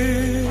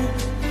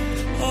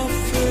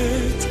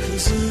affet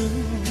kızım,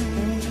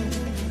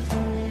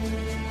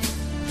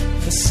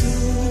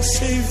 nasıl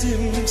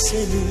sevdim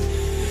seni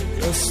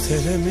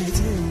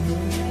gösteremedim.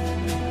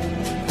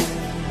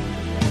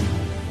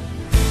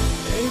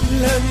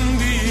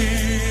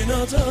 Evlendiğin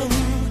adam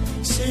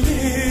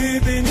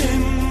seni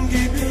benim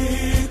gibi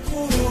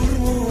korur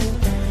mu?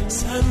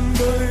 Sen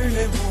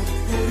böyle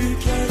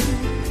mutluyken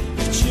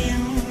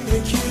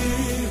içimdeki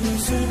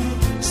hüzün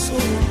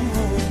sorun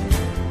mu?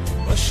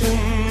 Başın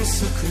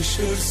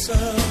sıkışırsa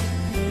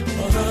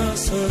bana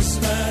söz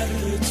ver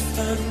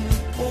lütfen,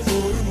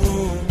 olur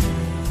mu?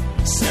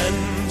 Sen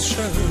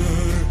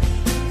çağır,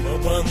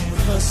 baban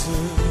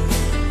hazır.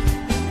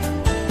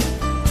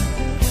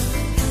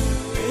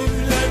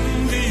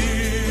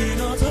 Evlendiğin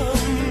adam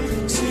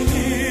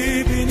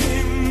seni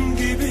benim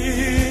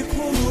gibi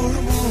korur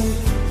mu?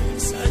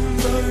 Sen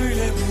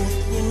böyle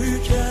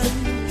mutluyken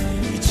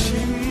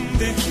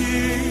içimdeki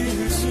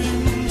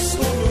hüzün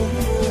sorun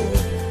mu?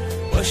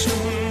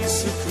 Başın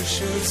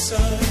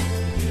sıkışırsa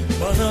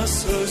bana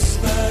söz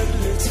ver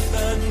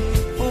lütfen,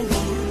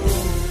 olur mu?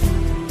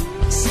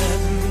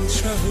 Sen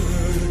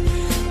çağır,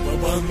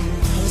 baban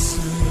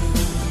hazır.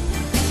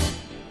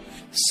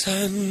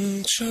 Sen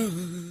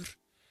çağır,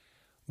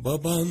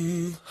 baban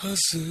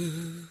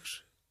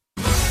hazır.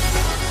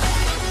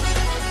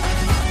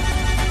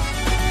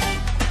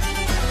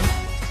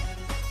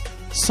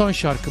 Son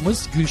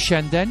şarkımız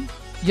Gülşen'den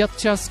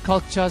Yatacağız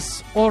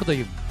Kalkacağız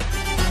Oradayım.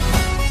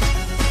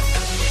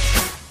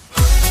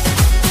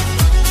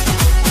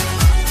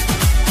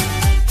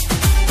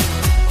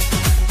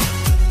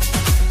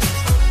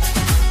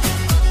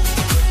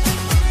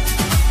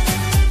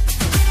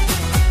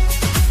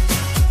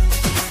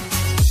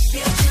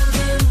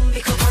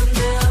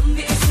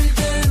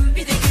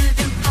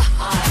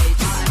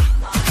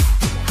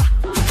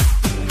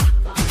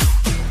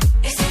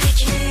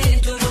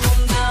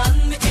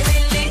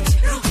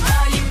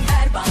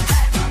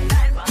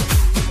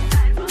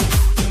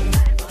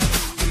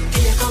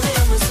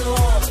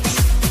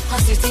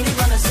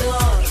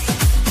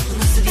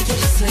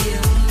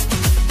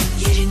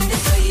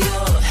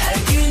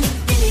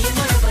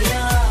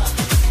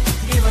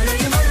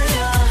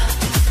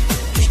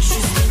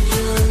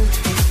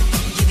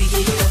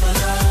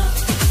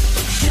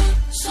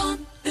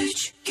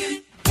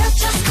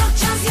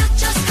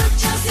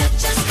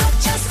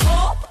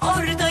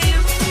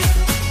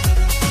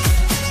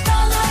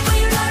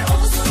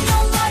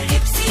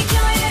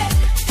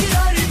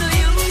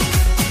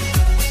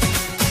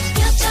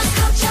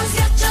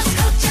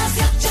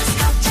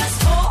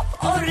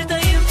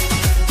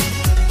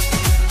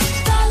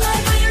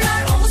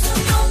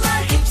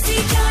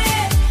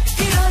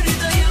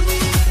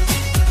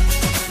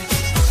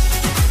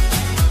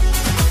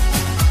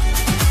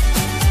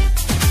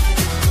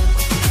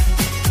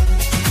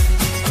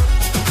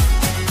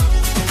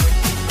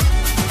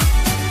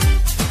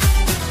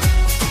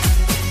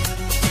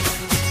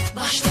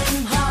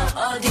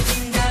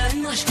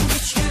 aşkım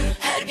güçlü,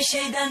 her bir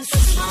şeyden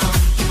susmam.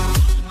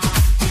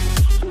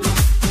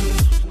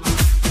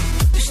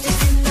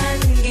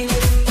 Üstesinden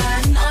gelirim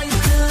ben,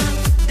 ayrılırım,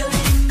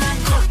 dönerim ben,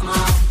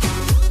 korkmam.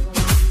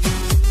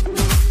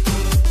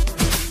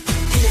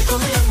 Dile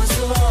kolay ama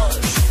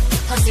zor,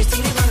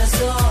 hasretini bana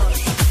sor.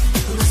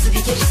 Bu nasıl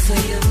bir geri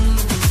sayım,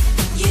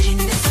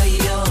 yerinde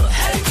sayıyor.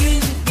 Her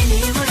gün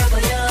bineyim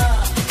arabaya,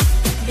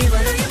 bir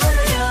varayım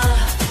araya.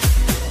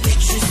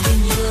 300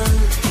 bin yıl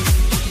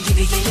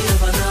gibi geliyor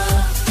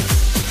bana.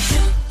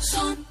 Şu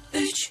son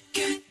 3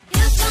 gün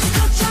yatacağız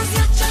kalkacağız,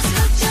 yatacağız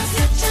kalkacağız,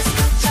 yatacağız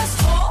kalkacağız.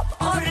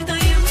 Hop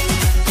oradayım.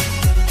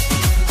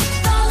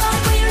 Dağlar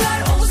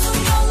bayırlar uzun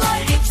yollar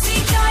hepsi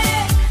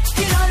hikaye,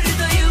 bir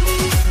aradayım.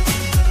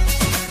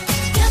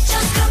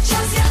 Yatacağız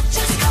kalkacağız,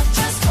 yatacağız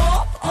kalkacağız.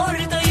 Hop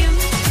oradayım.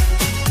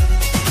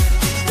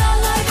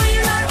 Dağlar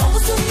bayırlar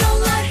uzun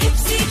yollar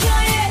hepsi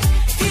hikaye,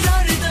 bir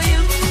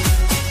aradayım.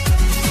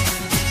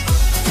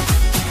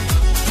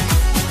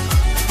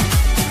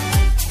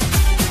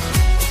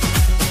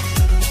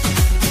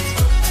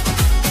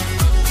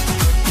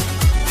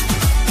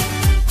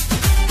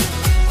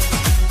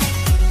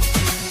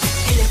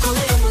 Dile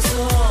kolay ama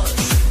zor,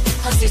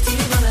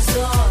 hasretini bana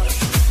sor.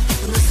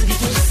 Bu nasıl bir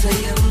geri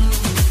sayım,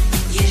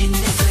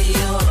 yerinde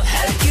sayıyor.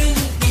 Her gün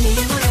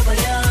bineyim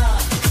arabaya,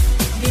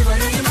 bir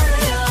varayım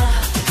araya.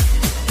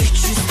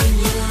 300 bin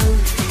yıl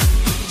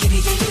gibi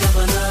geliyor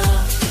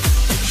bana.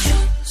 Şu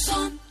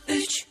son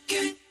 3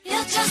 gün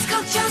yatacağız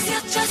kalkacağız,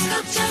 yatacağız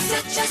kalkacağız,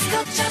 yatacağız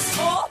kalkacağız.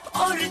 Hop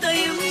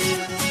oradayım.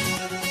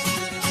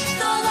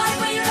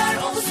 Dağlar bayırlar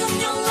uzun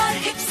yollar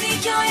hepsi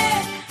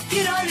hikaye,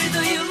 bir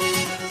aradayım.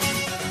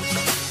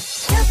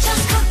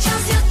 Yatacağız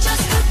kalkacağız,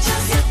 yatacağız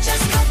kalkacağız,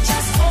 yatacağız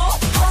kalkacağız.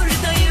 Hop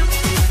oradayım.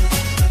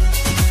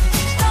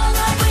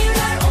 Dağlar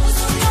bayırlar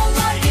uzun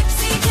yollar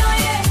hepsi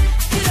hikaye,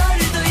 bir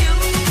aradayım.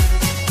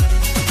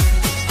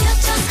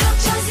 Yatacağız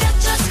kalkacağız,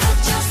 yatacağız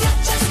kalkacağız,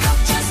 yatacağız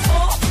kalkacağız.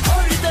 Hop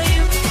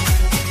oradayım.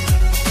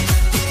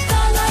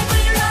 Dağlar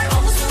bayırlar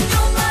uzun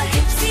yollar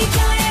hepsi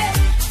hikaye,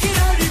 bir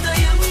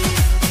aradayım.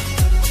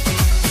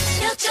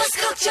 Yatacağız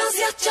kalkacağız,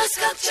 yatacağız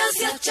kalkacağız,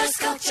 yatacağız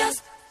kalkacağız.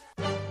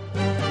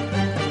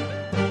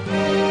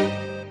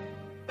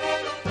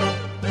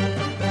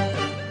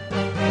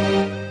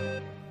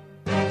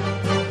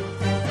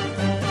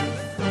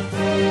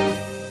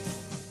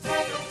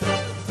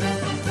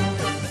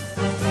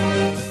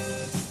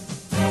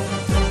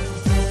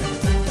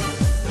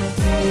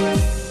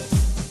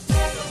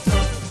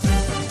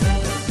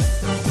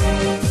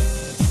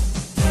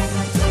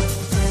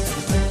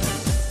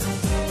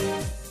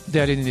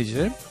 Değerli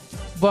dinleyicilerim,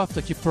 bu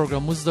haftaki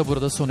programımız da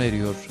burada sona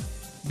eriyor.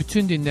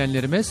 Bütün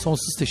dinleyenlerime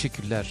sonsuz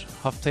teşekkürler.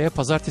 Haftaya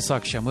pazartesi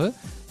akşamı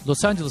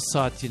Los Angeles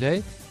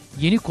saatiyle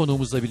yeni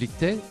konuğumuzla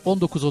birlikte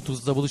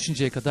 19.30'da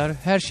buluşuncaya kadar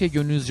her şey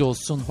gönlünüzce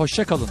olsun.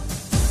 Hoşça kalın.